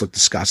look like. They just look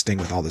disgusting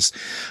with all this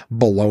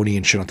bologna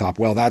and shit on top.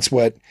 Well, that's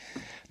what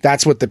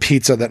the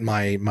pizza that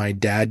my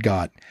dad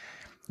got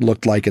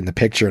looked like in the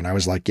picture. And I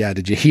was like, yeah,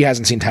 he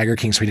hasn't seen Tiger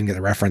King, so he didn't get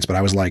the reference, but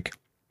I was like,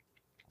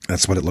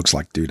 that's what it looks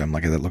like, dude. I'm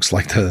like, that looks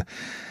like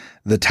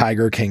the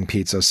Tiger King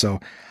pizza. So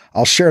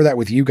I'll share that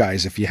with you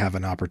guys if you have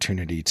an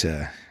opportunity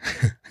to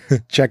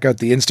check out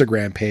the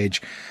Instagram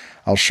page.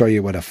 I'll show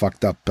you what a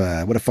fucked up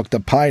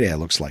pie day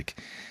looks like.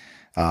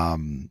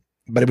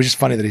 But it was just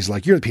funny that he's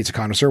like, you're the pizza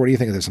connoisseur. What do you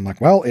think of this? I'm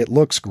like, well, it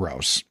looks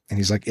gross. And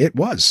he's like, it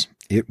was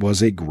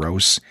a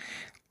gross.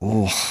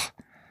 Oh,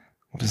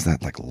 what is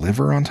that? Like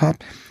liver on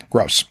top?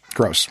 Gross.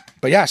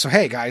 But yeah. So,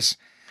 hey guys,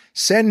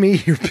 send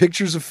me your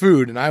pictures of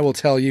food and I will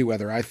tell you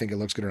whether I think it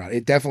looks good or not.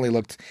 It definitely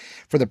looked,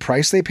 for the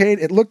price they paid,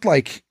 it looked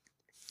like,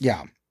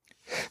 yeah,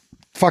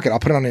 fuck it. I'll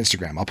put it on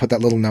Instagram. I'll put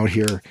that little note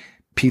here.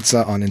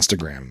 Pizza on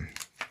Instagram.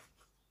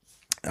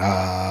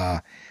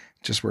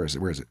 Just where is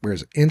it?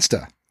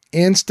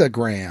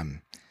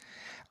 Instagram.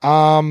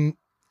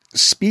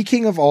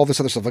 Speaking of all this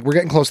other stuff, like we're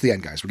getting close to the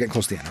end, guys. We're getting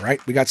close to the end. All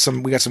right. We got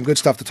some good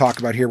stuff to talk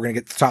about here. We're going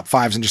to get the top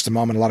fives in just a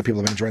moment. A lot of people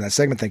have been enjoying that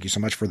segment. Thank you so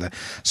much for the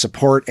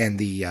support and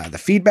the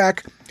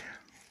feedback.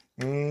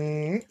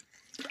 I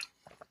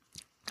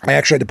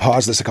actually had to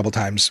pause this a couple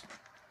times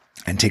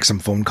and take some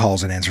phone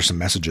calls and answer some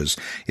messages.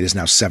 It is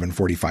now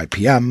 7:45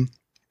 p.m.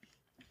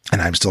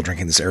 and I'm still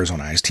drinking this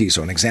Arizona iced tea.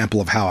 So an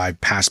example of how I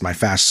passed my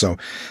fast. So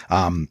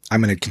I'm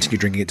going to continue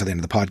drinking it till the end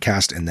of the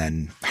podcast and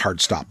then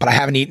hard stop. But I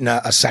haven't eaten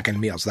a second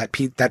meal. So that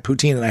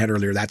poutine that I had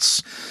earlier,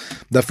 that's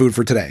the food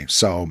for today.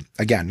 So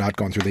again, not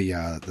going through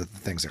the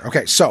things there.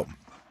 Okay, so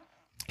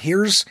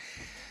here's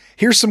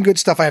some good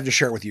stuff I have to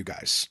share with you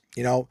guys.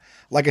 You know,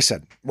 like I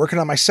said, working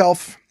on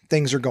myself,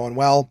 things are going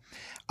well.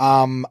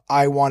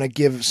 I want to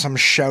give some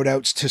shout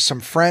outs to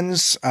some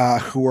friends,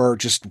 who are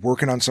just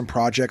working on some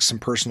projects, some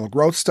personal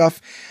growth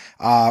stuff.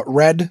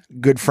 Red,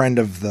 good friend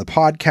of the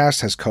podcast,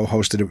 has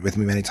co-hosted it with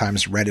me many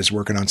times. Red is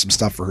working on some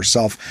stuff for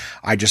herself.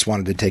 I just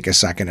wanted to take a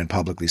second and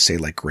publicly say,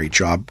 like, great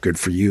job. Good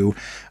for you.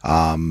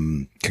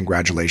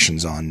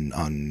 Congratulations on,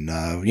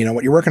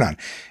 what you're working on.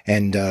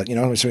 And,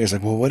 somebody's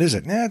like, well, what is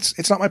it?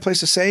 It's not my place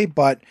to say,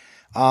 but,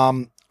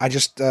 I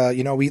just,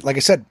 like I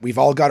said, we've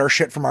all got our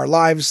shit from our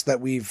lives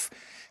that we've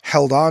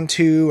held on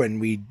to,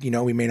 and we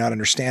may not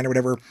understand or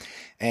whatever.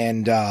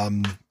 And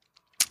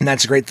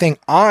that's a great thing.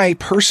 I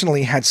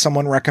personally had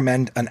someone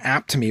recommend an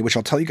app to me, which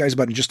I'll tell you guys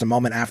about in just a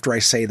moment after I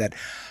say that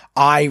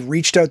I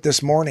reached out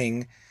this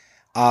morning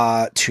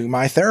to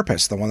my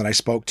therapist, the one that I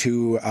spoke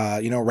to,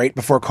 right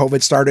before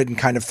COVID started and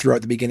kind of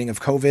throughout the beginning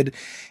of COVID.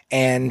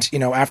 And,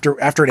 after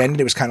it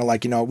ended, it was kind of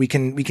like, we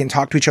can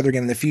talk to each other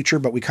again in the future,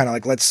 but we kind of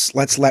like, let's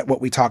let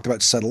what we talked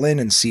about settle in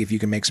and see if you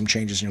can make some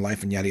changes in your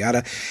life and yada,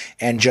 yada.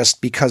 And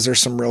just because there's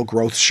some real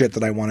growth shit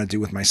that I want to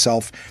do with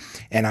myself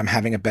and I'm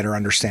having a better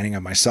understanding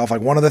of myself.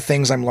 Like one of the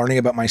things I'm learning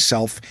about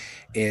myself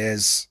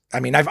is,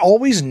 I've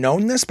always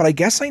known this, but I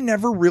guess I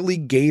never really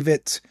gave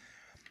it,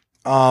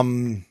 a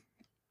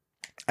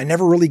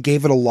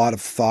lot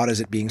of thought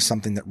as it being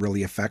something that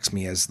really affects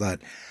me, is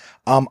that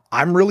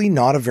I'm really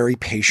not a very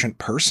patient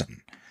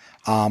person.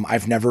 I'm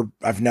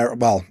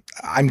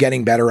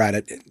getting better at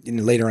it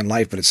later in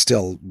life, but it's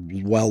still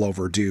well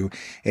overdue.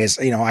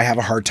 I have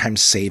a hard time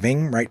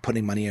saving, right?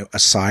 Putting money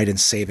aside and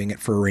saving it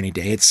for a rainy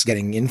day. It's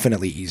getting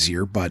infinitely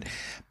easier, but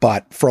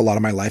for a lot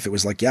of my life, it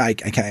was like, yeah, I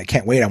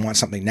can't wait. I want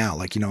something now.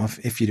 Like,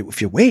 if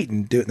you wait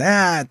and do it,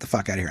 the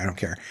fuck out of here. I don't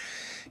care.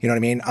 You know what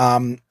I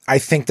mean? I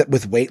think that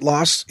with weight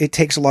loss, it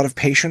takes a lot of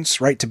patience,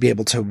 right? To be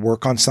able to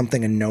work on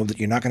something and know that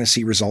you're not going to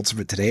see results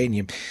of it today. And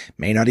you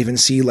may not even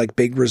see like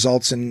big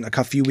results in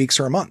a few weeks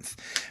or a month,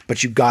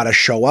 but you've got to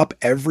show up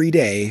every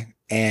day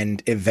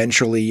and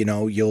eventually,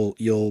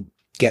 you'll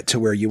get to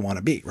where you want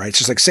to be, right? It's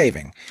just like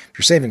saving. If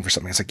you're saving for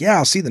something, it's like, yeah,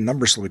 I'll see the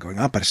numbers slowly going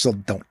up, but I still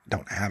don't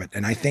have it.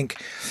 And I think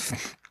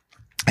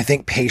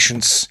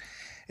patience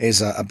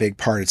is a big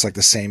part. It's like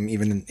the same,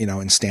 even,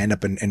 in stand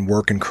up and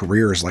work and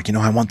careers. Like,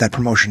 I want that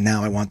promotion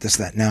now. I want this,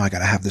 that now. I got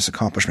to have this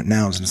accomplishment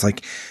now. And it's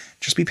like,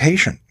 just be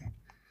patient,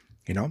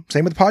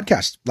 same with the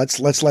podcast.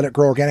 Let's let it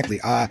grow organically.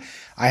 I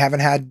haven't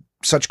had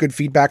such good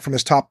feedback from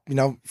this top,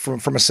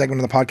 from a segment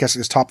of the podcast,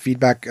 this top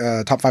feedback,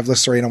 top 5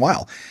 list, in a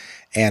while.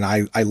 And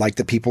I like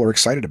that people are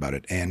excited about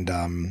it. And,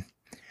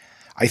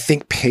 I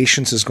think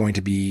patience is going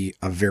to be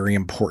a very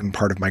important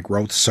part of my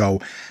growth.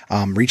 So,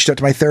 reached out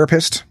to my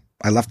therapist.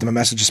 I left them a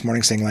message this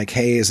morning saying like,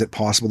 hey, is it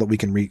possible that we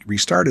can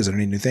restart? Is there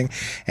any new thing?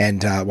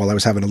 And while I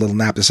was having a little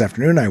nap this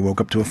afternoon, I woke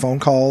up to a phone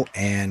call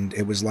and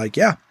it was like,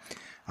 yeah,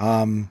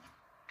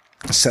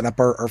 set up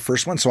our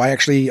first one. So I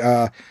actually,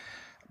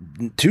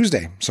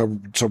 Tuesday. So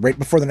right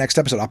before the next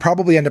episode, I'll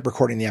probably end up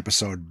recording the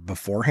episode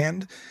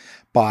beforehand,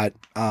 but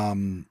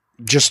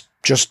just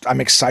I'm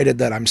excited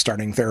that I'm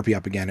starting therapy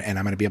up again, and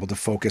I'm going to be able to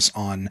focus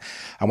on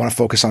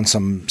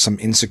some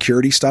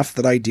insecurity stuff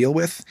that I deal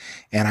with,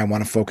 and I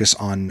want to focus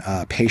on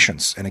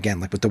patience. And again,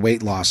 like with the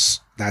weight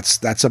loss,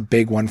 that's a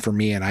big one for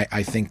me. And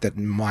I think that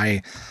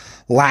my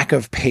lack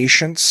of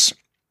patience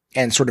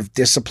and sort of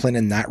discipline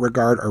in that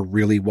regard are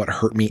really what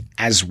hurt me,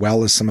 as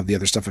well as some of the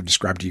other stuff I've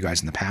described to you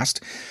guys in the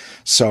past.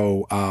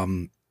 So,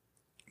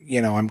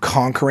 I'm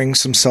conquering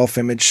some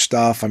self-image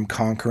stuff. I'm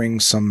conquering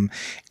some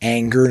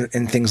anger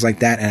and things like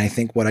that. And I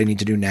think what I need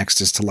to do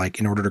next is to, like,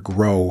 in order to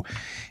grow,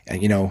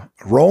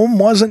 Rome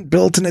wasn't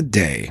built in a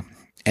day.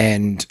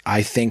 And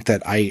I think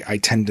that I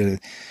tend to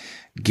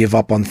give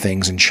up on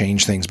things and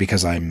change things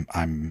because I'm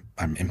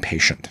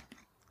impatient.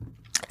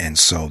 And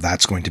so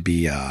that's going to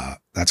be a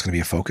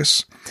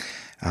focus.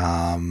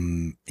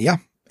 Yeah.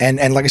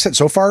 And like I said,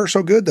 so far,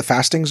 so good. The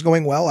fasting's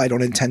going well. I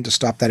don't intend to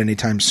stop that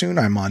anytime soon.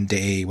 I'm on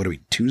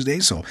Tuesday?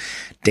 So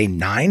day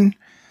 9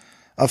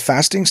 of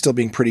fasting, still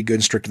being pretty good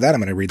and strict to that. I'm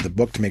going to read the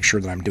book to make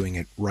sure that I'm doing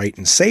it right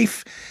and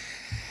safe.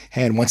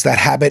 And once that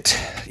habit,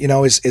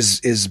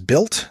 is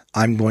built,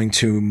 I'm going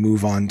to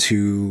move on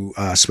to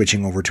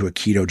switching over to a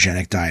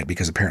ketogenic diet,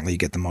 because apparently you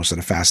get the most out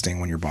of fasting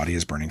when your body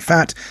is burning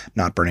fat,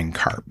 not burning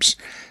carbs.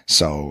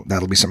 So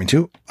that'll be something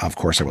too. Of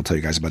course, I will tell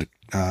you guys about it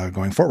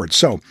going forward.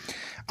 So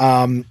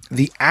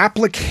the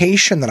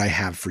application that I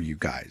have for you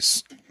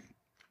guys,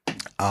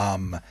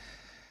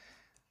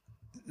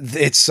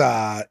 it's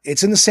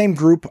in the same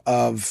group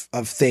of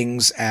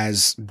things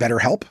as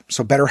BetterHelp.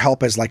 So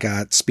BetterHelp is like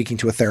speaking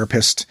to a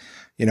therapist,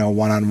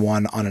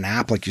 one-on-one on an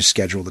app. Like, you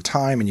schedule the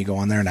time and you go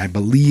on there, and I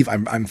believe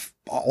I'm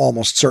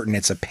almost certain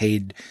it's a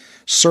paid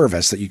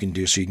service that you can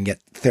do, so you can get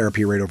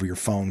therapy right over your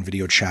phone,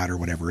 video chat, or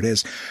whatever it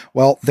is.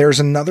 Well, there's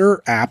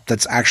another app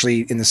that's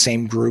actually in the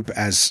same group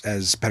as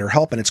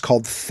BetterHelp, and it's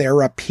called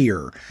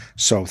Therapeer.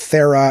 So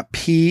Thera,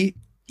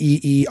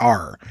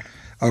 P-E-E-R.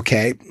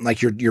 Okay.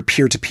 Like your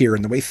peer to peer.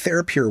 And the way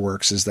Therapeer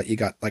works is that you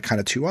got like kind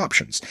of 2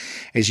 options.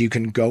 Is you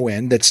can go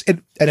in,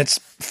 and it's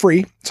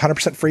free. It's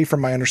 100% free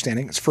from my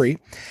understanding. It's free.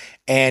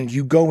 And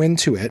you go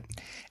into it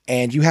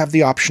and you have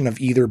the option of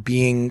either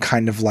being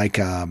kind of like,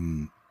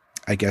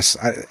 I guess,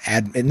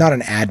 not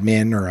an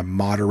admin or a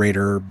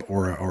moderator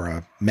or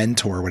a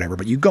mentor or whatever,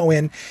 but you go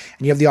in and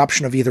you have the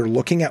option of either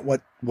looking at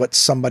what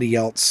somebody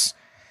else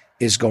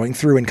is going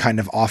through and kind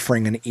of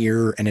offering an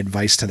ear and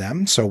advice to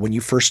them. So when you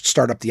first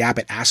start up the app,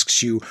 it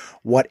asks you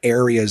what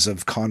areas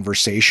of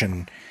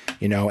conversation,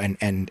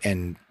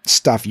 and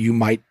stuff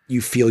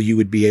you feel you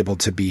would be able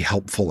to be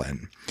helpful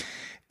in.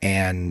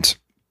 And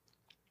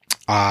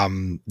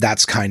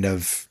that's kind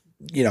of,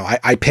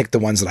 I picked the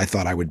ones that I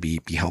thought I would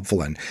be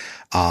helpful in.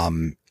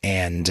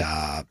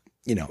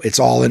 It's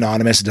all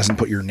anonymous. It doesn't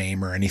put your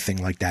name or anything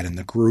like that in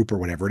the group or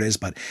whatever it is.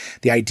 But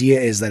the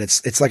idea is that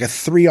it's like a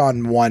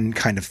 3-on-1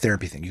 kind of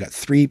therapy thing. You got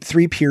three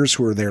peers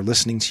who are there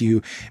listening to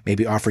you,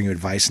 maybe offering you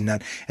advice, and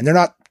they're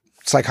not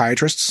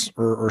psychiatrists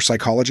or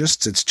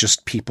psychologists. It's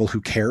just people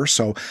who care.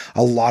 So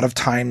a lot of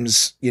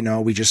times,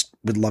 we just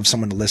would love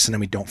someone to listen,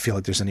 and we don't feel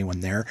like there's anyone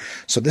there.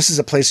 So this is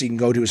a place that you can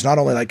go to. It's not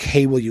only like,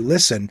 hey, will you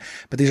listen?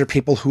 But these are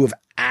people who have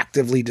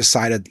actively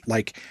decided,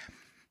 like,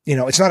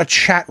 it's not a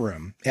chat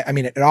room. I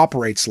mean, it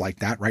operates like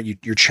that, right?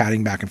 You're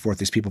chatting back and forth with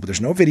these people, but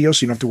there's no video.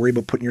 So you don't have to worry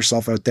about putting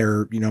yourself out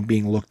there,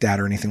 being looked at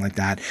or anything like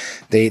that.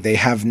 They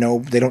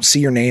don't see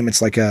your name.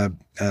 It's like a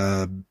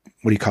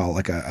what do you call it?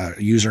 Like a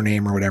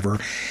username or whatever.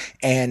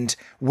 And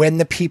when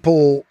the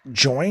people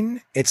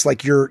join, it's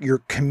like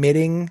you're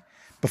committing.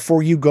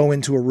 Before you go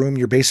into a room,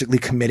 you're basically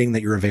committing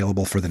that you're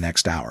available for the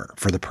next hour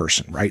for the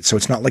person, right? So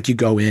it's not like you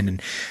go in and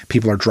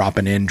people are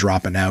dropping in,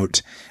 dropping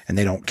out, and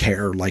they don't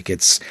care. Like,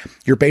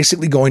 you're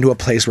basically going to a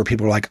place where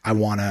people are like, I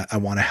want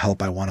to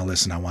help. I want to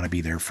listen. I want to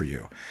be there for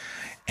you.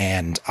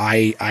 And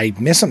I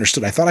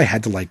misunderstood. I thought I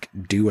had to like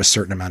do a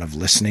certain amount of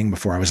listening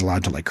before I was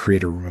allowed to like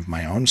create a room of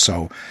my own.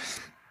 So,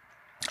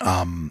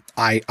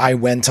 I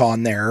went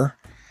on there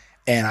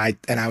and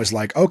I was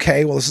like,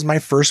 okay, well, this is my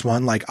first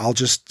one. Like, I'll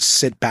just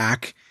sit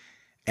back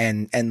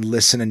and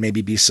listen and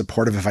maybe be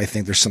supportive if I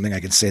think there's something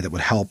I could say that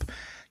would help,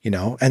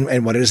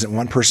 and what it is. And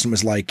one person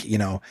was like,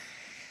 I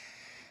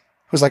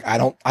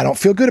don't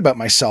feel good about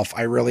myself.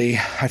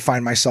 I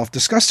find myself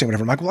disgusting,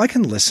 whatever. I'm like, well, I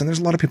can listen. There's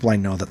a lot of people I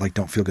know that like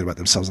don't feel good about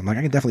themselves. I'm like,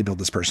 I can definitely build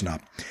this person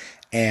up.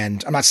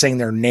 And I'm not saying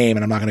their name,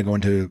 and I'm not going to go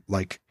into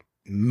like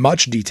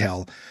much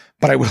detail,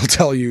 but I will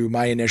tell you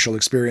my initial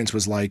experience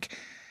was like,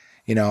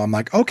 I'm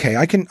like, okay,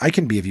 I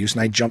can be of use.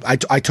 And I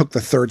took the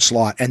 3rd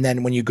slot. And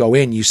then when you go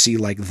in, you see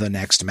like the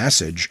next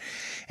message.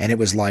 And it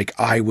was like,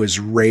 I was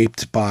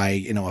raped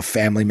by, a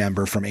family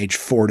member from age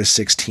 4 to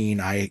 16.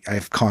 I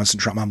have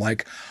constant trauma. I'm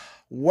like,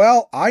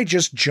 well, I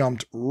just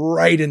jumped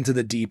right into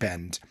the deep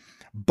end,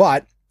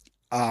 but,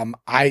 I'm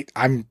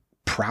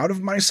proud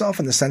of myself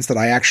in the sense that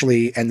I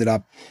actually ended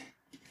up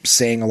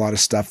saying a lot of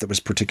stuff that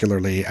was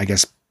particularly, I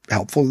guess,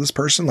 helpful to this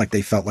person. Like,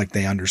 they felt like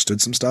they understood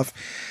some stuff.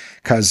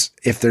 Because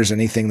if there's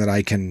anything that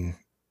I can,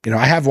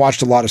 I have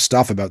watched a lot of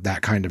stuff about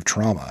that kind of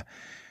trauma,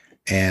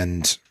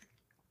 and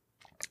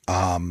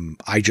I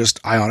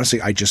honestly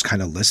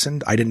kind of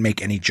listened. I didn't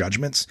make any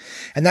judgments,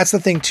 and that's the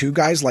thing too,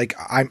 guys. Like,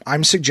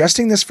 I'm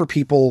suggesting this for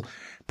people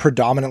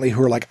predominantly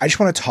who are like, I just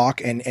want to talk,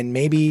 and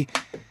maybe,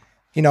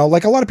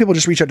 like a lot of people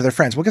just reach out to their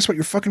friends. Well, guess what?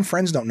 Your fucking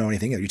friends don't know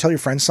anything. You tell your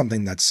friends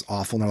something that's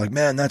awful, and they're like,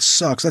 man, that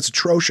sucks. That's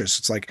atrocious.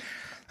 It's like,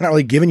 they're not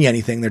really giving you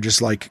anything. They're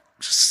just like,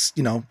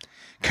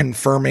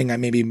 confirming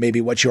maybe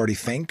what you already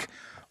think,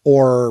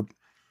 or,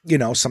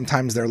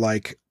 sometimes they're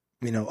like,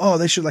 oh,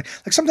 they should like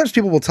sometimes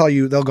people will tell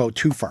you they'll go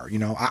too far.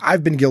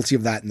 I've been guilty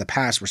of that in the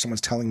past where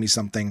someone's telling me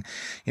something,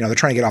 they're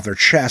trying to get off their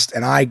chest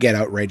and I get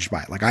outraged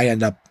by it. Like I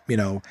end up,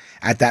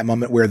 at that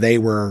moment where they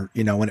were,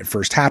 when it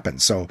first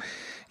happened. So,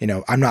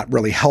 I'm not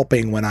really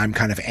helping when I'm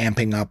kind of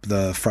amping up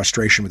the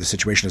frustration with the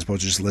situation as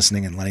opposed to just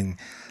listening and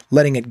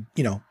letting it,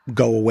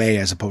 go away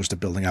as opposed to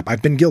building up.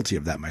 I've been guilty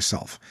of that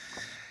myself.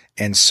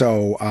 And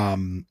so,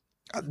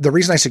 the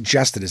reason I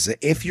suggest it is that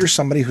if you're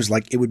somebody who's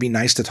like, it would be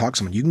nice to talk to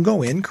someone, you can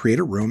go in, create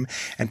a room,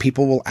 and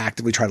people will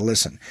actively try to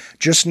listen.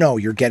 Just know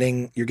you're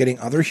getting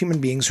other human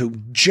beings who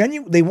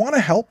they want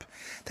to help.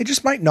 They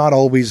just might not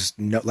always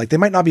know, like they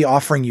might not be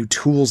offering you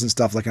tools and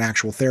stuff like an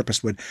actual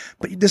therapist would,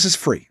 but this is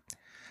free.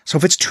 So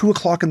if it's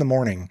 2:00 in the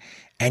morning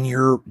and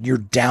you're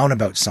down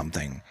about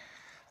something,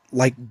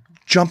 like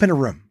jump in a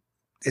room.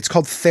 It's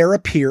called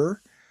Therapeer.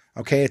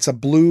 Okay, it's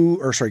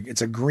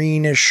a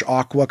greenish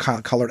aqua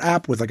colored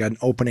app with like an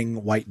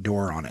opening white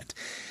door on it.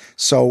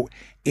 So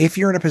if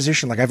you're in a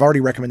position, like I've already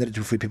recommended it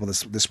to a few people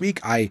this week,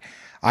 I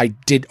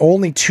did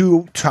only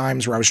 2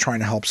 times where I was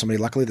trying to help somebody.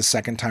 Luckily, the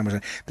second time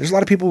there's a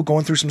lot of people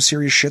going through some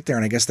serious shit there,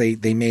 and I guess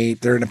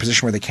they're in a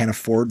position where they can't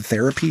afford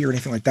therapy or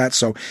anything like that.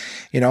 So,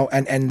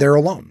 and they're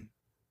alone.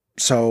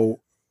 So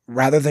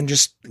rather than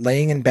just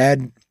laying in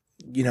bed,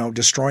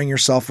 destroying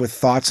yourself with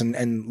thoughts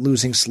and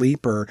losing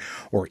sleep or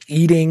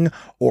eating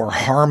or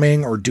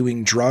harming or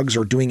doing drugs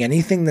or doing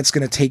anything that's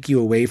going to take you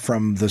away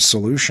from the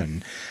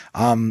solution,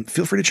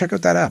 feel free to check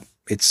out that app.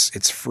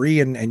 It's free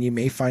and you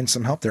may find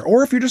some help there.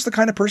 Or if you're just the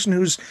kind of person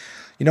who's,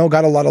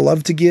 got a lot of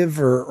love to give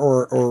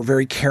or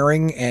very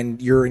caring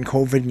and you're in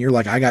COVID and you're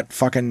like,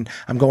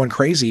 I'm going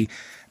crazy.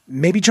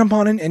 Maybe jump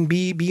on in and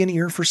be an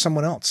ear for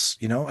someone else.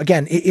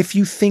 Again, if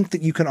you think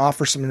that you can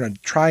offer something,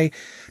 try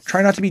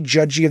not to be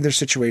judgy of their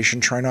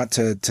situation. Try not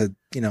to,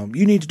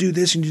 you need to do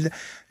this and do that.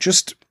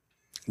 Just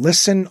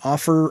listen,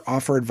 offer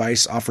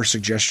advice, offer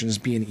suggestions,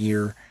 be an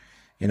ear.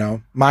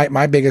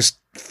 My biggest,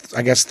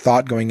 I guess,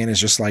 thought going in is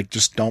just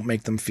don't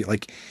make them feel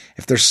like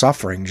if they're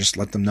suffering, just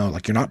let them know,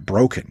 like, you're not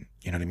broken.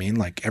 You know what I mean?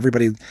 Like I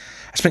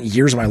spent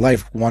years of my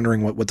life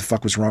wondering what the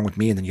fuck was wrong with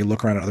me. And then you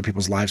look around at other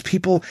people's lives.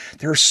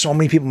 There are so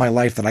many people in my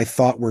life that I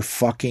thought were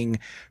fucking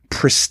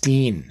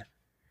pristine.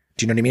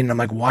 Do you know what I mean? And I'm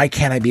like, why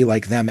can't I be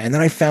like them? And then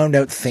I found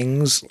out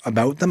things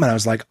about them and I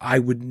was like, I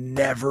would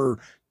never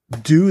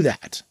do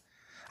that.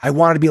 I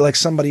wanted to be like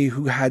somebody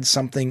who had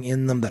something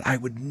in them that I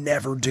would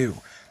never do.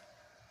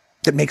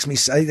 That makes me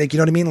like, you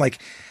know what I mean?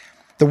 Like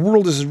the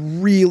world is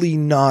really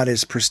not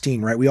as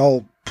pristine, right? We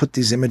all put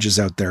these images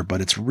out there, but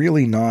it's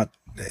really not,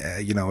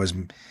 as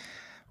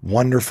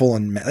wonderful.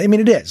 And I mean,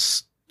 it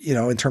is,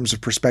 in terms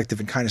of perspective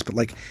and kindness, but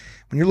like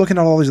when you're looking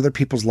at all these other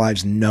people's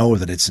lives, know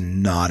that it's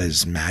not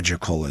as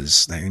magical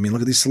as,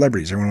 look at these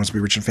celebrities. Everyone wants to be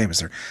rich and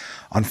famous. They're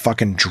on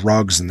fucking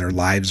drugs and their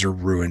lives are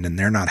ruined and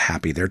they're not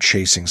happy. They're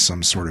chasing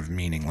some sort of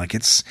meaning. Like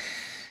it's,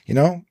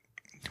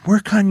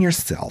 work on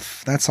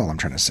yourself. That's all I'm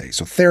trying to say.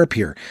 So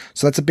Therapeer.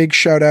 So that's a big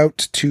shout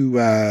out to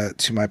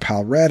my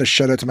pal Red, a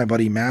shout out to my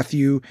buddy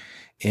Matthew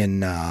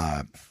in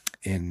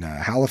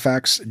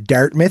Halifax,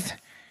 Dartmouth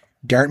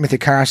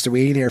across the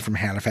way there from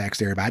Halifax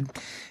there, bud.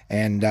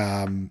 And,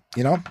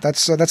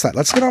 that's that.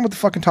 Let's get on with the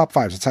fucking top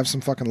 5s. Let's have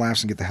some fucking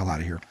laughs and get the hell out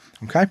of here.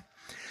 Okay.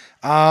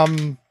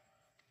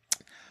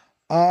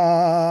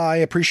 I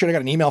appreciate I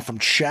got an email from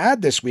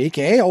Chad this week.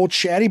 Old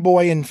chatty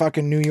boy in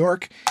fucking New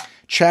York.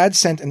 Chad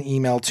sent an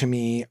email to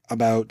me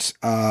about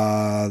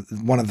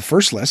one of the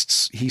first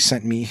lists. He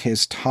sent me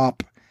his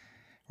top,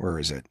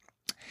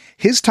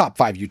 his top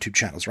 5 YouTube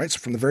channels, right? So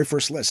from the very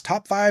first list,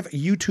 top 5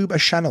 YouTube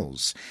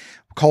channels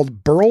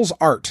called Burls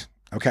Art.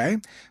 Okay.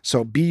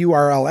 So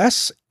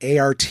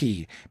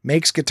BURLSART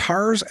makes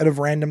guitars out of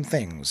random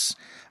things.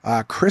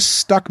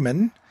 Chris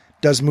Stuckman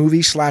does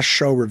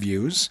movie/show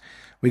reviews.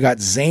 We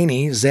got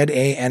Zany,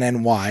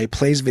 ZANNY,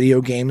 plays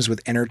video games with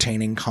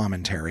entertaining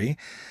commentary.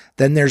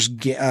 Then there's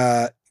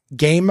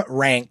Game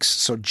Ranks,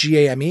 so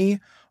GAMERANX,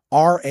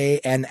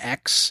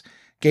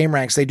 Game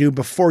Ranks. They do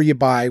Before You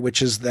Buy,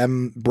 which is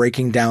them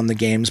breaking down the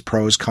game's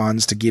pros,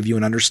 cons to give you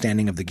an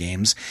understanding of the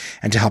games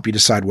and to help you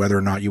decide whether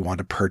or not you want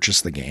to purchase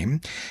the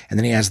game. And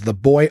then he has The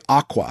Boy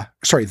Aqua.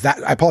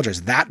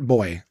 That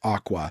Boy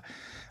Aqua.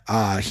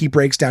 He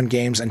breaks down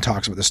games and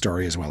talks about the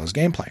story as well as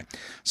gameplay.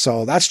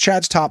 So that's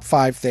Chad's top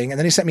 5 thing. And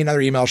then he sent me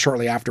another email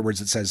shortly afterwards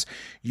that says,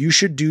 you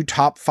should do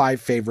top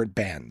 5 favorite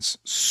bands.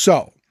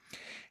 So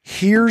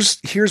here's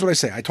what I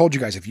say. I told you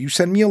guys, if you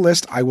send me a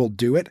list, I will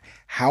do it.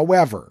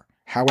 However,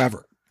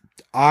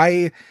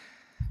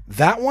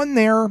 that one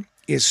there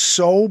is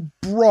so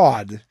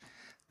broad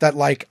that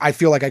like, I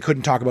feel like I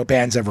couldn't talk about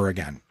bands ever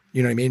again.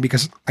 You know what I mean?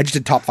 Because I just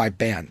did top 5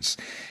 bands,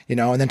 and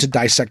then to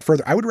dissect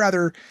further, I would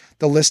rather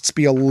the lists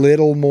be a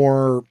little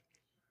more,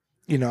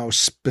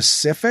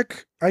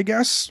 specific, I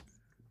guess,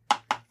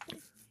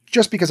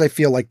 just because I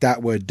feel like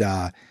that would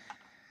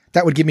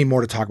give me more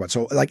to talk about.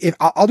 So like, if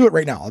I'll do it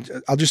right now,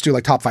 I'll just do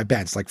like top 5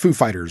 bands, like Foo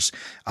Fighters,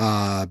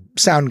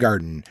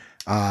 Soundgarden.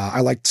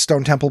 I like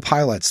Stone Temple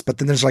Pilots, but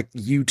then there's like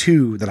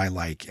U2 that I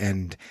like,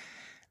 and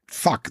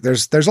fuck,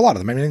 there's a lot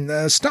of them. I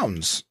mean,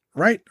 Stones,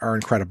 right, are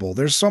incredible.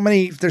 There's so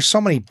many,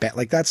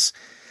 like that's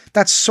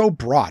so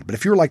broad. But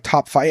if you're like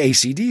top 5,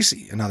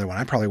 AC/DC, another one,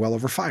 I'm probably well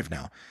over 5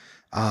 now.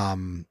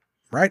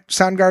 Right.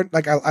 Soundgarden,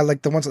 like I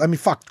like the ones, I mean,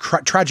 fuck,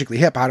 Tragically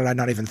Hip. How did I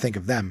not even think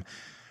of them?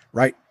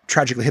 Right.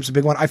 Tragically Hip's a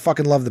big one. I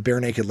fucking love the Bare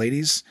Naked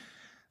Ladies.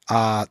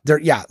 Like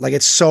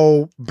it's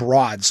so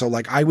broad. So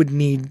like I would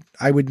need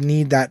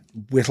that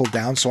whittled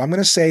down. So I'm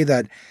going to say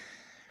that,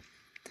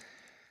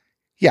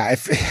 yeah,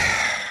 if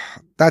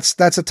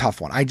that's a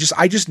tough one. I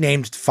just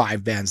named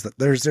 5 bands that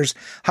there's,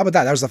 how about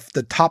that? That was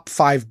the top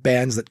 5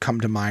 bands that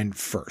come to mind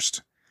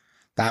first.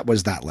 That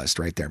was that list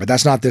right there, but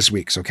that's not this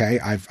week's. Okay.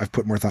 I've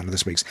put more thought into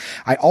this week's.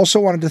 I also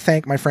wanted to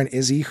thank my friend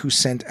Izzy, who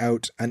sent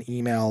out an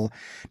email.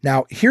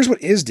 Now here's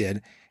what Iz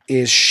did.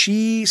 Is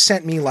she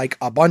sent me like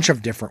a bunch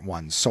of different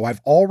ones. So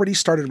I've already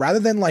started, rather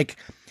than like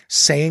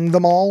saying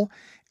them all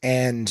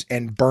and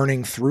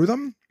burning through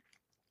them,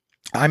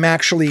 I'm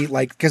actually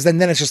like, because then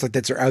it's just like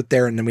they're out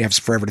there and then we have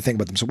forever to think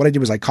about them. So what I did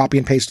was I copy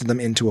and pasted them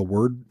into a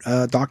Word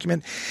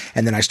document,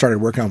 and then I started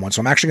working on one.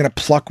 So I'm actually going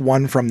to pluck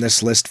one from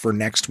this list for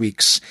next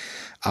week's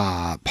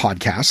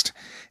podcast.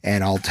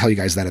 And I'll tell you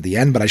guys that at the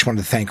end, but I just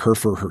wanted to thank her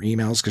for her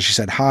emails, because she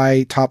said,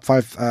 hi, top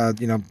 5,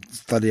 yada,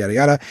 yada,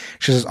 yada.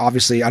 She says,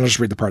 obviously, I'll just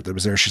read the part that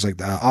was there. She's like,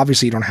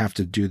 obviously you don't have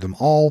to do them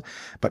all,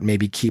 but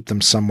maybe keep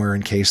them somewhere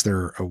in case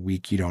they're a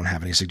week you don't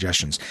have any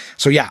suggestions.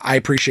 So yeah, I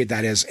appreciate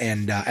that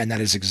and that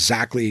is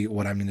exactly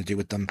what I'm going to do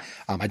with them.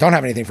 I don't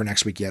have anything for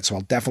next week yet, so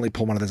I'll definitely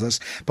pull one of this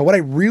list. But what I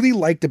really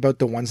liked about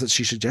the ones that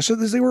she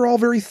suggested is they were all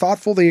very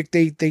thoughtful. They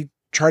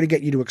try to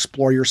get you to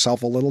explore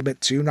yourself a little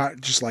bit too, not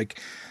just like,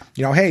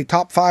 hey,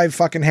 top 5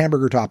 fucking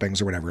hamburger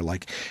toppings or whatever,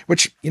 like,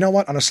 which, you know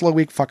what, on a slow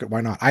week, fuck it, why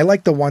not? I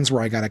like the ones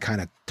where I got to kind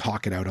of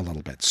talk it out a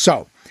little bit.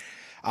 So,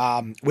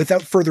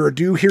 without further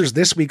ado, here's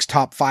this week's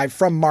top 5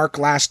 from Mark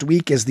last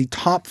week, is the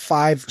top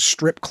 5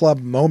 strip club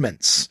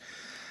moments.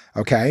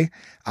 Okay.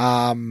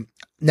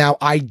 Now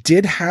I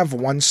did have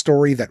one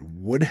story that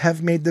would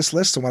have made this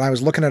list. So when I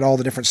was looking at all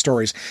the different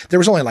stories, there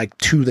was only like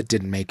 2 that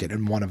didn't make it.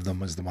 And one of them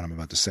was the one I'm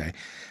about to say.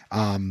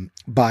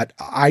 But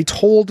I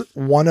told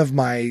one of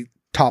my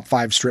top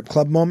 5 strip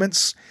club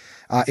moments.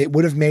 It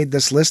would have made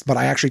this list, but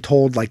I actually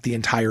told like the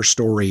entire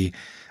story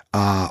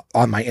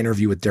on my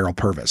interview with Daryl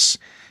Purvis.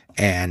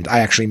 And I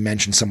actually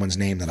mentioned someone's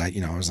name that I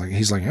was like,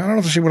 he's like, I don't know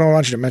if she would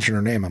want you to mention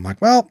her name. I'm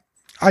like, well,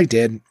 I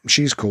did.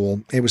 She's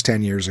cool. It was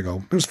 10 years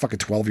ago. It was fucking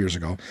 12 years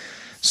ago.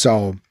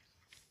 So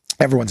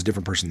everyone's a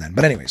different person then.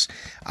 But anyways,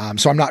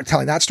 so I'm not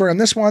telling that story on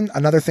this one.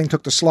 Another thing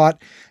took the slot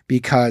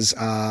because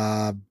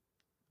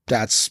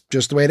that's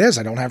just the way it is.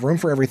 I don't have room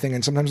for everything.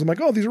 And sometimes I'm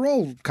like, oh, these are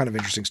all kind of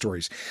interesting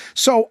stories.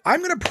 So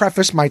I'm going to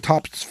preface my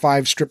top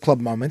 5 strip club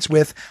moments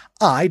with,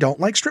 I don't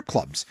like strip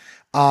clubs.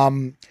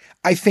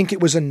 I think it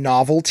was a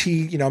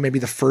novelty, maybe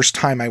the first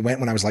time I went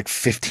when I was like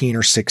 15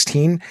 or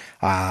 16.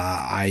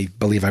 I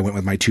believe I went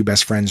with my 2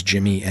 best friends,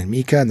 Jimmy and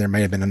Mika, and there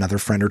may have been another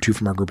friend or 2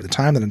 from our group at the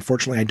time that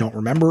unfortunately I don't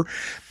remember.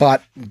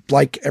 But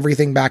like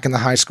everything back in the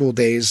high school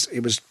days,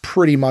 it was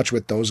pretty much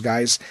with those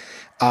guys.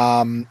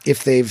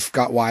 If they've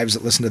got wives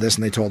that listen to this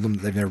and they told them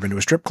that they've never been to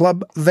a strip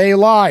club, they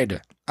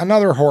lied.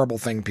 Another horrible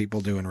thing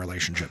people do in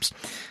relationships.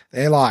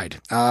 They lied.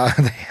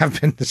 They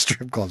have been to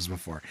strip clubs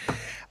before.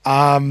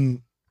 So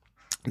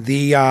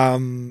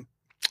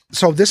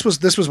this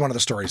was one of the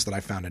stories that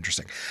I found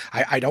interesting.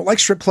 I don't like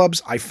strip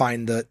clubs. I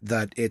find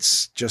that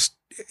it's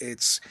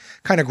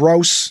kind of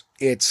gross.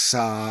 It's,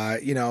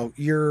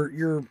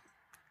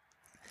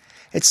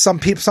 it's some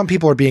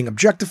people are being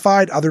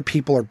objectified. Other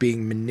people are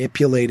being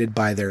manipulated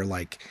by their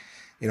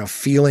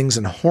feelings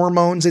and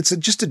hormones. It's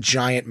just a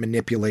giant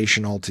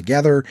manipulation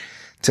altogether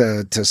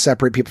to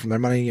separate people from their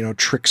money,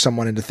 trick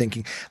someone into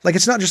thinking like,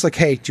 it's not just like,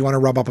 hey, do you want to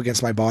rub up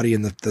against my body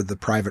in the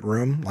private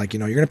room? Like,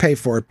 you're going to pay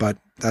for it, but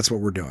that's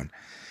what we're doing.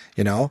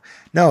 No,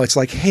 it's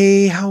like,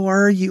 hey, how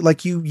are you?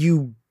 Like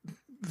you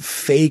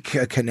fake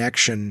a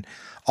connection,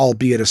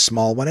 albeit a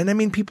small one. And I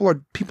mean,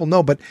 people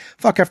know, but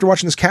fuck, after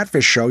watching this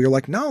Catfish show, you're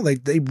like, no,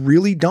 they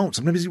really don't.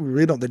 Sometimes you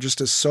really don't. They're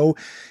just so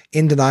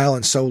in denial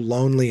and so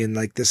lonely. And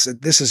like this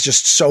is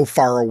just so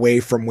far away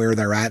from where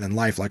they're at in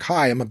life. Like,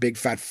 hi, I'm a big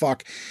fat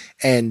fuck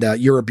and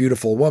you're a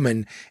beautiful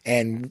woman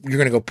and you're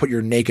going to go put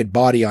your naked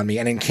body on me.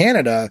 And in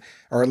Canada,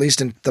 or at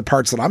least in the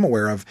parts that I'm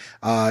aware of,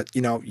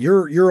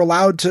 you're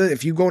allowed to,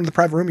 if you go into the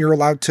private room, you're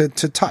allowed to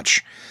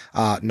touch,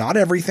 not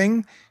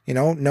everything.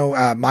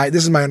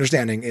 This is my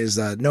understanding is,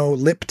 no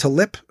lip to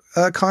lip,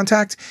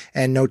 contact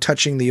and no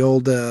touching the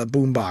old,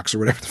 boom box or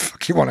whatever the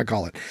fuck you want to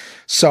call it.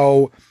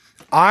 So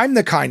I'm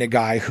the kind of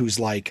guy who's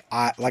like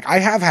I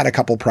have had a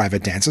couple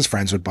private dances.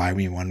 Friends would buy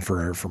me one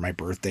for my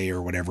birthday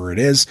or whatever it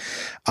is.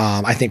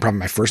 I think probably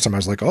my first time I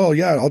was like, oh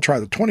yeah, I'll try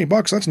the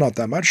 $20. That's not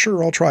that much.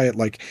 Sure. I'll try it.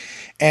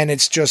 And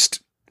it's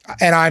just,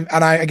 I'm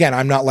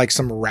not like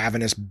some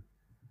ravenous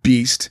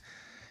beast.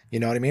 You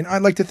know what I mean? I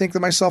like to think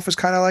of myself as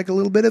kind of like a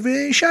little bit of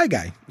a shy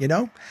guy,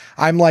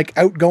 I'm like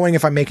outgoing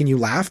if I'm making you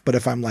laugh, but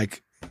if I'm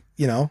like,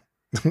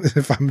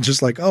 if I'm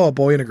just like, oh, a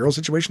boy and a girl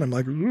situation, I'm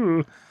like,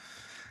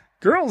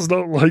 girls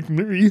don't like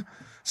me.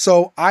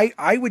 So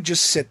I would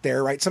just sit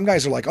there, right? Some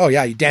guys are like, oh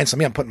yeah, you dance on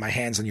me. I'm putting my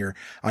hands on your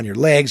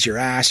legs, your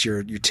ass,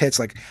 your tits.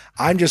 Like,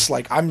 I'm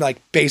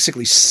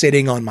basically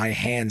sitting on my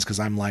hands. Cause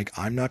I'm like,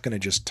 I'm not going to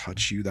just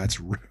touch you. That's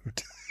rude.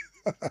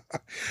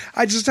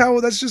 That's just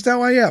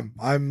how I am.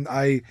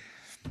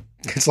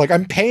 It's like,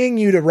 I'm paying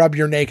you to rub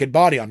your naked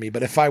body on me.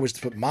 But if I was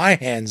to put my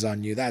hands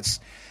on you, that's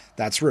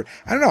rude.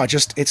 I don't know.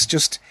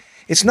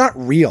 It's not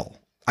real.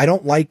 I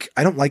don't like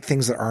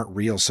things that aren't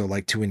real. So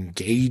like to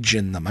engage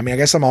in them. I mean, I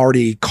guess I'm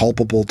already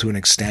culpable to an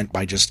extent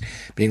by just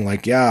being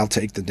like, yeah, I'll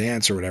take the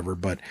dance or whatever.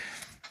 But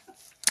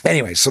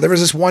anyway, so there was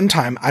this one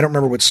time, I don't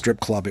remember what strip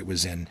club it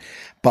was in,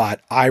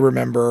 but I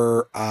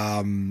remember,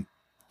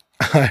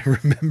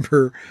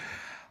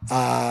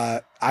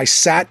 I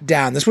sat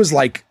down. This was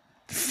like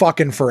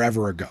fucking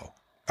forever ago.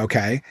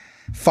 Okay.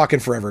 Fucking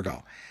forever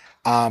ago.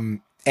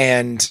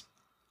 And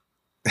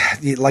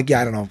like,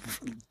 yeah, I don't know,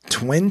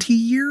 20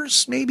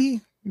 years, maybe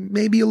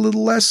a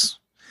little less.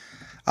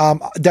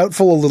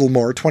 Doubtful a little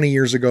more. 20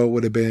 years ago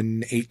would have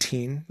been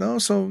 18. No,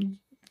 so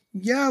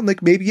yeah,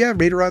 like maybe, yeah,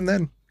 right around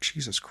then.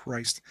 Jesus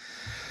Christ.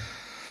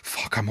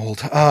 Fuck, I'm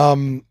old.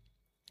 And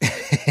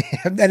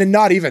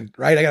not even,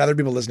 right? I got other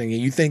people listening.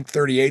 You think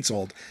 38's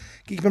old.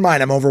 Keep in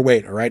mind, I'm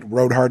overweight, all right?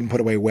 Rode hard and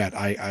put away wet.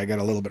 I got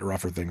a little bit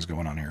rougher things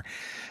going on here.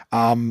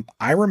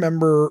 I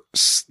remember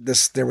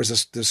there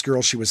was this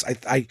girl, she was,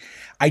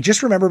 I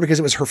just remember because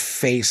it was her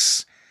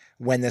face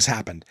when this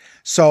happened.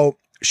 So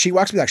she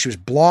walks me back. She was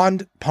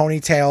blonde,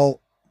 ponytail,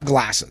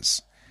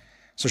 glasses.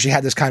 So she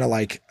had this kind of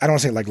like, I don't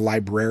want to say like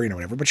librarian or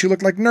whatever, but she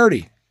looked like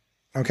nerdy.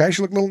 Okay.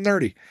 She looked a little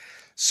nerdy.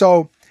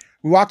 So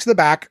we walk to the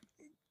back.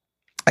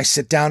 I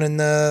sit down in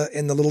the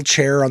little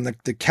chair on the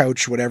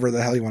couch, whatever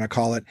the hell you want to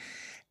call it.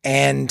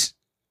 And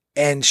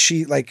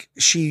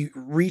she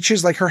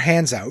reaches like her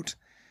hands out,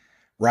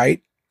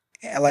 right?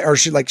 Or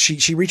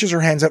she reaches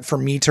her hands up for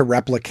me to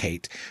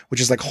replicate,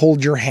 which is like,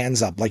 hold your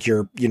hands up. Like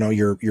you're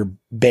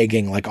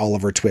begging like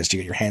Oliver Twist. You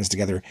get your hands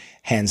together,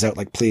 hands out,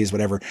 like, please,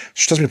 whatever.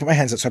 She tells me to put my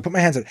hands out. So I put my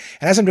hands out,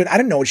 and as I'm doing, I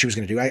didn't know what she was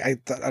going to do. I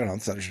don't know. I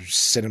thought she would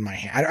sit in my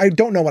hand. I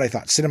don't know what I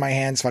thought. Sit in my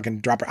hands, fucking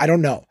drop her. I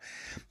don't know.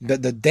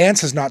 The dance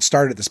has not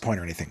started at this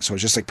point or anything. So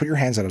it's just like, put your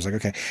hands out. I was like,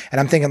 okay.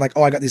 And I'm thinking like,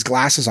 oh, I got these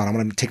glasses on. I'm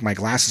going to take my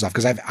glasses off.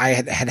 Cause I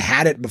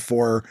had it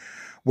before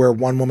where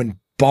one woman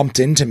bumped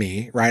into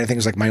me, right? I think it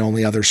was like my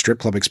only other strip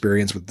club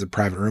experience with the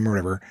private room or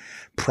whatever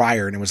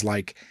prior. And it was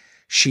like,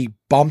 she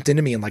bumped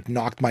into me and like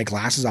knocked my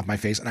glasses off my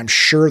face. And I'm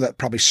sure that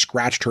probably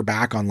scratched her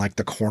back on like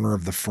the corner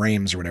of the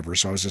frames or whatever.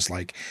 So I was just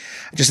like,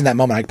 just in that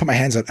moment, I put my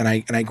hands out and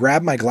I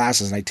grab my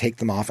glasses and I take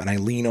them off and I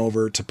lean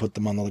over to put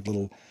them on the like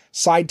little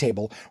side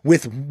table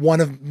with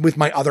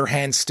my other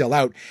hand still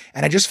out.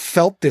 And I just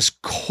felt this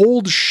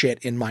cold shit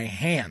in my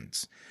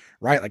hands,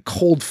 right? Like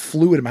cold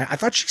fluid in my,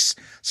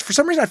 for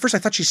some reason, at first I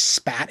thought she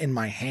spat in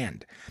my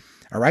hand.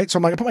 All right. So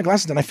I'm like, I put my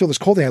glasses on, I feel this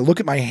cold thing. I look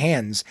at my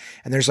hands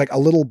and there's like a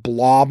little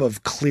blob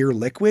of clear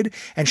liquid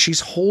and she's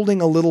holding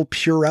a little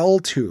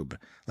Purell tube,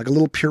 like a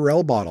little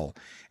Purell bottle.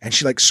 And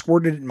she like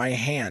squirted it in my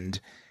hand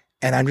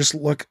and I'm just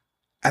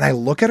I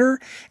look at her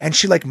and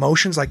she like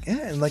motions like,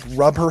 and like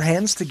rub her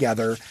hands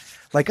together.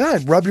 Like,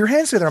 rub your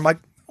hands together. I'm like,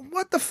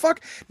 what the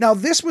fuck? Now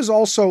this was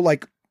also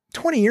like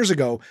 20 years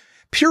ago.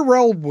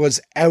 Purell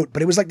was out,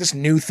 but it was like this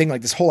new thing,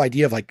 like this whole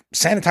idea of like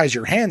sanitize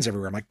your hands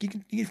everywhere. I'm like, you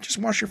can just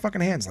wash your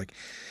fucking hands. Like,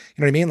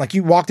 you know what I mean? Like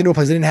you walked into a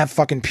place that didn't have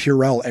fucking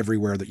Purell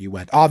everywhere that you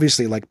went.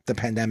 Obviously, like the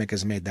pandemic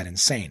has made that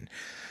insane,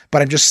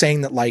 but I'm just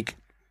saying that like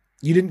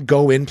you didn't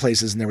go in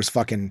places and there was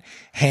fucking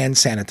hand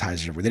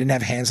sanitizer everywhere. They didn't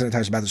have hand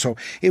sanitizer about it. So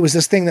it was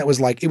this thing that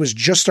was like, it was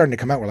just starting to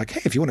come out. We're like,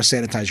 hey, if you want to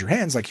sanitize your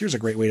hands, like here's a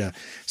great way to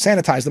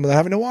sanitize them without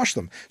having to wash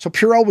them. So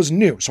Purell was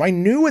new. So I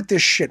knew what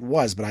this shit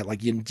was, but I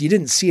like, you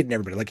didn't see it in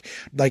everybody.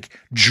 Like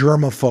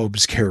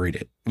germaphobes carried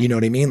it. You know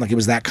what I mean? Like it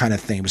was that kind of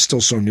thing. It was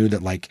still so new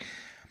that like,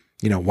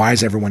 you know, why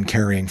is everyone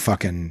carrying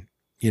fucking,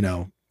 you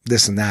know,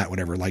 this and that,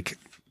 whatever. Like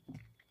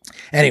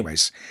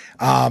anyways,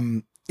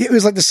 it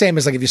was like the same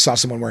as like if you saw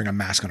someone wearing a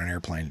mask on an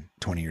airplane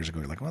 20 years ago,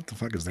 you're like, what the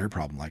fuck is their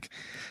problem? Like,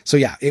 so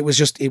yeah, it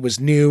was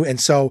new.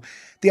 And so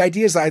the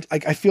idea is that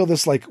I feel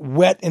this like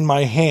wet in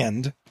my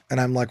hand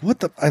and I'm like,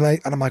 and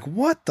I'm like,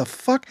 what the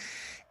fuck?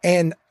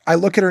 And I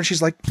look at her and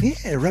she's like,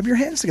 yeah, rub your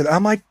hands together.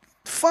 I'm like,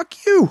 fuck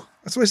you.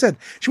 That's what I said.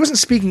 She wasn't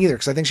speaking either.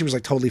 Cause I think she was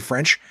like totally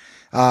French.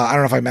 I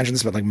don't know if I mentioned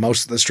this, but like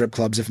most of the strip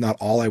clubs, if not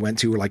all I went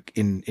to were like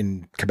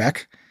in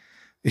Quebec.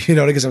 You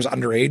know, because I was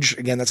underage.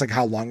 Again, that's like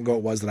how long ago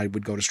it was that I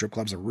would go to strip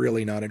clubs. I'm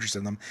really not interested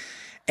in them.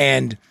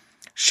 And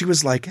she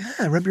was like,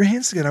 rub your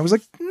hands together. I was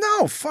like,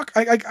 no, fuck.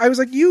 I was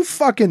like, you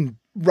fucking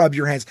rub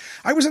your hands.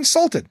 I was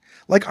insulted.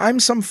 Like I'm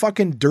some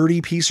fucking dirty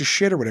piece of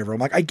shit or whatever. I'm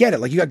like, I get it.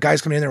 Like you got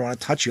guys coming in there who want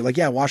to touch you. Like,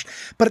 yeah, wash.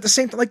 But at the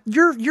same time, like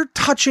you're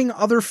touching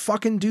other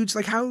fucking dudes.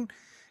 Like how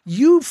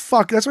you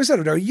fuck. That's what I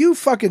said. Are you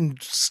fucking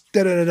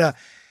da-da-da-da.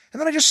 And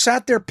then I just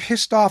sat there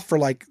pissed off for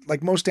like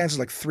most dances,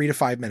 like 3 to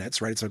 5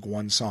 minutes, right? It's like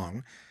one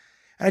song.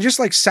 And I just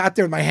like sat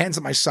there with my hands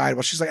at my side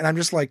while she's like, and I'm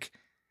just like,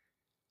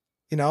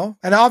 you know,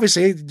 and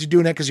obviously you're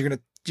doing it because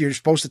you're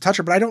supposed to touch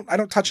her, but I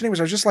don't touch anyways.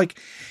 I was just like,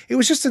 it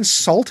was just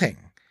insulting.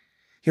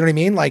 You know what I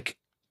mean? Like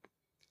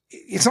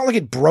it's not like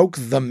it broke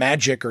the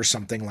magic or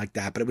something like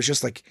that, but it was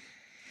just like,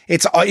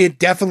 it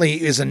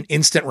definitely is an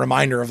instant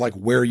reminder of like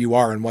where you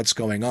are and what's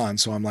going on.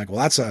 So I'm like, well,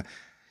 that's a,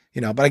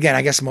 but again,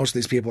 I guess most of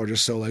these people are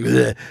just so like,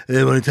 I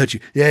want to touch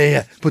you.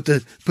 Yeah. Put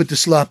the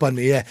slop on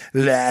me.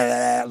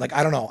 Yeah. Like,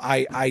 I don't know.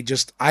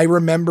 I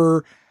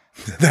remember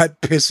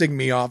that pissing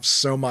me off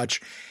so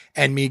much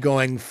and me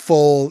going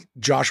full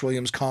Josh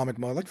Williams comic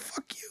mode. Like,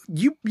 fuck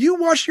you. You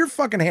wash your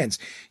fucking hands.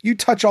 You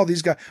touch all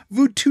these guys.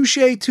 Vous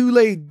touchez tous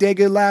les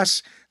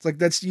dégueulasses. It's like,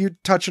 that's you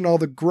touching all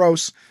the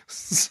gross.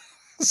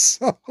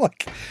 So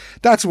like,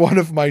 that's one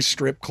of my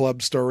strip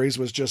club stories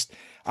was just,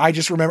 I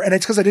just remember, and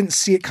it's because I didn't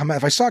see it come out.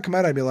 If I saw it come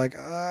out, I'd be like,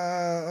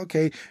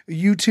 okay,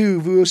 you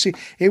too, vous aussi.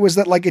 It was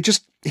that like, it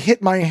just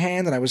hit my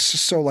hand and I was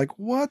just so like,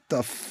 what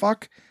the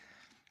fuck?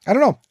 I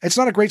don't know. It's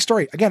not a great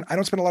story. Again, I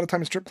don't spend a lot of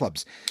time in strip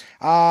clubs.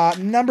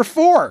 Number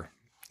four.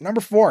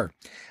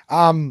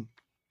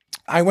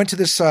 I went to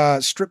this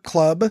strip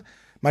club.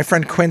 My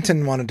friend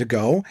Quentin wanted to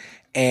go,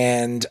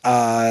 and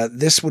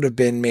this would have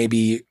been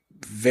maybe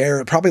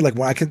probably like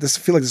I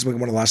feel like this is one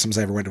of the last times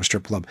I ever went to a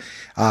strip club.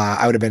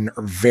 I would have been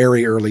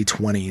very early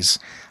 20s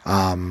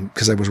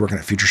because I was working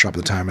at Future Shop at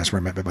the time. That's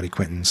where I met my buddy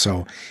Quentin.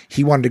 So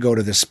he wanted to go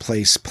to this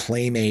place,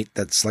 Playmate,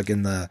 that's like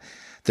in the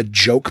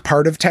joke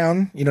part of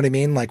town. You know what I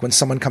mean? Like when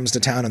someone comes to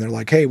town and they're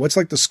like, hey, what's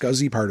like the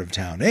scuzzy part of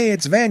town? Hey,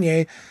 it's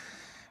Vanier.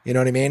 You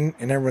know what I mean?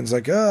 And everyone's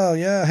like, oh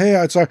yeah, hey,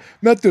 I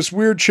met this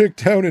weird chick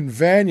down in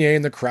Vanier,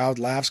 and the crowd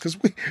laughs because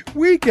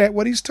we get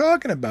what he's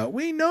talking about.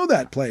 We know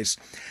that place.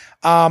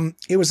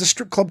 It was a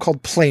strip club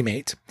called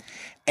Playmate,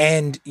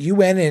 and you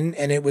went in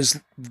and it was,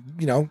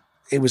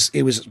 it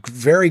was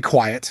very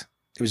quiet.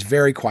 It was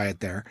very quiet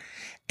there.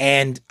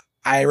 And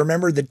I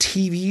remember the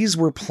TVs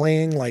were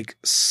playing like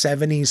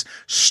 70s,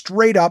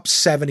 straight up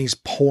 70s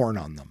porn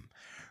on them,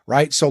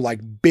 right? So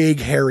like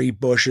big hairy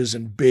bushes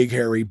and big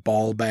hairy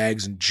ball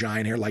bags and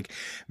giant hair, like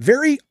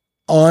very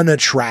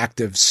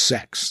unattractive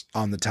sex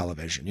on the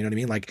television. You know what I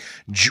mean? Like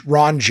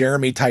Ron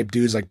Jeremy type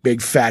dudes, like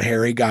big fat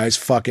hairy guys,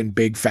 fucking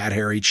big fat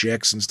hairy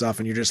chicks and stuff.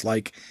 And you're just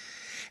like,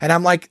 and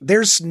I'm like,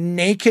 there's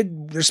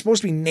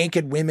supposed to be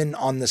naked women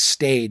on the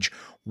stage.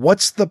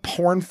 What's the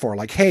porn for?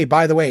 Like, hey,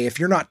 by the way, if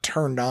you're not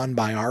turned on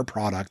by our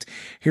product,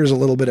 here's a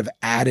little bit of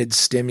added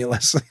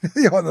stimulus on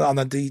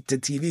the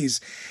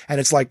TVs. And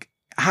it's like,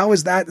 how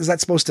is that? Is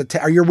that supposed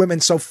to, are your women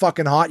so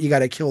fucking hot you got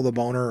to kill the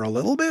boner a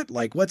little bit?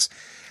 Like I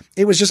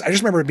just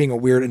remember it being a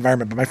weird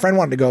environment, but my friend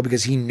wanted to go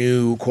because he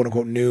knew, quote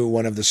unquote,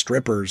 one of the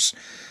strippers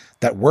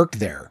that worked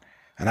there.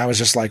 And I was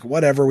just like,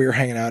 whatever, we were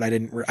hanging out. I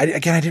didn't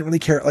really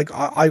care. Like,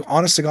 I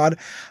honest to God,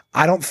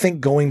 I don't think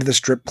going to the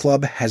strip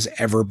club has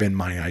ever been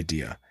my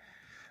idea.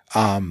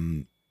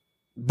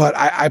 But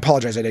I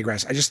apologize. I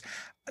digress.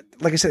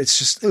 Like I said, it's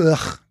just,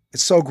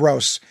 it's so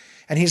gross.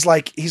 And he's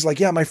like,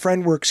 yeah, my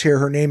friend works here.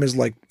 Her name is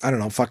like, I don't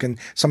know, fucking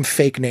some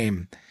fake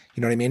name.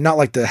 You know what I mean? Not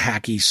like the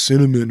hacky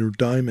Cinnamon or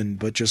Diamond,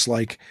 but just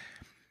like,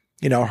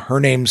 her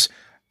name's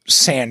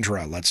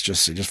Sandra. Let's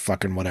just say, just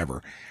fucking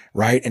whatever.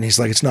 Right. And he's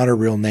like, it's not her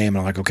real name. And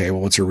I'm like, okay, well,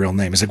 what's her real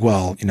name? He's like,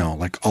 well,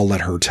 like I'll let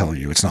her tell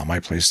you. It's not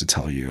my place to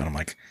tell you. And I'm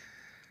like,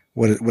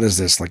 what is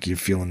this? Like, you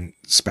feeling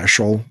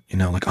special?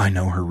 Like, I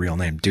know her real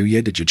name. Do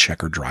you? Did you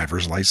check her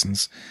driver's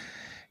license?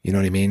 You know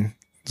what I mean?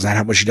 Is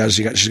that what she does?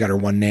 She's got her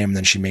one name, and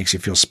then she makes you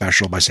feel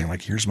special by saying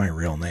like, here's my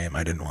real name.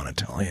 I didn't want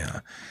to tell you.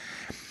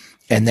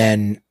 And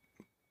then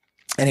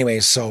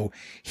anyways, so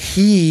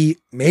he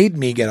made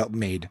me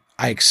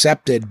I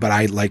accepted, but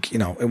I like, it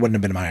wouldn't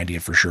have been my idea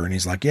for sure. And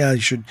he's like, yeah,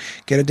 you should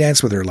get a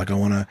dance with her. Like, I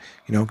want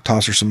to,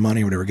 toss her some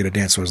money or whatever, get a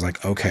dance. So I was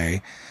like,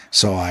 okay.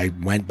 So I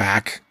went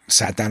back,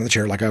 sat down in the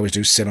chair like I always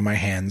do, sit on my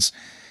hands.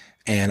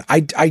 And I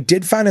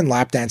did find in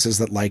lap dances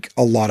that like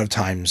a lot of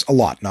times,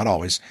 not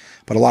always,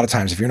 but a lot of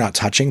times if you're not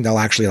touching, they'll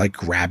actually like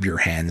grab your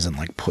hands and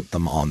like put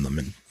them on them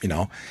and,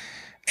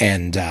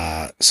 and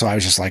so I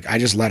was just like, I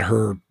just let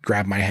her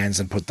grab my hands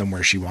and put them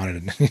where she wanted.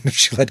 And if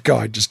she let go,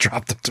 I just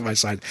dropped them to my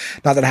side.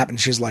 Not that it happened.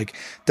 She's like,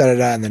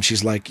 da-da-da. And then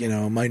she's like,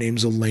 my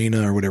name's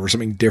Elena or whatever,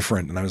 something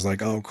different. And I was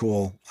like, oh,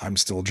 cool. I'm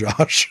still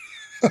Josh.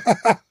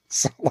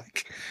 So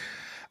like,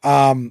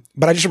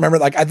 but I just remember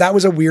like that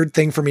was a weird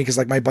thing for me. Cause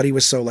like my buddy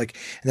was so like,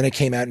 and then I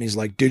came out and he's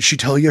like, did she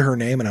tell you her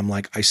name? And I'm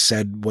like, I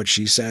said what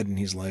she said. And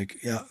he's like,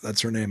 yeah,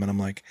 that's her name. And I'm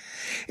like,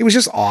 it was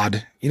just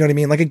odd. You know what I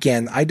mean? Like,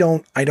 again, I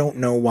don't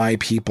know why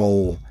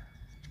people,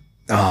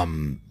 I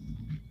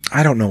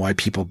don't know why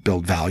people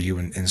build value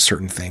in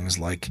certain things.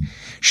 Like,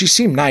 she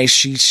seemed nice.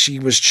 She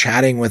was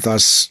chatting with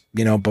us,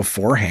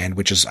 beforehand,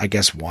 which is, I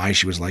guess, why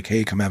she was like,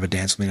 hey, come have a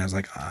dance with me. And I was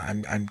like,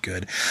 I'm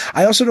good.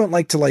 I also don't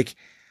like to like,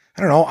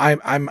 I don't know.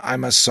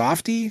 I'm a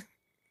softie.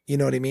 You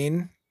know what I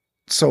mean?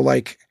 So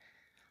like,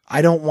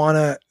 I don't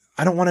want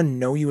to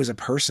know you as a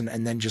person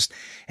and then just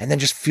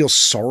feel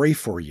sorry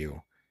for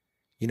you.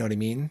 You know what I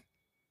mean?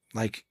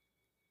 Like,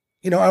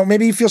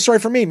 maybe you feel sorry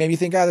for me. Maybe you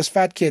think, this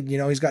fat kid,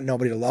 he's got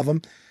nobody to love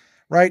him.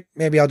 Right.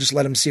 Maybe I'll just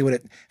let him see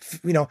let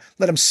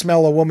him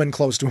smell a woman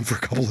close to him for a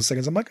couple of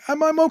seconds. I'm like,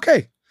 I'm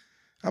okay.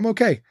 I'm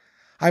okay.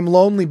 I'm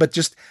lonely, but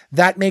just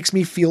that makes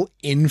me feel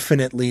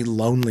infinitely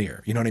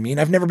lonelier. You know what I mean?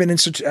 I've never been in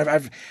such,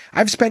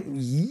 I've spent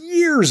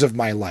years of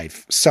my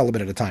life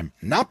celibate at a time,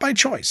 not by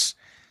choice.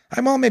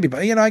 Maybe,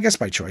 but I guess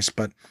by choice,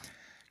 but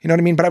you know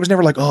what I mean? But I was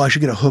never like, oh, I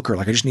should get a hooker.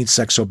 Like, I just need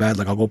sex so bad.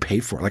 Like, I'll go pay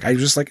for it. Like,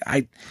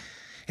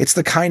 it's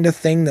the kind of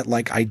thing that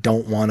like, I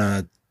don't want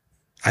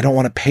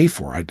to pay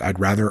for. I'd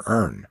rather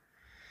earn.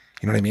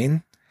 You know what I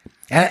mean?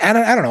 And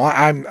I don't know.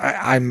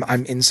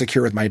 I'm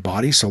insecure with my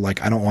body. So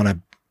like, I don't want to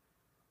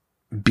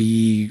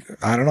be,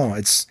 I don't know.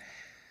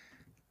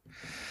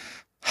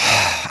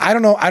 I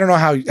don't know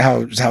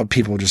how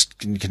people just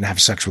can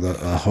have sex with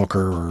a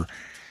hooker or,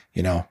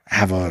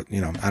 have a,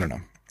 I don't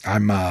know.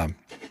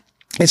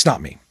 It's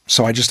not me.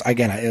 So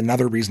again,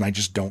 another reason I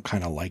just don't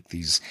kind of like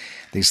these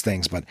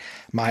things, but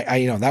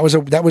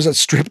that was a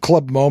strip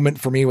club moment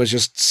for me, was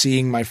just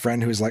seeing my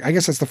friend who's like, I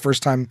guess that's the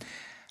first time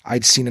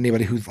I'd seen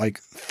anybody who like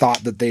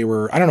thought that they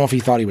were, I don't know if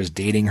he thought he was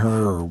dating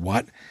her or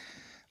what.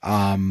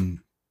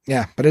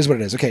 Yeah, but it is what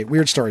it is. Okay.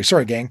 Weird story.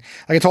 Sorry, gang.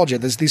 Like I told you,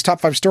 these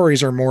top 5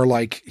 stories are more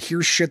like,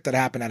 here's shit that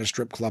happened at a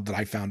strip club that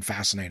I found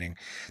fascinating.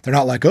 They're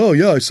not like, oh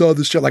yeah, I saw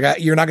this shit. Like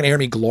you're not going to hear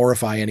me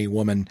glorify any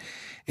woman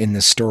in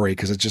this story,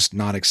 because it's just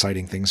not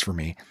exciting things for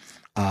me.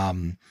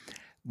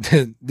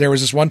 There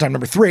was this one time,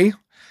 number 3.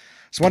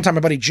 This one time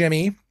my buddy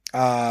Jimmy,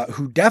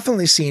 who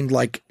definitely seemed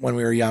like when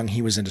we were young,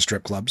 he was into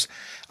strip clubs.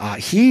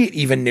 He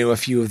even knew a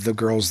few of the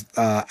girls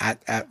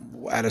at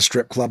a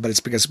strip club, but it's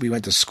because we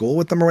went to school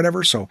with them or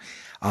whatever. So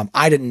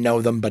I didn't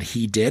know them, but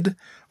he did,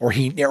 or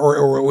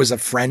it was a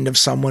friend of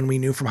someone we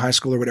knew from high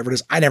school or whatever it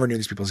is. I never knew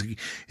these people. Like,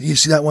 you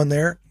see that one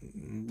there?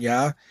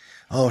 Yeah.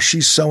 Oh,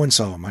 she's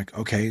so-and-so. I'm like,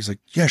 okay. He's like,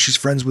 yeah, she's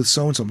friends with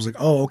so-and-so. I was like,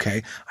 oh,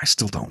 okay. I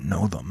still don't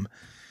know them.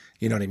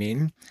 You know what I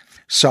mean?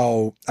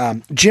 So,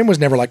 Jim was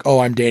never like, oh,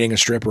 I'm dating a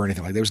stripper or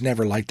anything like that. It was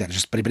never like that. It's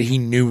just, but he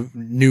knew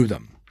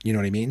them. You know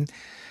what I mean?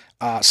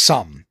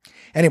 Some.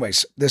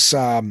 Anyways, this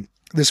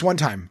one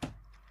time,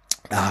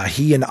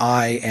 he and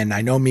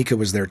I know Mika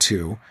was there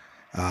too.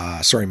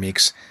 Sorry,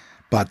 Meeks.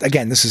 But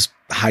again, this is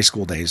high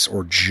school days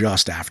or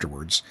just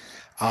afterwards.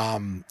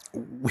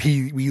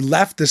 We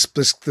left this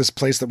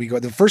place that we go.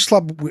 The first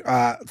club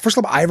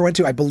I ever went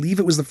to, I believe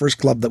it was the first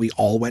club that we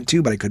all went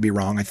to, but I could be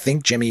wrong. I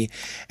think Jimmy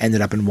ended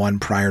up in one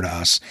prior to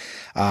us.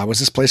 Was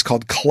this place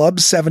called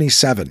Club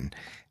 77,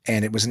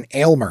 and it was in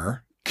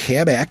Aylmer,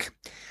 Quebec,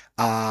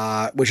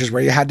 which is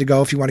where you had to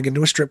go if you want to get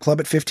into a strip club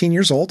at 15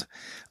 years old.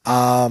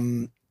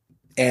 And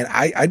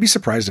I'd be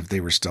surprised if they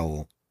were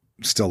still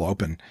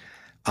open.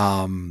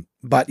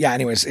 But yeah,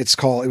 anyways, it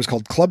was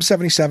called Club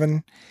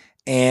 77,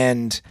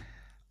 and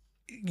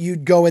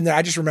you'd go in there.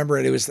 I just remember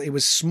it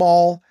was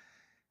small.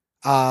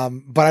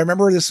 But I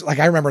remember this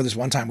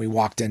one time we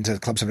walked into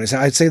Club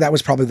 77. I'd say that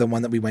was probably the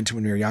one that we went to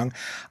when we were young.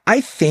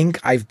 I think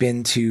I've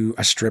been to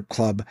a strip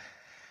club,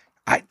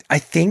 I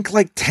think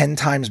like 10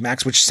 times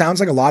max, which sounds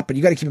like a lot, but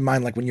you got to keep in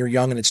mind, like when you're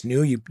young and it's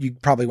new, you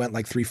probably went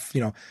like 3,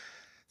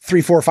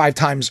 4, 5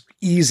 times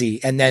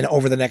easy. And then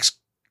over the next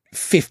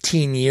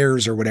 15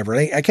 years or whatever,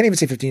 I can't even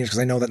say 15 years, because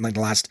I know that in like the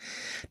last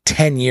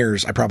 10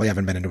 years, I probably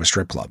haven't been into a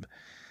strip club.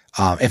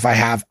 If I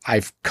have,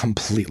 I've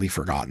completely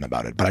forgotten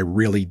about it, but I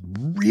really,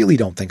 really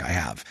don't think I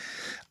have.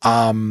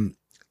 I mean,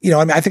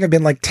 I think I've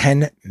been like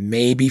 10,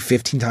 maybe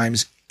 15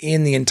 times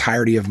in the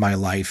entirety of my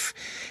life.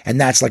 And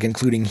that's like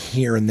including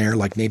here and there,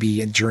 like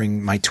maybe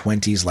during my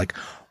 20s, like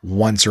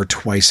once or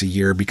twice a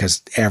year,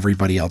 because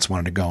everybody else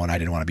wanted to go and I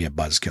didn't want to be a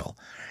buzzkill.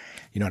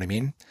 You know what I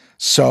mean?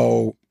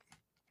 So,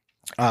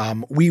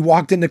 we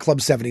walked into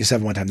Club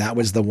 77 one time. That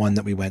was the one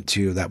that we went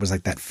to. That was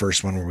like that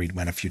first one where we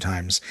went a few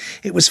times.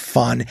 It was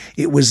fun.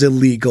 It was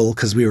illegal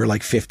because we were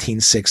like 15,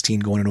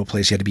 16 going into a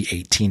place you had to be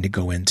 18 to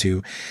go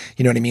into.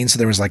 You know what I mean? So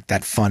there was like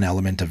that fun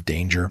element of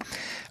danger.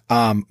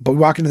 But we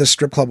walked into the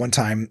strip club one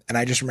time, and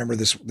I just remember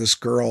this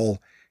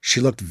girl, she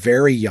looked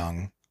very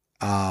young.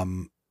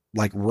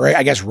 Like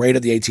I guess right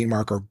at the 18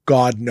 mark, or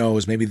God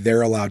knows, maybe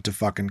they're allowed to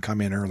fucking come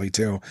in early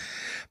too.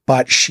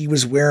 But she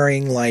was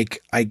wearing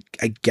like, I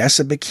guess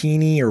a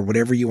bikini or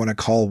whatever you want to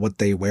call what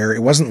they wear.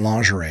 It wasn't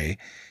lingerie.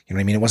 You know what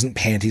I mean? It wasn't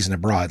panties and a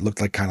bra. It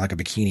looked like kind of like a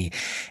bikini,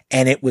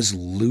 and it was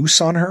loose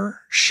on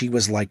her. She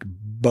was like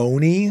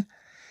bony.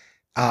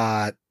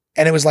 And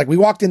it was like, we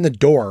walked in the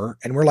door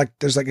and we're like,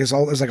 there's like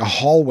a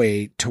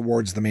hallway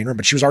towards the main room,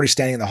 but she was already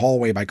standing in the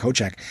hallway by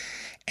Kochek.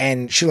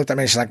 And she looked at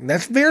me and she's like,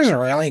 "This beer's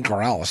really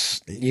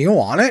gross. You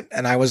want it?"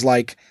 And I was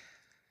like,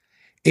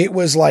 it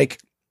was like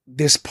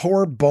this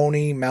poor,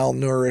 bony,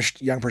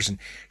 malnourished young person.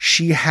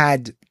 She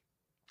had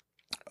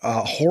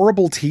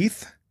horrible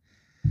teeth,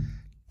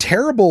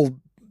 terrible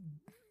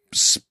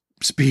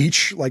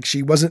speech. Like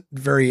she wasn't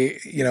very,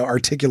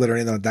 articulate or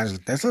anything like that. She's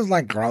like, "This is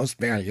like gross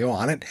beer. You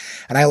want it?"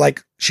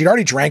 And she'd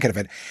already drank it of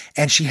it.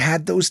 And she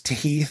had those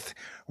teeth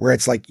where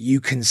it's like,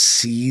 you can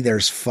see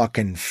there's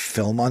fucking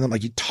film on them.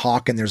 Like you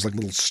talk and there's like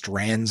little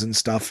strands and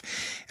stuff.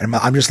 And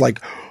I'm just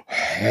like,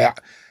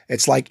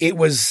 it's like, it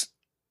was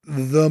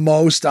the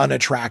most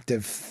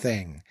unattractive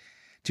thing.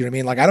 Do you know what I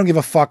mean? Like, I don't give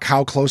a fuck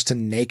how close to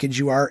naked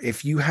you are.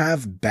 If you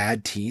have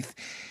bad teeth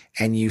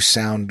and you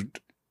sound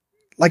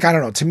like, I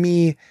don't know, to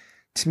me,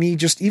 to me,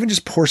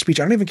 just poor speech.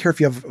 I don't even care if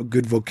you have a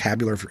good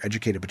vocabulary, if you're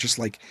educated, but just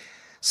like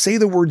say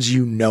the words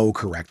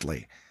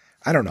correctly.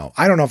 I don't know.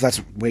 I don't know if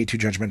that's way too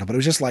judgmental, but it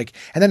was just like,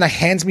 and then he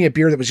hands me a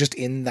beer that was just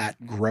in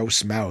that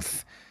gross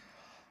mouth.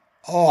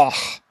 Oh,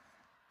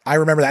 I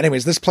remember that.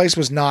 Anyways, this place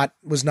was not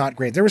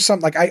great. There was some,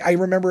 like, I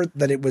remember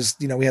that it was,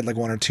 we had like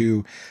one or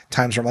two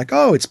times where I'm like,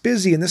 oh, it's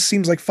busy and this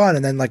seems like fun.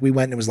 And then like we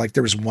went and it was like,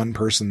 there was one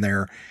person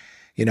there,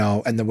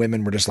 and the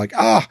women were just like,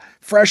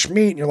 fresh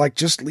meat. And you're like,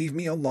 just leave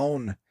me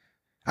alone.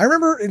 I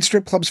remember in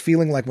strip clubs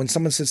feeling like when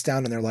someone sits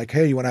down and they're like,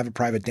 hey, you want to have a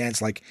private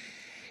dance? Like,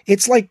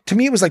 it's like, to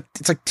me, it was like,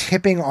 it's like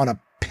tipping on a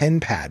pen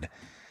pad.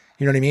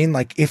 You know what I mean?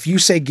 Like if you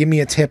say, give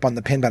me a tip on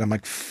the pen pad, I'm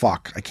like,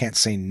 fuck, I can't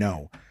say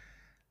no.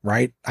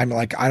 Right? I'm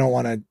like, I don't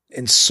want to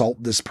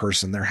insult this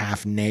person. They're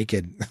half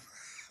naked.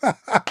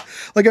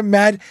 Like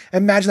imagine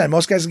that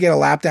most guys get a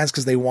lap dance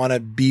because they want to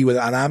be with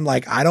it. And I'm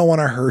like, I don't want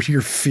to hurt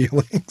your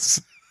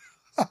feelings.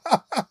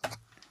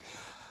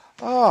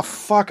 Oh,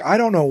 fuck. I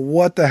don't know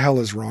what the hell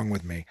is wrong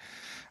with me.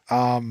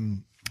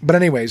 But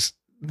anyways,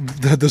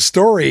 the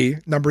story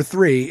number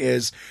 3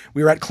 is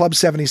we were at Club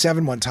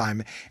 77 one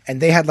time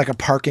and they had like a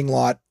parking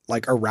lot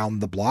like around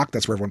the block.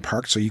 That's where everyone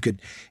parked. So it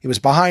was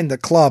behind the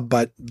club,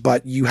 but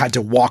you had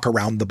to walk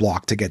around the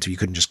block to get to, you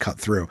couldn't just cut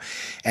through.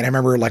 And I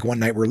remember like one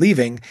night we're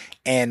leaving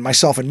and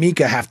myself and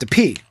Mika have to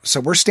pee.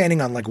 So we're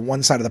standing on like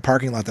one side of the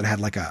parking lot that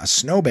had like a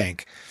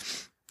snowbank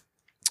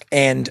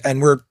and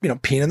we're,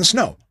 peeing in the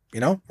snow,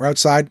 we're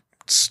outside.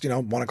 It's 1:00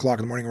 in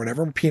the morning or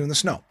whatever. We're peeing in the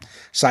snow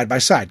side by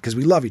side because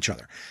we love each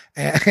other.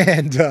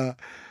 And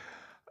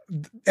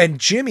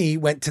Jimmy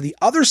went to the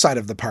other side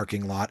of the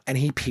parking lot and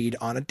he peed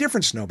on a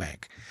different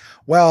snowbank.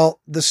 Well,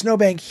 the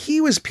snowbank he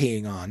was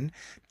peeing on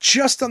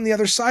just on the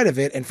other side of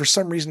it. And for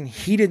some reason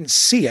he didn't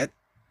see it.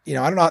 I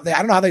don't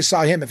know how they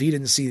saw him if he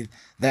didn't see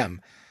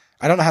them.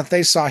 I don't know how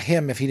they saw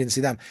him if he didn't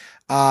see them.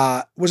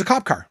 Was a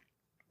cop car.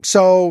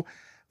 So,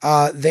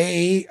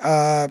 they,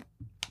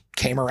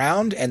 came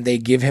around and they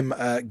give him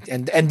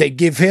and they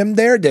give him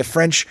the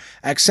French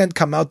accent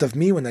come out of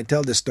me when I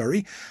tell this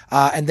story,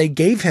 and they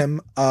gave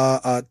him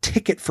a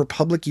ticket for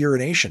public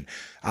urination.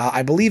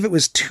 I believe it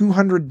was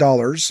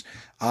 $200.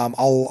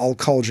 I'll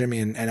call Jimmy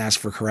and ask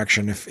for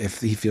correction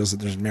if he feels that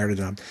there's merit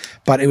in him.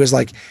 But it was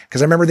like,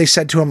 because I remember they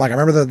said to him, like, I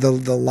remember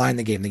the line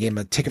they gave him. They gave him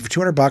a ticket for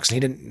 $200 and he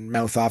didn't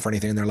mouth off or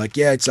anything. And they're like,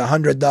 yeah, it's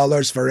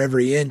 $100 for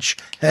every inch.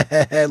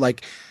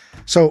 Like,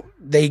 so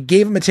they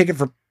gave him a ticket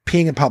for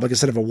peeing in public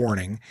instead of a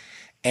warning,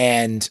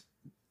 and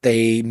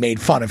they made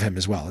fun of him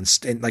as well.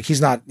 And like,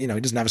 he's not, he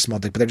doesn't have a small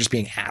dick, but they're just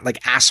being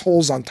like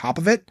assholes on top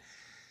of it.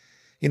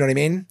 You know what I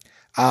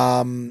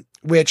mean?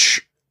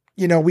 Which,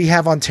 we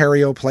have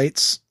Ontario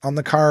plates on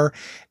the car,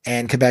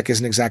 and Quebec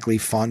isn't exactly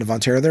fond of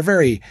Ontario. They're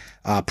very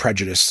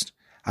prejudiced.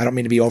 I don't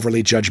mean to be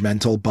overly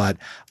judgmental, but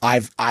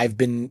I've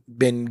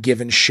been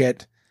given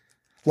shit.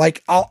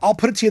 Like, I'll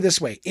put it to you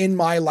this way: in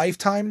my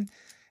lifetime,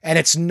 and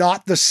it's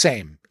not the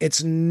same.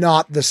 It's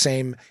not the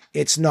same.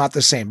 It's not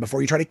the same.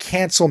 Before you try to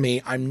cancel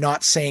me, I'm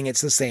not saying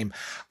it's the same.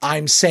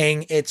 I'm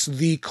saying it's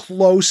the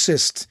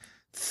closest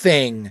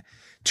thing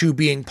to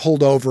being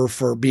pulled over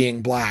for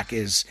being black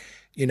is,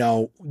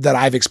 that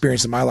I've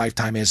experienced in my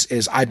lifetime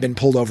is I've been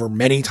pulled over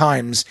many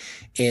times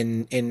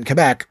in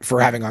Quebec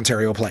for having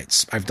Ontario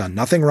plates. I've done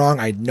nothing wrong.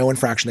 I had no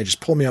infraction. They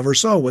just pulled me over.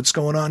 So what's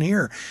going on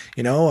here?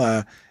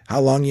 How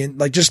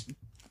long just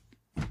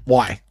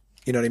why?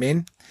 You know what I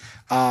mean?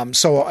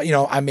 So,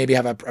 I maybe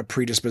have a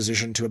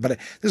predisposition to it, but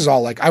this is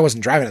all like, I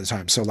wasn't driving at the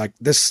time. So like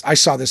I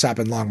saw this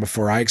happen long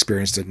before I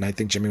experienced it. And I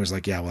think Jimmy was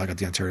like, yeah, well, I got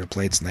the Ontario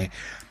plates and they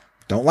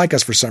don't like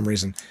us for some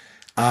reason.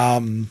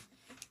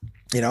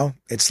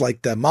 It's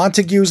like the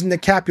Montagues and the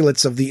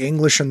Capulets of the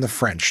English and the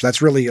French.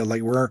 That's really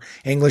like, we're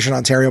English in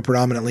Ontario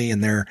predominantly,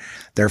 and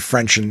they're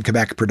French in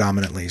Quebec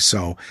predominantly.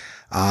 So,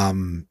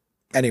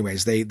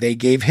 anyways, they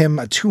gave him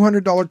a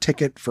 $200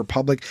 ticket for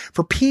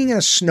peeing in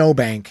a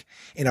snowbank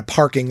in a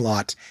parking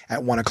lot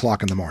at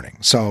 1:00 in the morning.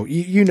 So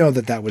you know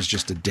that was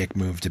just a dick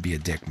move to be a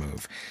dick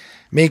move.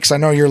 Meeks, I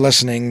know you're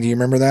listening. Do you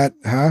remember that?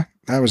 Huh?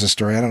 That was a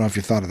story. I don't know if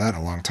you thought of that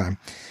in a long time.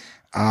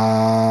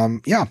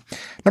 Yeah.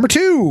 Number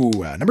two,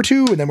 and then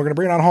we're going to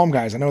bring it on home,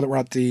 guys. I know that we're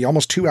at the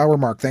almost 2-hour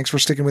mark. Thanks for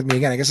sticking with me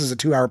again. I guess it's a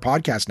 2-hour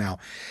podcast now.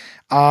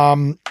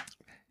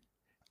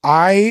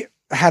 I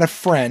had a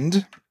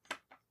friend.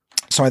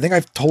 So I think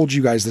I've told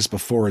you guys this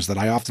before, is that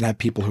I often have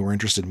people who were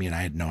interested in me and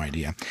I had no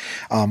idea.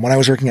 When I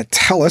was working at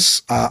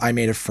TELUS, I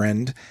made a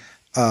friend,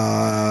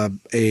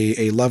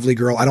 a lovely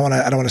girl. I don't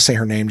want to say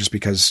her name just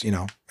because,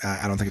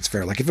 I don't think it's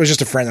fair. Like if it was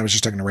just a friend, I was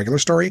just talking a regular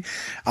story.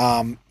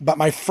 But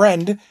my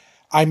friend,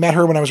 I met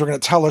her when I was working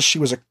at TELUS. She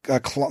was I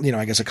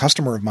guess a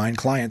customer of mine,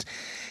 client,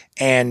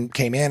 and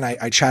came in.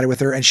 I chatted with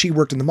her, and she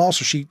worked in the mall.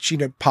 So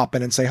she'd pop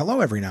in and say hello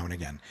every now and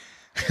again.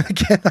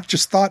 Again, I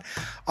just thought,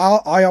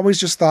 I always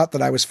just thought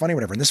that I was funny,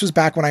 whatever. And this was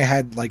back when I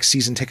had like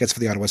season tickets for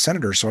the Ottawa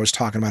Senators. So I was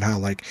talking about how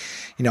like,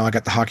 I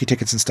got the hockey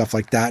tickets and stuff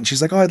like that. And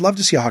she's like, oh, I'd love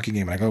to see a hockey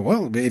game. And I go,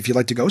 well, if you'd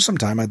like to go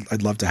sometime,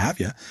 I'd love to have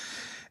you.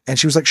 And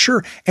she was like,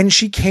 sure. And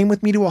she came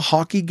with me to a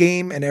hockey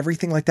game and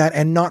everything like that.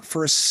 And not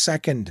for a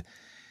second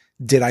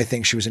did I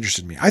think she was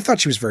interested in me. I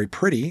thought she was very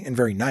pretty and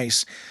very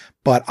nice,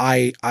 but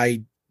I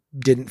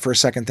didn't for a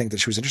second think that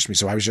she was interested in me.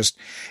 So I was just,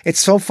 it's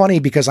so funny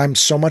because I'm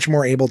so much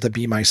more able to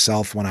be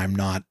myself when I'm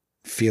not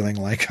feeling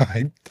like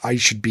I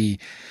should be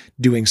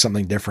doing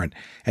something different.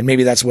 And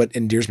maybe that's what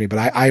endears me, but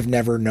I've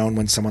never known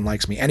when someone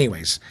likes me.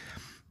 Anyways,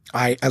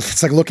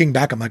 it's like looking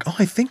back, I'm like, oh,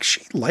 I think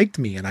she liked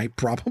me and I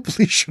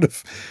probably should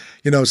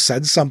have,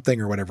 said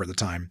something or whatever at the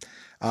time.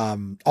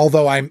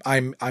 Although I'm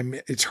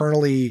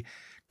eternally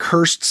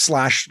cursed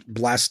 /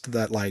 blessed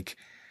that like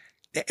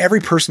every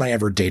person I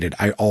ever dated,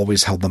 I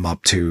always held them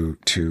up to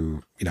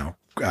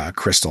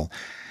Crystal.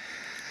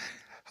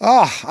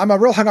 Oh, I'm a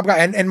real hung up guy.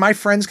 And my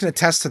friends can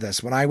attest to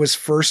this. When I was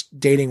first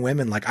dating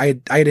women, like I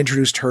had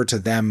introduced her to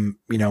them,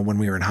 when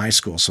we were in high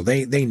school. So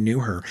they knew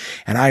her.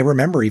 And I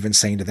remember even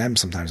saying to them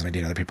sometimes when I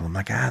date other people, I'm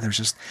like,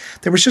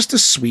 there was just a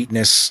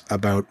sweetness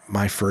about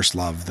my first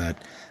love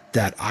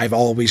that I've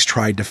always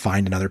tried to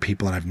find in other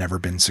people and I've never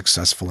been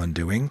successful in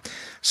doing.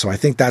 So I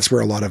think that's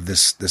where a lot of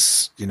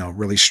this,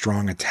 really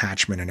strong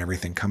attachment and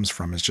everything comes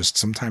from, is just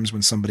sometimes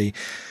when somebody,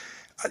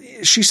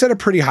 she set a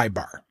pretty high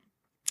bar.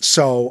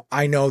 So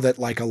I know that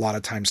like a lot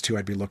of times too,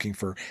 I'd be looking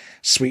for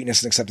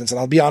sweetness and acceptance. And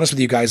I'll be honest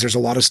with you guys, there's a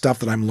lot of stuff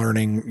that I'm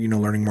learning,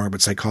 learning more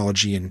about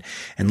psychology and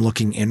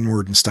looking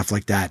inward and stuff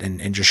like that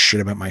and just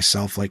shit about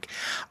myself. Like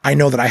I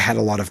know that I had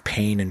a lot of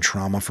pain and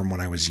trauma from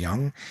when I was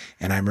young.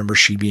 And I remember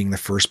she being the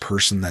first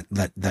person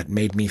that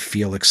made me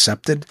feel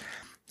accepted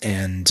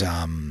and,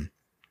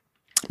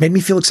 made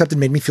me feel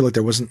like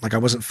there wasn't like I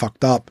wasn't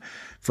fucked up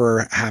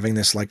for having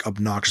this like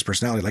obnoxious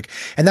personality. Like,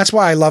 and that's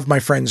why I love my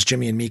friends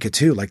Jimmy and Mika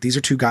too. Like these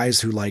are two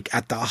guys who like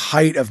at the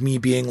height of me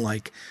being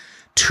like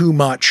too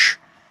much,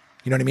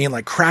 you know what I mean?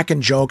 Like cracking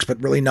jokes, but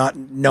really not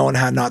knowing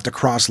how not to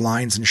cross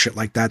lines and shit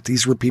like that.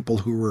 These were people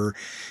who were,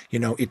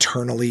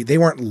 eternally, they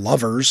weren't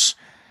lovers,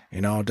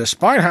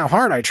 despite how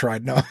hard I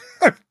tried. No,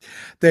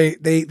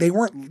 they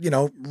weren't,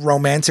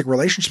 romantic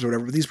relationships or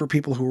whatever, but these were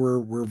people who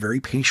were very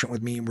patient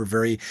with me and were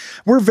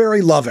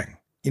very loving.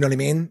 You know what I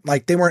mean?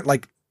 Like they weren't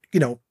like,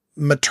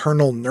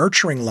 maternal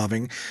nurturing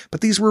loving, but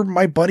these were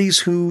my buddies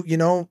who,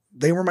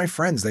 they were my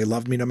friends. They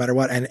loved me no matter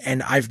what.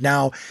 And I've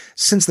now,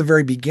 since the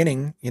very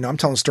beginning, I'm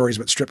telling stories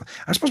about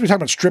I'm supposed to be talking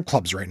about strip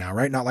clubs right now,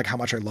 right? Not like how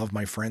much I love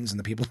my friends and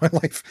the people in my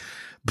life,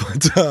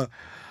 but,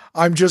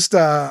 I'm just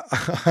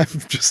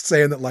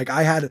saying that like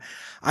I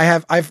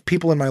have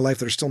people in my life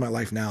that are still in my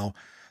life now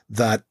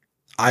that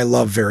I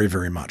love very,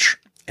 very much.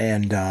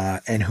 And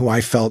who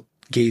I felt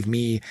gave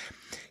me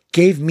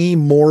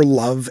more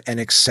love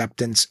and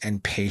acceptance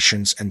and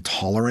patience and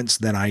tolerance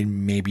than I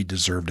maybe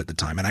deserved at the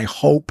time. And I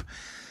hope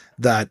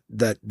that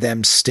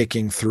them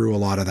sticking through a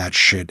lot of that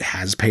shit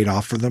has paid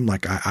off for them.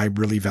 Like I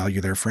really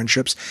value their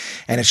friendships.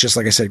 And it's just,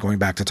 like I said, going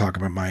back to talk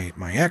about my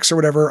ex or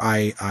whatever,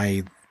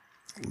 I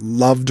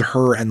loved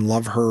her and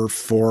love her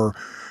for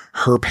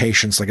her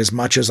patience. Like as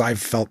much as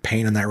I've felt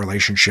pain in that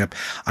relationship,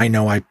 I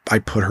know I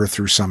put her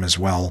through some as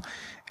well.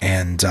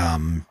 And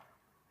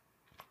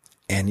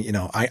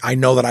I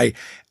know that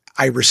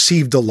I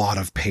received a lot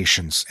of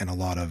patience and a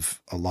lot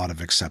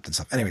of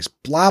acceptance. Anyways,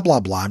 blah, blah,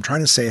 blah. I'm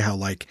trying to say how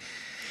like,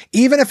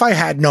 even if I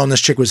had known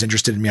this chick was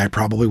interested in me, I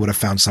probably would have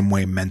found some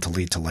way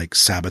mentally to like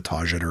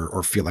sabotage it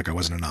or feel like I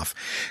wasn't enough.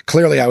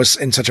 Clearly I was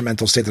in such a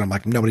mental state that I'm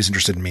like, nobody's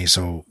interested in me.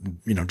 So,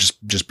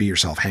 just be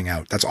yourself, hang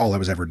out. That's all I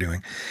was ever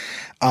doing.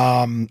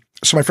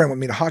 So my friend went with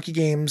me to hockey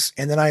games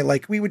and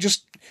then we would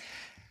just,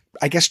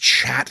 I guess,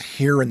 chat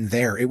here and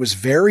there. It was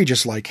very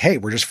just like, hey,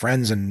 we're just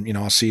friends and,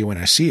 I'll see you when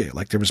I see you.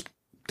 Like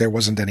there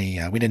wasn't any,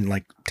 we didn't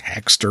like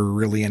text or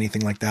really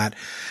anything like that.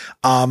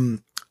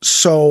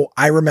 So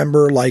I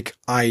remember like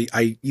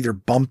I either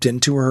bumped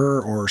into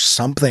her or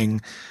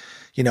something,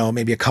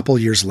 maybe a couple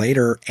years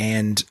later.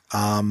 And,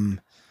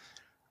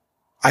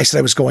 I said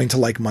I was going to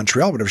like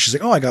Montreal, whatever. She's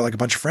like, oh, I got like a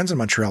bunch of friends in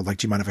Montreal. Like,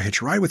 do you mind if I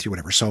hitch a ride with you?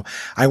 Whatever. So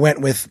I went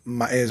with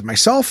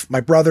myself,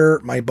 my brother,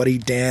 my buddy,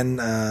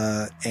 Dan,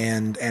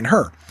 and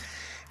her.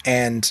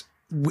 And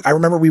I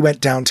remember we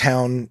went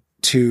downtown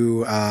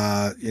to,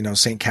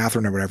 St.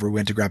 Catherine or whatever. We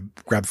went to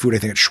grab food, I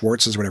think at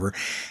Schwartz's or whatever.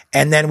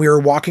 And then we were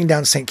walking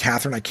down St.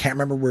 Catherine. I can't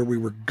remember where we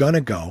were going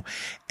to go.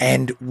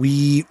 And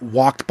we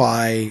walked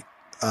by,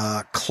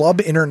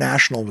 Club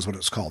International was what it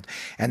was called.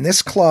 And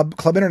this Club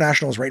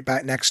International was right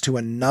back next to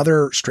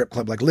another strip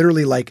club, like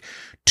literally like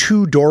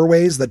two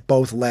doorways that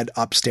both led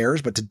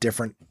upstairs, but to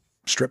different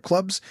strip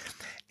clubs.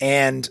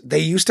 And they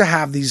used to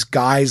have these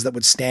guys that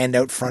would stand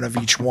out front of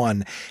each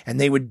one and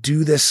they would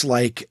do this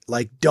like,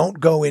 don't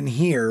go in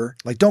here,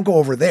 like don't go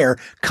over there,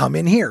 come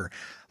in here.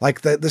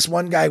 Like this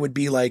one guy would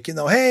be like,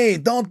 hey,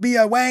 don't be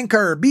a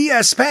wanker, be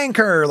a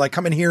spanker, like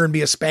come in here and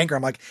be a spanker.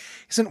 I'm like,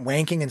 isn't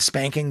wanking and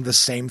spanking the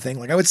same thing?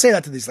 Like I would say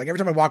that to these, like every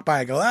time I walk by,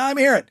 I go, I'm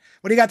here it.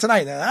 What do you got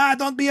tonight?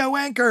 Don't be a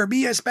wanker,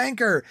 be a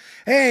spanker.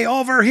 Hey,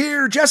 over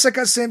here,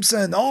 Jessica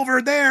Simpson, over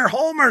there,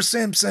 Homer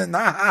Simpson.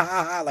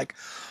 Like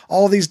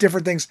all these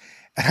different things.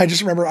 And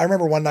I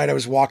remember one night I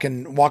was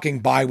walking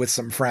by with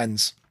some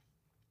friends.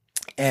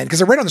 And cause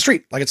they're right on the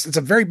street, like it's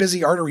a very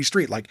busy artery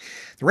street. Like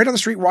they're right on the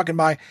street walking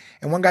by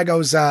and one guy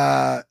goes,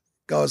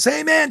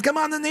 hey man, come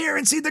on in here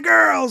and see the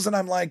girls. And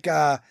I'm like,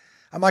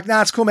 I'm like,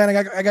 nah, it's cool, man.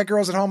 I got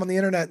girls at home on the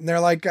internet, and they're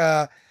like,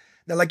 yeah,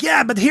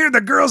 but here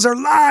the girls are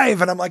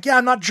live. And I'm like, yeah,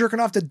 I'm not jerking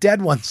off to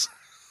dead ones.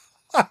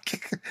 And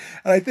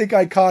I think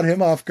I caught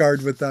him off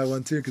guard with that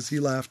one too, because he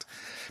laughed.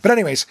 But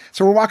anyways,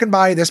 so we're walking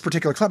by this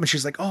particular club, and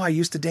she's like, oh, I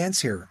used to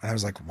dance here. And I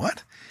was like,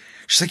 what?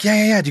 She's like,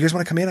 yeah. Do you guys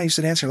want to come in? I used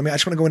to dance here. I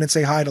just want to go in and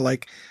say hi to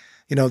like,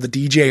 the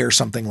DJ or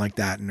something like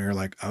that. And we're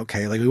like,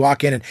 okay. Like we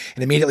walk in and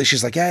immediately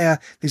she's like, yeah,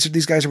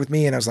 these guys are with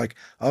me. And I was like,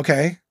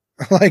 okay.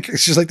 Like,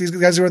 she's like, these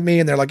guys are with me.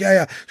 And they're like,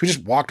 yeah. So we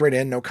just walked right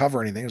in, no cover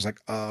or anything. It was like,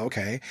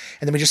 okay.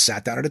 And then we just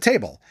sat down at a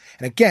table.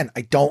 And again,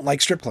 I don't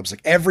like strip clubs.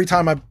 Like every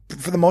time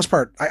for the most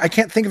part, I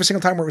can't think of a single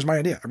time where it was my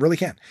idea. I really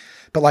can't.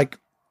 But like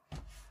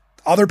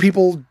other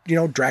people,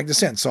 dragged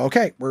us in. So,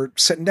 okay, we're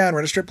sitting down.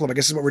 We're at a strip club. I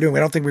guess this is what we're doing. We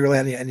don't think we really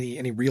had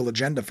any real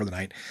agenda for the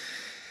night.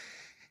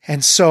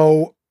 And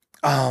so,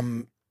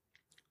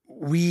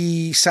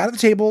 we sat at the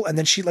table, and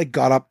then she like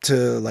got up to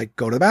like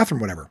go to the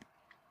bathroom, whatever,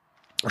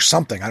 or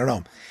something. I don't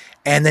know.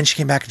 And then she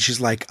came back and she's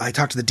like, I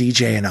talked to the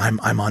DJ and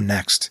I'm on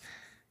next.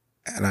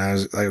 And I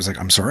was like,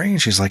 I'm sorry.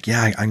 And she's like,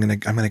 yeah, I'm going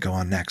to go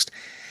on next.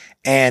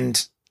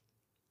 And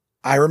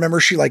I remember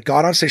she like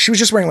got on stage. She was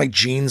just wearing like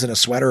jeans and a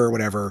sweater or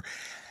whatever.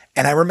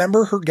 And I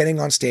remember her getting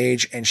on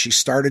stage and she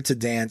started to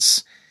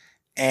dance,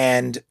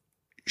 and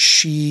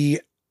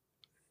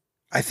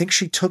I think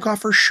she took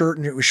off her shirt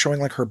and it was showing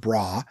like her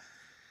bra.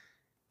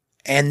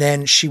 And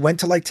then she went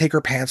to like take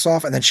her pants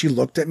off, and then she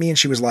looked at me and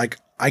she was like,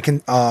 no. I can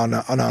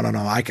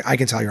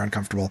tell you're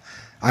uncomfortable.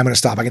 I'm going to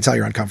stop. I can tell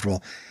you're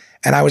uncomfortable.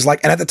 And I was like,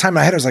 and at the time in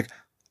my head, I was like,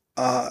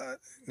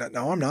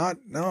 no, I'm not.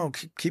 No,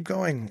 keep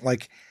going.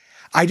 Like,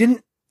 I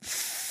didn't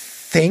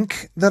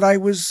think that I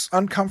was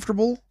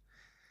uncomfortable,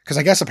 because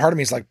I guess a part of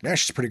me is like, yeah,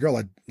 she's a pretty girl.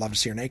 I'd love to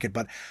see her naked.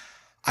 But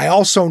I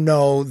also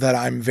know that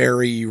I'm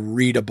very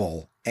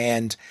readable,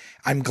 and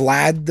I'm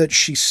glad that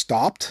she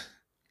stopped.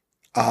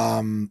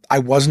 I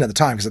wasn't at the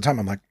time, because at the time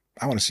I'm like,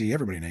 I want to see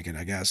everybody naked,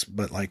 I guess.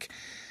 But like,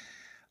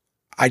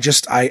 I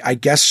guess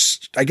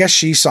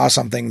she saw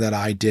something that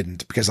I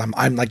didn't, because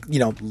I'm like,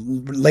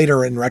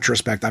 later in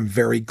retrospect, I'm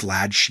very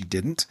glad she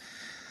didn't.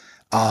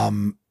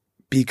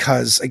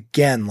 Because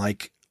again,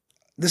 like,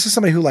 this is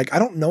somebody who, like, I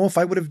don't know if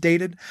I would have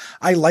dated.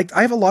 I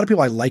have a lot of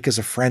people I like as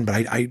a friend, but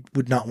I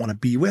would not want to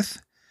be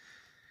with.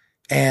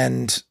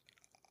 And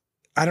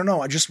I don't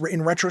know. I just,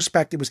 in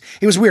retrospect, it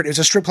was weird. It was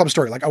a strip club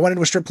story. Like, I went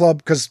into a strip club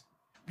because,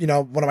 one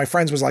of my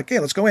friends was like, hey,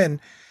 let's go in.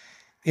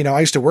 I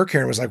used to work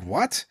here, and was like,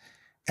 what?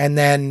 And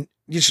then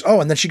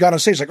and then she got on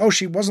stage like, oh,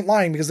 she wasn't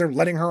lying, because they're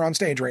letting her on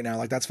stage right now.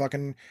 Like, that's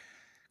fucking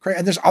crazy.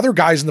 And there's other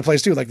guys in the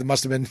place too. Like, they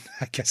must have been,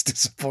 I guess,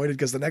 disappointed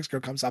because the next girl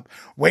comes up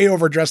way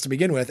overdressed to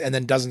begin with and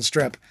then doesn't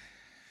strip.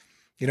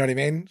 You know what I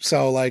mean?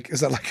 So like,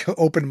 is that like an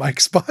open mic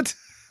spot?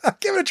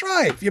 Give it a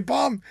try. If you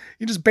bomb,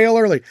 you just bail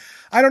early.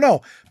 I don't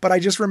know. But I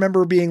just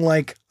remember being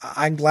like,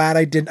 I'm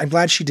glad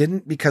she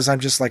didn't, because I'm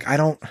just like, I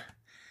don't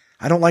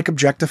like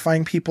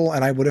objectifying people,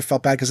 and I would have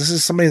felt bad, because this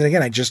is somebody that,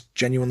 again, I just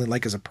genuinely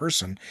like as a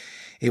person.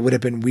 It would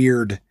have been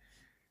weird.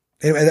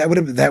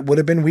 That would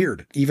have been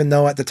weird. Even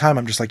though at the time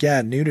I'm just like,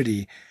 yeah,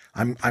 nudity.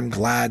 I'm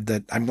glad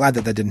that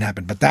didn't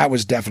happen. But that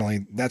was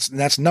definitely,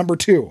 that's number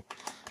two.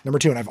 And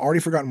I've already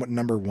forgotten what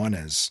number one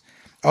is.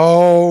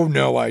 Oh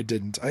no, I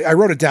didn't. I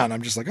wrote it down.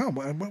 I'm just like, oh,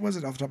 what was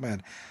it off the top of my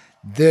head?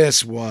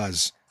 This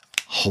was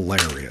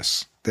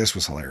hilarious.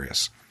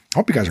 I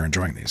hope you guys are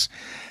enjoying these.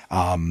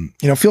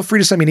 Feel free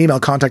to send me an email,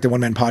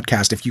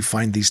 contact@onemanpodcast, if you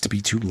find these to be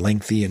too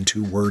lengthy and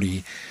too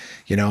wordy,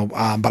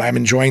 but I'm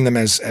enjoying them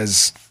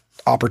as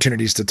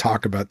opportunities to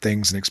talk about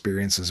things and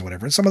experiences and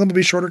whatever. And some of them will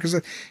be shorter because,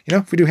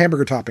 if we do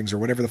hamburger toppings or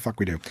whatever the fuck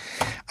we do.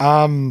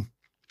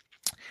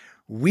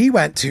 We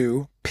went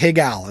to Pig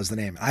Al is the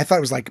name. I thought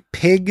it was like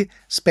Pig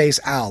Space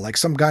Al, like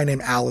some guy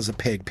named Al is a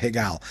pig, Pig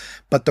Al.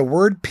 But the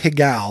word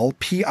Pigalle,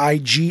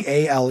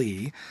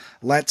 Pigale,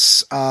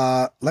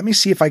 let me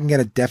see if I can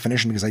get a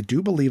definition, because I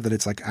do believe that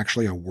it's like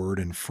actually a word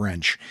in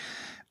French.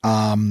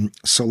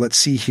 So let's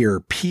see here.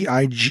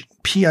 Pigale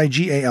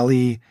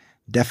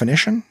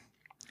definition.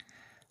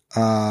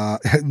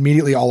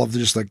 Immediately all of the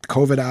just like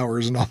COVID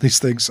hours and all these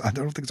things. I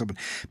don't think it's open.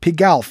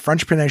 Pigalle,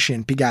 French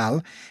pronunciation,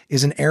 Pigalle,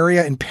 is an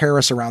area in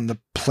Paris around the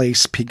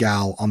place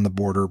Pigalle on the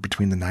border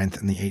between the 9th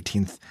and the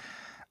 18th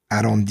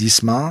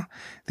arrondissement.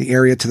 The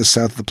area to the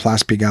south of the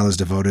Place Pigalle is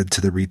devoted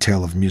to the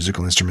retail of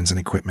musical instruments and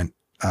equipment,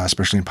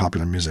 especially in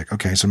popular music.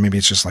 Okay, so maybe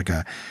it's just like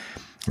a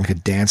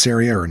dance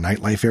area or a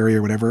nightlife area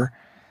or whatever.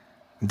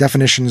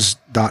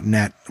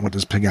 Definitions.net. What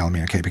does Pigalle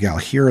mean? Okay, Pigalle.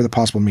 Here are the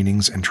possible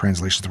meanings and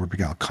translations of the word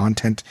Pigalle.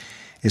 Content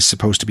is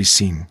supposed to be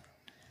seen.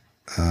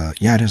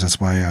 Yeah, it is. That's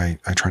why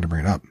I tried to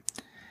bring it up.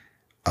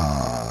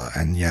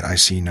 And yet I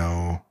see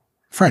no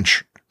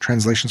French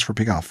translations for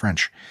Pigalle.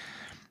 French.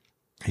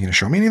 Are you going to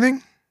show me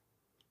anything?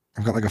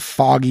 I've got like a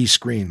foggy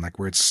screen, like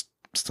where it's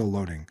still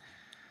loading.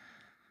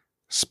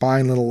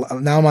 Spine little.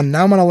 Now I'm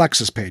on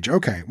Alexa's page.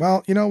 Okay.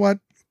 Well, you know what?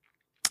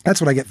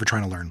 That's what I get for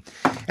trying to learn.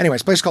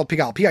 Anyways, place called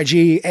Pigalle,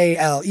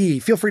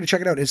 Pigale. Feel free to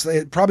check it out. It's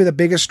probably the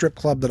biggest strip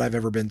club that I've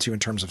ever been to in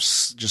terms of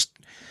just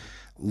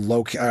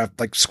low,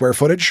 like square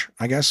footage,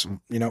 I guess,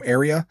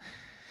 area.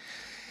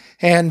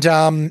 And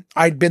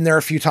I'd been there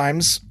a few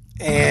times,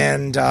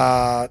 And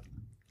I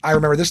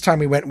remember this time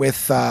we went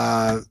with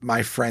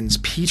my friends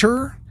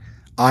Peter,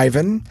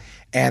 Ivan,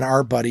 and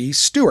our buddy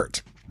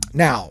Stuart.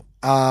 Now,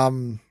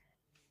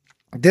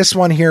 this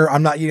one here,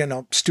 I'm not,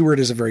 Stuart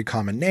is a very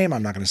common name.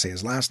 I'm not going to say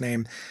his last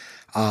name.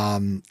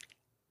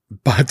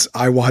 But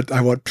I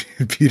want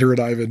Peter and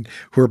Ivan,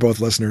 who are both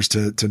listeners,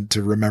 to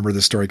remember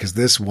this story, because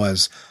this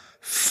was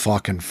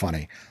fucking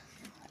funny.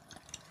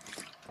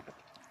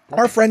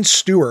 Our friend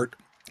Stuart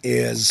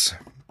was,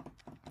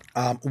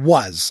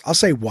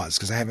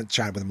 because I haven't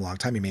chatted with him in a long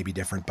time. He may be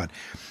different, but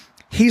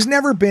he's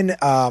never been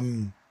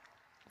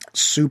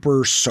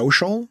super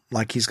social.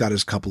 Like, he's got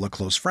his couple of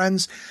close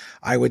friends.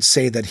 I would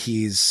say that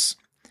he's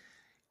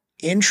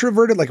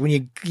introverted. Like,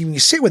 when you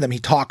sit with him, he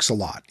talks a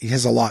lot. He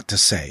has a lot to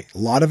say, a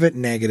lot of it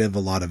negative, a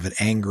lot of it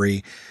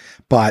angry,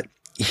 but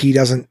he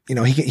doesn't,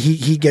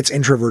 he gets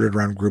introverted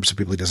around groups of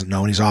people he doesn't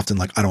know. And he's often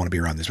like, I don't want to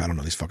be around these. I don't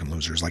know these fucking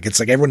losers. Like, it's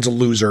like everyone's a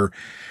loser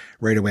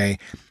right away.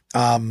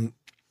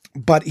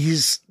 But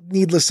he's,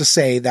 needless to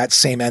say, that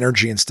same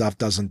energy and stuff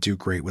doesn't do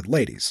great with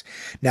ladies.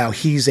 Now,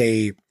 he was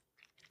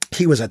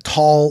a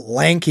tall,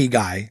 lanky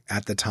guy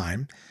at the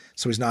time,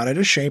 so he's not out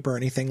of shape or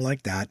anything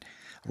like that,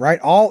 right?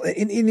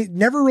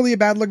 Never really a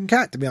bad looking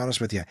cat, to be honest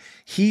with you.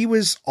 He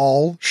was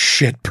all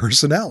shit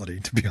personality,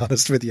 to be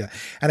honest with you.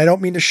 And I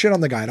don't mean to shit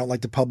on the guy. I don't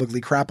like to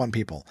publicly crap on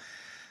people,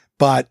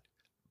 but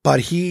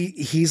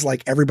he's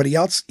like everybody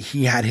else.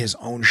 He had his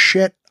own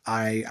shit.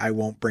 I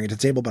won't bring it to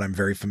the table, but I'm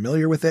very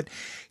familiar with it.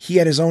 He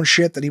had his own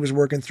shit that he was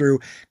working through.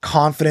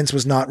 Confidence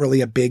was not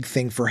really a big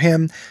thing for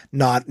him.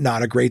 Not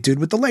a great dude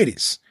with the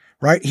ladies,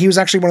 right? He was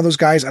actually one of those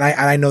guys. And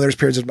I know there's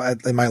periods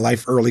in my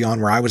life early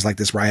on where I was like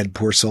this, where I had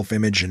poor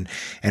self-image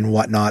and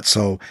whatnot.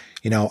 So,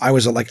 I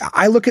was like,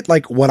 I look at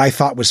like what I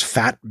thought was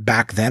fat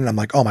back then. And I'm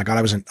like, oh my God,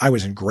 I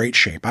was in great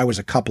shape. I was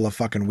a couple of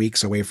fucking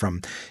weeks away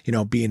from,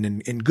 being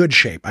in good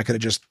shape. I could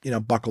have just,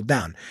 buckled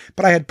down,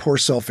 but I had poor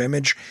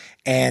self-image.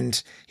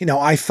 And,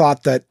 I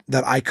thought that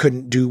I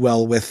couldn't do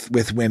well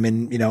with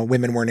women.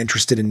 Women weren't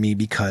interested in me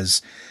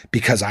because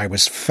I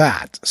was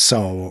fat.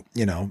 So,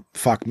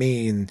 fuck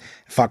me and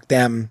fuck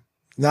them.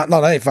 Not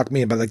that they fuck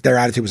me, but like their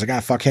attitude was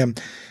like, fuck him,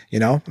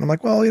 and I'm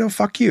like, well,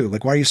 fuck you.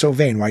 Like, why are you so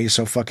vain? Why are you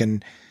so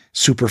fucking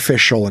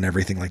superficial and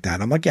everything like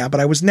that? I'm like, yeah, but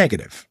I was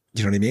negative.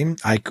 You know what I mean?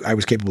 I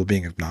was capable of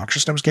being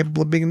obnoxious, and I was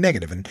capable of being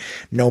negative, and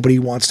nobody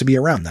wants to be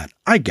around that.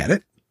 I get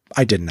it.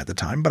 I didn't at the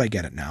time, but I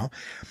get it now.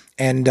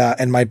 And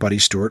my buddy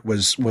Stuart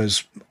was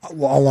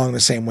along the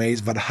same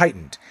ways, but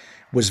heightened,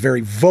 was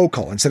very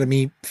vocal. Instead of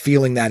me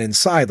feeling that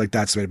inside, like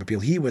that's the way to appeal,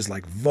 he was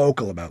like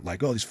vocal about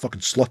like, oh, these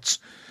fucking sluts.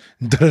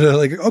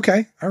 Like,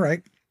 okay, all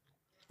right.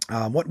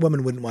 What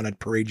woman wouldn't want to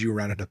parade you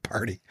around at a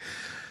party?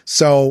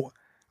 So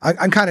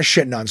I'm kind of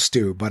shitting on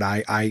Stu, but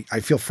I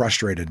feel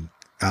frustrated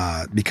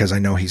because I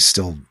know he's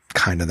still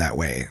kind of that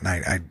way.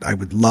 And I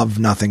would love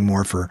nothing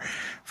more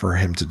for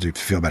him to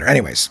feel better.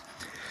 Anyways,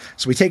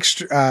 so we take,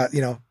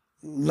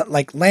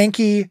 like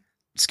lanky,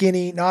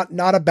 skinny, not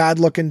a bad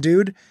looking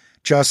dude,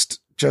 just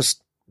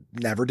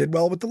never did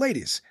well with the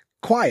ladies,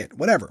 quiet,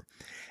 whatever.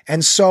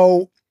 And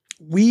so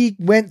we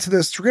went to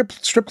the strip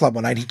club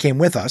one night. He came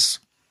with us,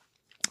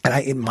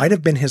 and it might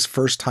have been his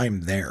first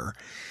time there.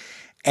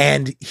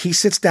 And he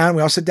sits down.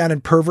 We all sit down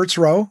in Perverts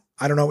Row.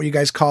 I don't know what you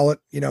guys call it,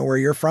 where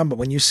you're from, but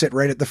when you sit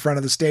right at the front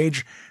of the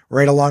stage,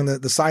 right along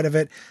the side of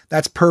it,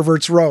 that's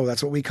Perverts Row.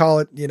 That's what we call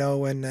it,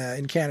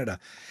 in Canada.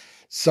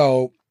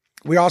 So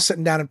we all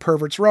sitting down in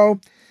Perverts Row.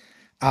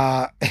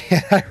 And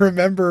I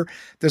remember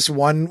this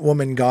one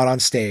woman got on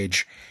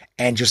stage,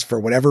 and just for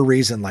whatever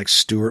reason, like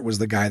Stuart was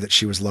the guy that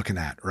she was looking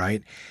at.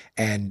 Right.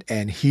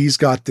 And he's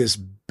got this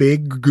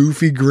big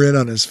goofy grin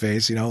on his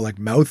face, like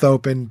mouth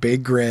open,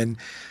 big grin.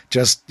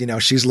 Just,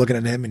 she's looking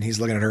at him and he's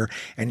looking at her,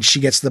 and she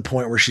gets to the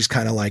point where she's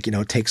kind of like,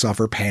 takes off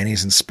her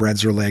panties and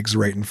spreads her legs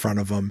right in front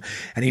of him.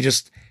 And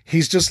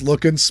he's just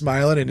looking,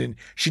 smiling. And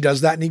she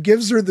does that, and he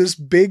gives her this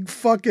big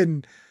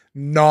fucking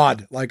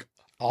nod, like,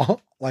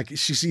 like he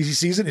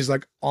sees it. And he's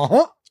like,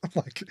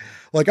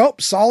 like, oh,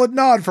 solid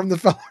nod from the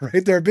fella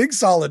right there. Big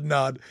solid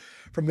nod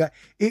from that.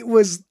 It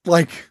was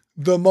like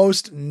the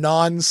most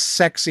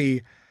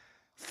non-sexy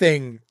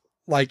thing.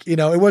 Like, it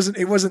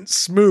wasn't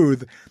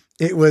smooth.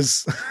 It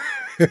was,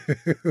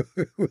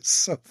 it was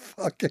so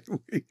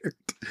fucking weird.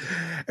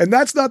 And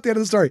that's not the end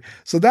of the story.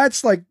 So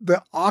that's like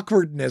the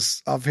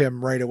awkwardness of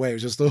him right away.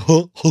 It was just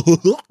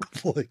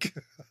like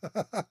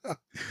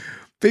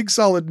big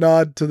solid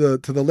nod to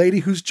the lady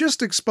who's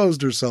just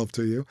exposed herself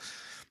to you.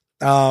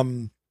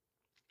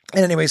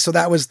 And anyway, so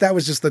that was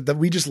just that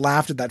we just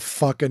laughed at that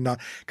fucking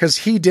nod, because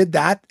he did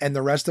that and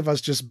the rest of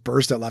us just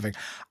burst out laughing.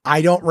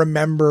 I don't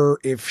remember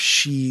if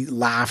she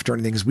laughed or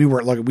anything, because we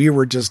weren't looking, we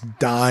were just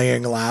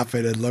dying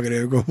laughing and looking at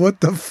her and go,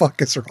 what the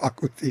fuck is wrong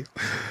with you?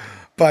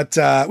 But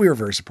we were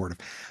very supportive.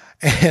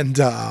 And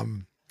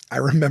I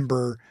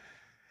remember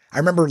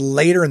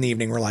later in the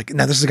evening, we're like,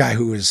 now this is a guy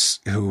who was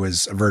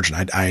a virgin.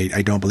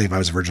 I don't believe I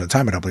was a virgin at the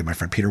time. I don't believe my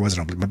friend Peter was. I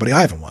don't believe my buddy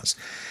Ivan was.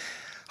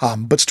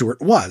 But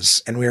Stuart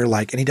was, and we were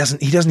like, and he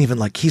doesn't even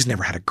like, he's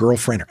never had a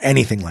girlfriend or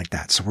anything like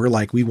that. So we're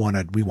like, we want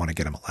to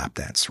get him a lap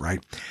dance,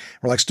 right?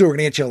 We're like, Stuart, we're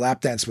gonna get you a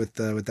lap dance with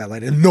that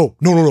lady. And no,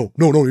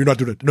 you're not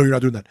doing it. No, you're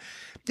not doing that.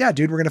 Yeah,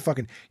 dude, we're gonna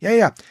fucking,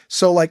 yeah.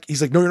 So like,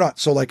 he's like, no, you're not.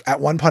 So like at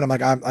one point,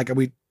 I'm like,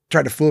 we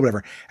tried to fool or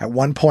whatever. At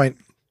one point,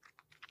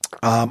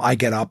 I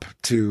get up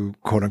to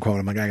quote unquote,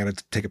 I'm like, I gotta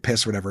take a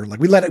piss or whatever. Like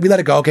we let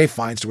it go. Okay,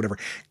 fine. So whatever.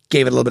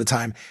 Gave it a little bit of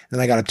time. Then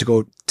I got up to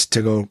go,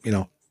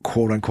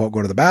 quote unquote,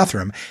 go to the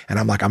bathroom. And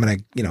I'm like, I'm going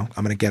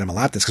to get him a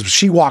lap dance. Cause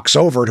she walks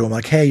over to him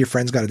like, hey, your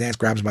friend's got to dance,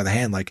 grabs him by the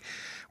hand. Like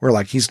we're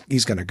like, he's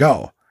going to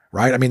go.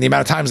 Right. I mean, the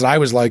amount of times that I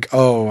was like,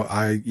 oh,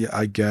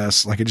 I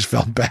guess like, I just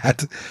felt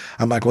bad.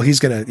 I'm like, well, he's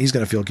going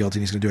to feel guilty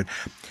and he's going to do it.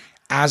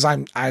 As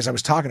I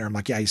was talking to her, I'm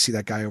like, yeah, you see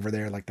that guy over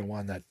there? Like the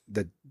one that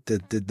did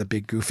the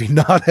big goofy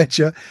nod at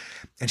you.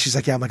 And she's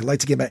like, yeah, I'm like, I'd like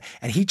to get back.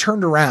 And he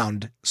turned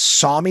around,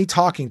 saw me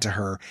talking to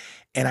her.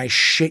 And I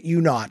shit you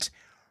not,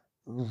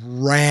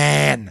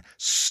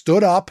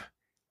 stood up,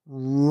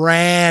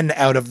 ran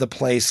out of the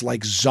place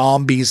like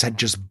zombies had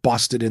just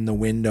busted in the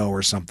window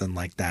or something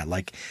like that.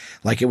 Like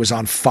it was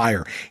on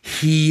fire.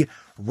 He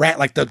ran,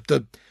 like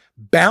the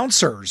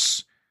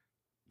bouncers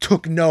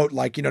took note,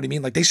 like, you know what I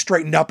mean? Like they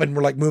straightened up and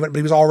were like moving, but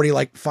he was already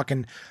like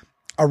fucking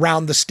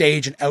around the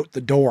stage and out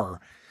the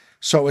door.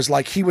 So it was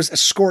like he was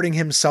escorting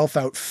himself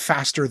out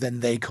faster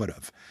than they could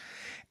have.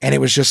 And it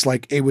was just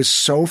like, it was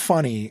so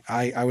funny.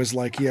 I was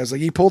like,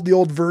 he pulled the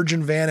old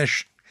Virgin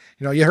Vanish.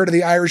 You know, you heard of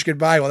the Irish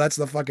goodbye. Well, that's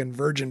the fucking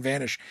Virgin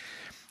Vanish.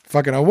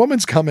 Fucking a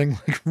woman's coming,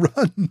 like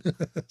run.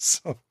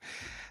 So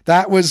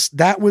that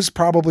was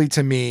probably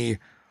to me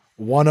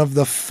one of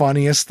the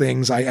funniest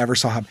things I ever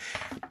saw happen.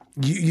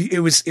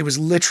 It was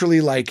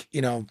literally like,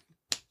 you know,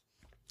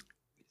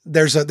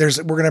 we're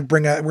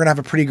going to have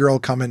a pretty girl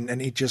come in and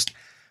he just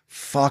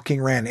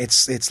fucking ran.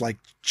 It's like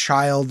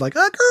child, like a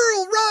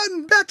girl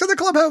run back to the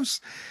clubhouse.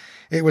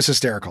 It was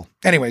hysterical.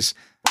 Anyways,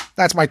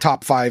 that's my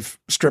top 5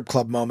 strip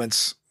club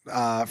moments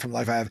from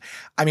life I have.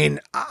 I mean,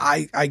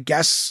 I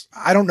guess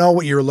I don't know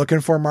what you were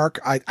looking for, Mark.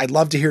 I'd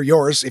love to hear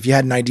yours. If you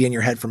had an idea in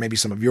your head for maybe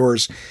some of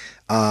yours,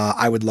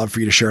 I would love for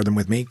you to share them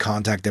with me.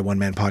 Contact at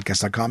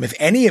onemanpodcast.com. If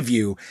any of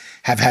you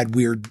have had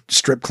weird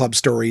strip club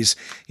stories,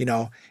 you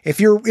know, if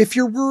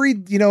you're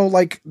worried, you know,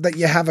 like that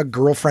you have a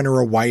girlfriend or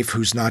a wife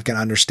who's not going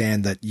to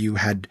understand that you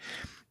had,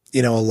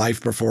 you know, a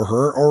life before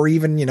her, or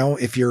even, you know,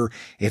 if you're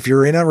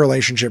in a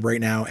relationship right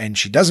now and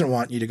she doesn't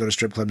want you to go to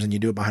strip clubs and you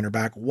do it behind her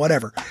back,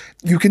 whatever,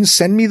 you can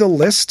send me the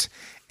list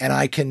and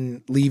I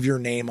can leave your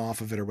name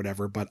off of it or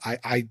whatever. But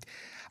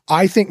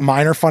I think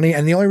mine are funny.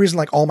 And the only reason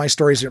like all my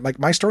stories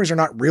are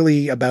not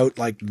really about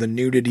like the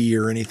nudity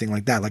or anything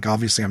like that. Like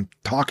obviously I'm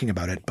talking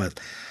about it, but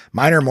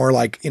mine are more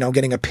like, you know,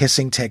 getting a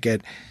pissing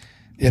ticket,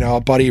 you know,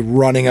 a buddy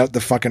running out the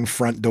fucking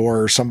front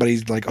door, or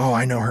somebody's like, oh,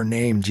 I know her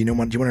name. Do you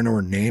want to know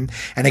her name?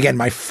 And again,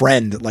 my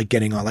friend, like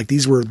getting on, like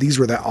these were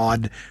the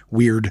odd,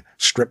 weird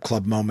strip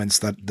club moments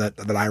that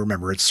I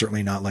remember. It's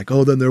certainly not like,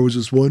 oh, then there was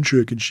this one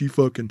chick and she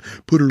fucking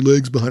put her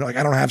legs behind her. Like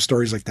I don't have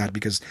stories like that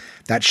because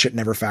that shit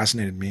never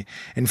fascinated me.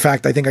 In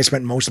fact, I think I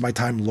spent most of my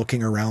time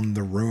looking around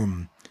the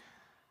room,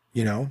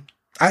 you know.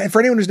 For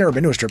anyone who's never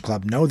been to a strip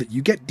club, know that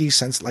you get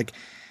desensitized. Like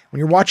when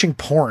you're watching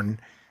porn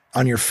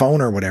on your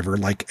phone or whatever,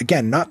 like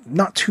again,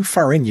 not too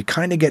far in, you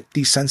kind of get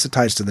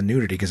desensitized to the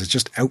nudity because it's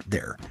just out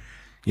there.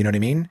 You know what I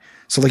mean?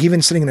 So like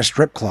even sitting in a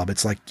strip club,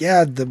 it's like,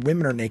 yeah, the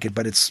women are naked,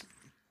 but it's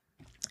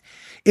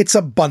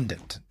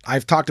abundant.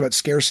 I've talked about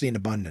scarcity and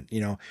abundant, you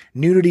know,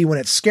 nudity when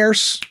it's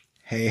scarce.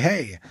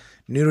 Hey,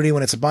 nudity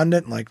when it's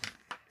abundant. Like,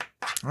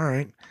 all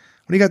right,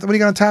 what do you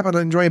got on tap? To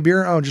enjoy a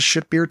beer? Oh, just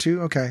shit beer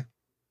too. Okay.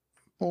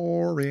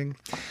 Boring.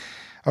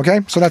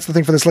 Okay, so that's the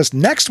thing for this list.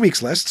 Next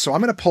week's list, so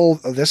I'm going to pull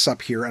this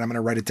up here and I'm going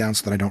to write it down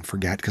so that I don't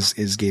forget because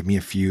Iz gave me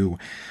a few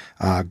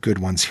good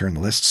ones here in the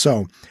list.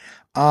 So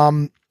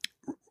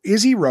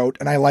Izzy wrote,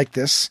 and I like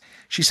this,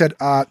 she said,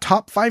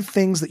 top 5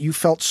 things that you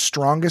felt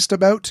strongest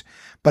about,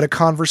 but a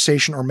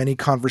conversation or many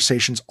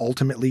conversations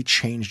ultimately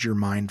changed your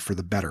mind for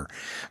the better.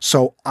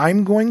 So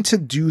I'm going to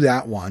do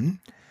that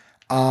one.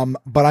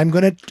 But I'm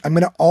going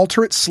to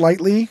alter it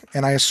slightly,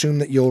 and I assume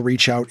that you'll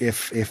reach out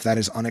if that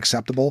is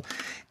unacceptable.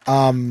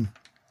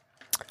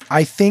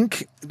 I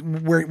think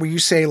where you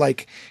say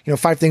like, you know,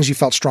 5 things you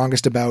felt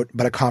strongest about,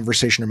 but a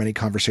conversation or many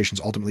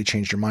conversations ultimately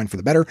changed your mind for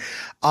the better.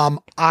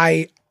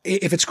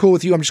 If it's cool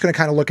with you, I'm just going to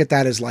kind of look at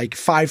that as like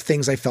 5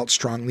 things I felt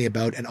strongly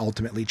about and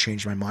ultimately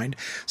changed my mind.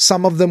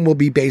 Some of them will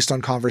be based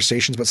on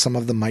conversations, but some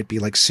of them might be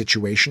like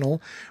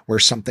situational where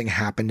something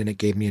happened and it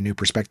gave me a new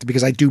perspective,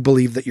 because I do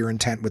believe that your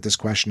intent with this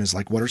question is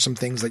like, what are some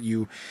things that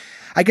you,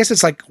 I guess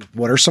it's like,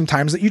 what are some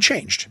times that you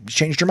changed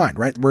your mind,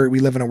 right? Where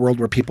we live in a world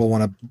where people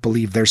want to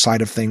believe their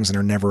side of things and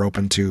are never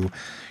open to,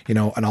 you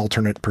know, an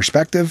alternate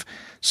perspective.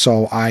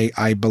 So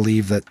I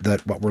believe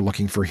that what we're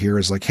looking for here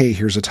is like, hey,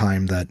 here's a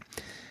time that,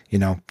 you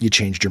know, you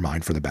changed your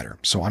mind for the better.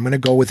 So I'm going to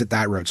go with it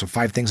that route. So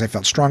 5 things I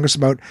felt strongest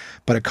about,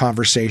 but a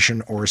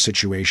conversation or a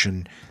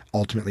situation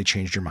ultimately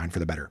changed your mind for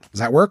the better.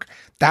 Does that work?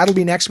 That'll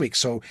be next week.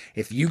 So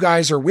if you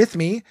guys are with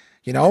me,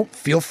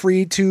 feel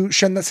free to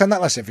send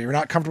that list. If you're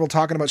not comfortable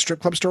talking about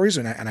strip club stories,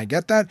 and I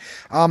get that,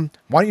 why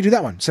don't you do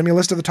that one? Send me a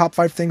list of the top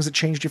 5 things that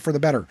changed you for the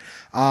better.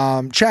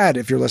 Chad,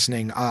 if you're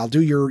listening, I'll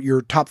do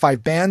your top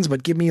 5 bands,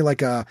 but give me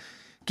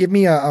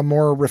a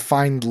more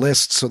refined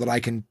list so that I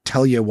can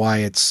tell you why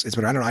it's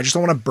better. I don't know. I just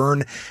don't want to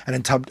burn an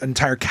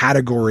entire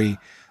category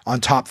on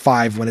top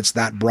 5 when it's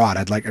that broad.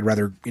 I'd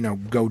rather,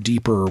 go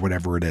deeper or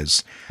whatever it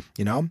is,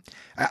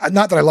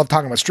 not that I love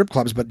talking about strip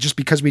clubs, but just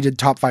because we did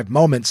top 5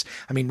 moments,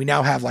 I mean, we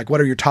now have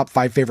what are your top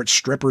 5 favorite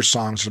stripper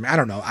songs? I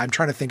don't know. I'm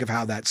trying to think of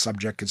how that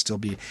subject could still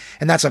be.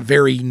 And that's a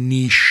very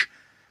niche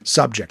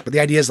subject, but the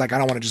idea is I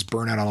don't want to just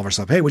burn out all of our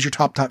stuff. Hey, what's your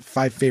top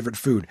 5 favorite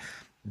food?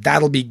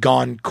 That'll be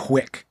gone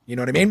quick. You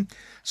know what I mean?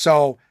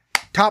 So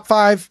top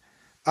 5,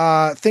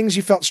 things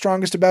you felt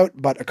strongest about,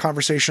 but a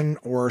conversation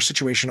or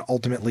situation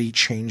ultimately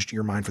changed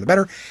your mind for the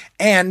better.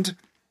 And,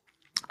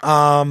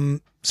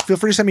 feel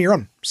free to send me your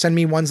own. Send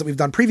me ones that we've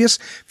done previous.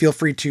 Feel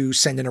free to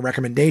send in a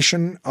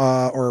recommendation,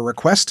 or a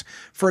request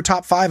for a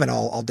top 5, and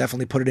I'll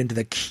definitely put it into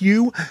the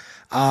queue.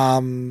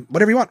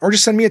 Whatever you want, or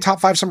just send me a top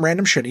 5, some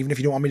random shit, even if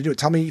you don't want me to do it.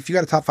 Tell me if you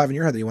got a top 5 in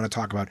your head that you want to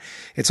talk about.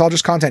 It's all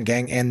just content,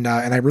 gang. And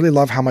I really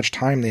love how much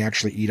time they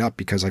actually eat up,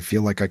 because I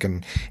feel like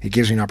it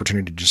gives me an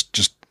opportunity to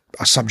just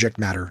a subject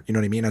matter, you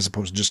know what I mean? As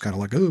opposed to just kind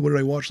of oh, what did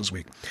I watch this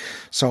week?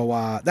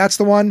 So, that's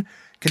the one.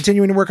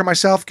 Continuing to work on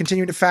myself,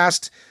 continuing to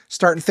fast,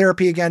 starting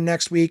therapy again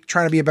next week,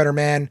 trying to be a better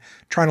man,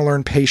 trying to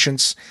learn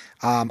patience.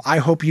 I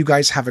hope you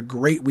guys have a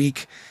great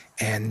week,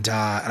 and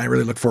I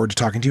really look forward to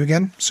talking to you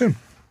again soon.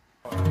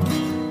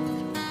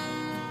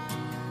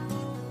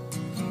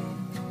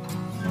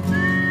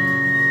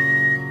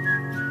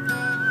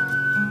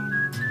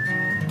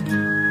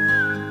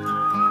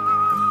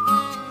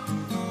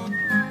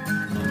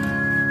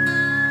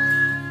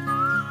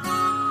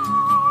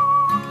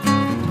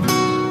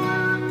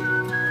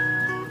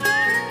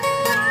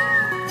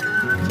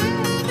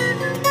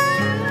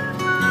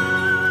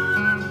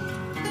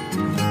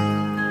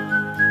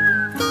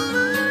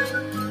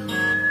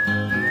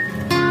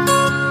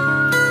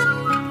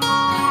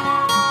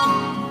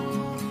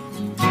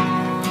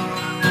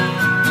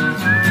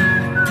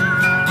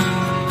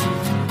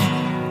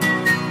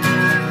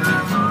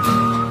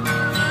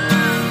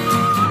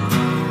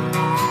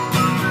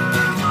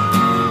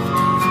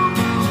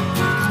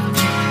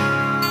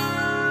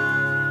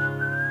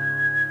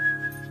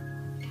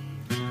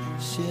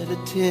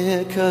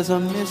 Cause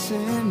I'm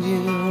missing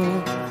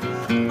you.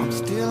 I'm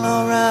still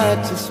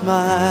alright to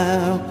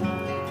smile.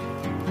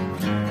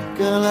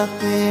 Girl, I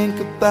think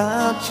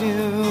about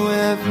you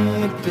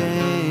every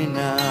day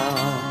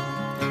now.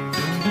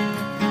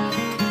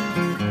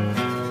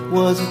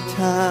 Was a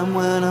time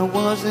when I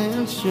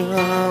wasn't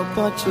sure,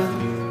 but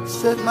you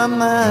set my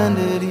mind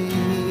at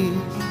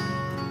ease.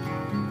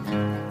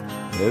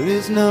 There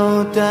is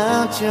no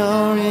doubt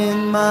you're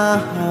in my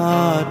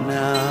heart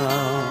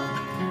now.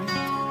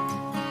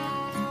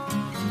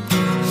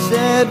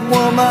 Said,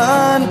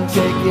 woman,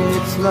 take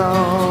it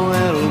slow,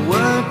 it'll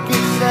work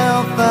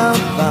itself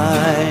out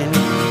fine.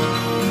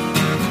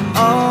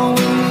 All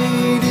we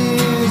need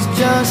is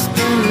just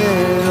a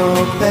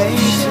little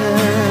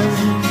patience.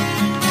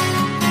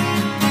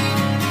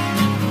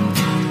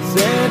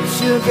 Said,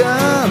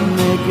 sugar,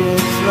 make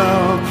it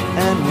slow,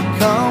 and we'll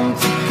come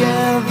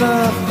together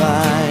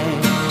fine.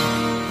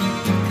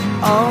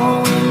 All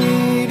we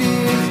need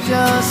is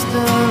just a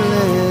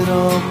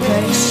little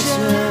patience.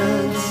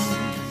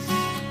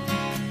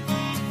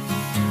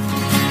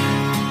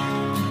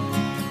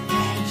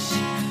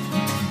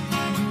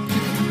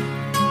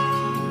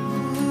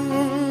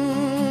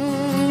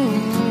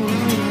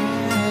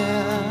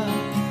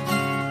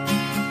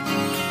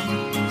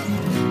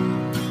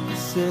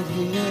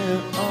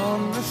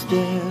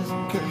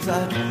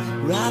 I'd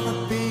rather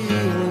be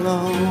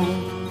alone.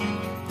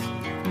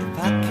 If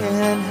I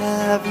can't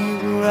have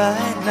you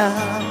right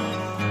now,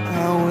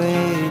 I'll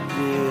wait,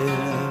 dear.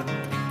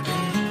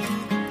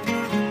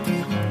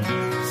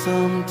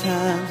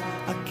 Sometimes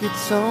I get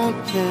so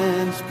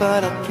tense,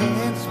 but I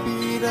can't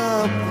speed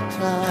up the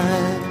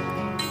time.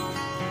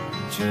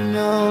 But you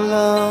know,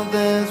 love,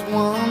 there's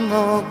one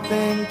more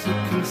thing to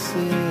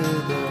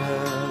consider.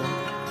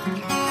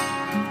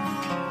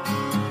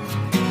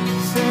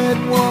 Said,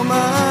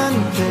 woman,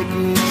 take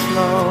it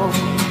slow,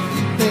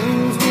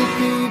 things will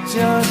be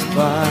just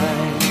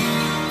fine.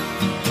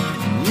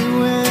 You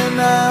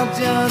and I'll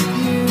just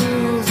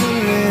use a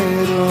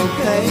little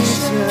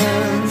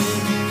patience.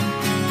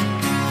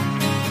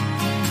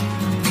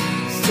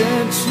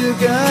 Said,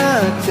 sugar,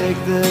 take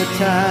the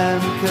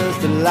time, 'cause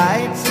the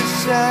lights are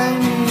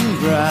shining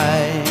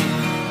bright.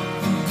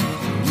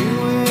 You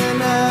and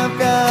I've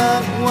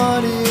got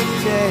what it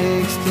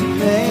takes to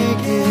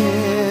make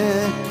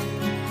it.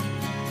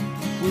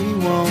 We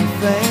won't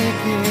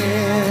fake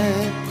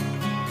it,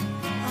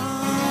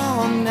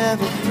 I'll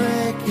never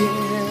break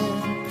it.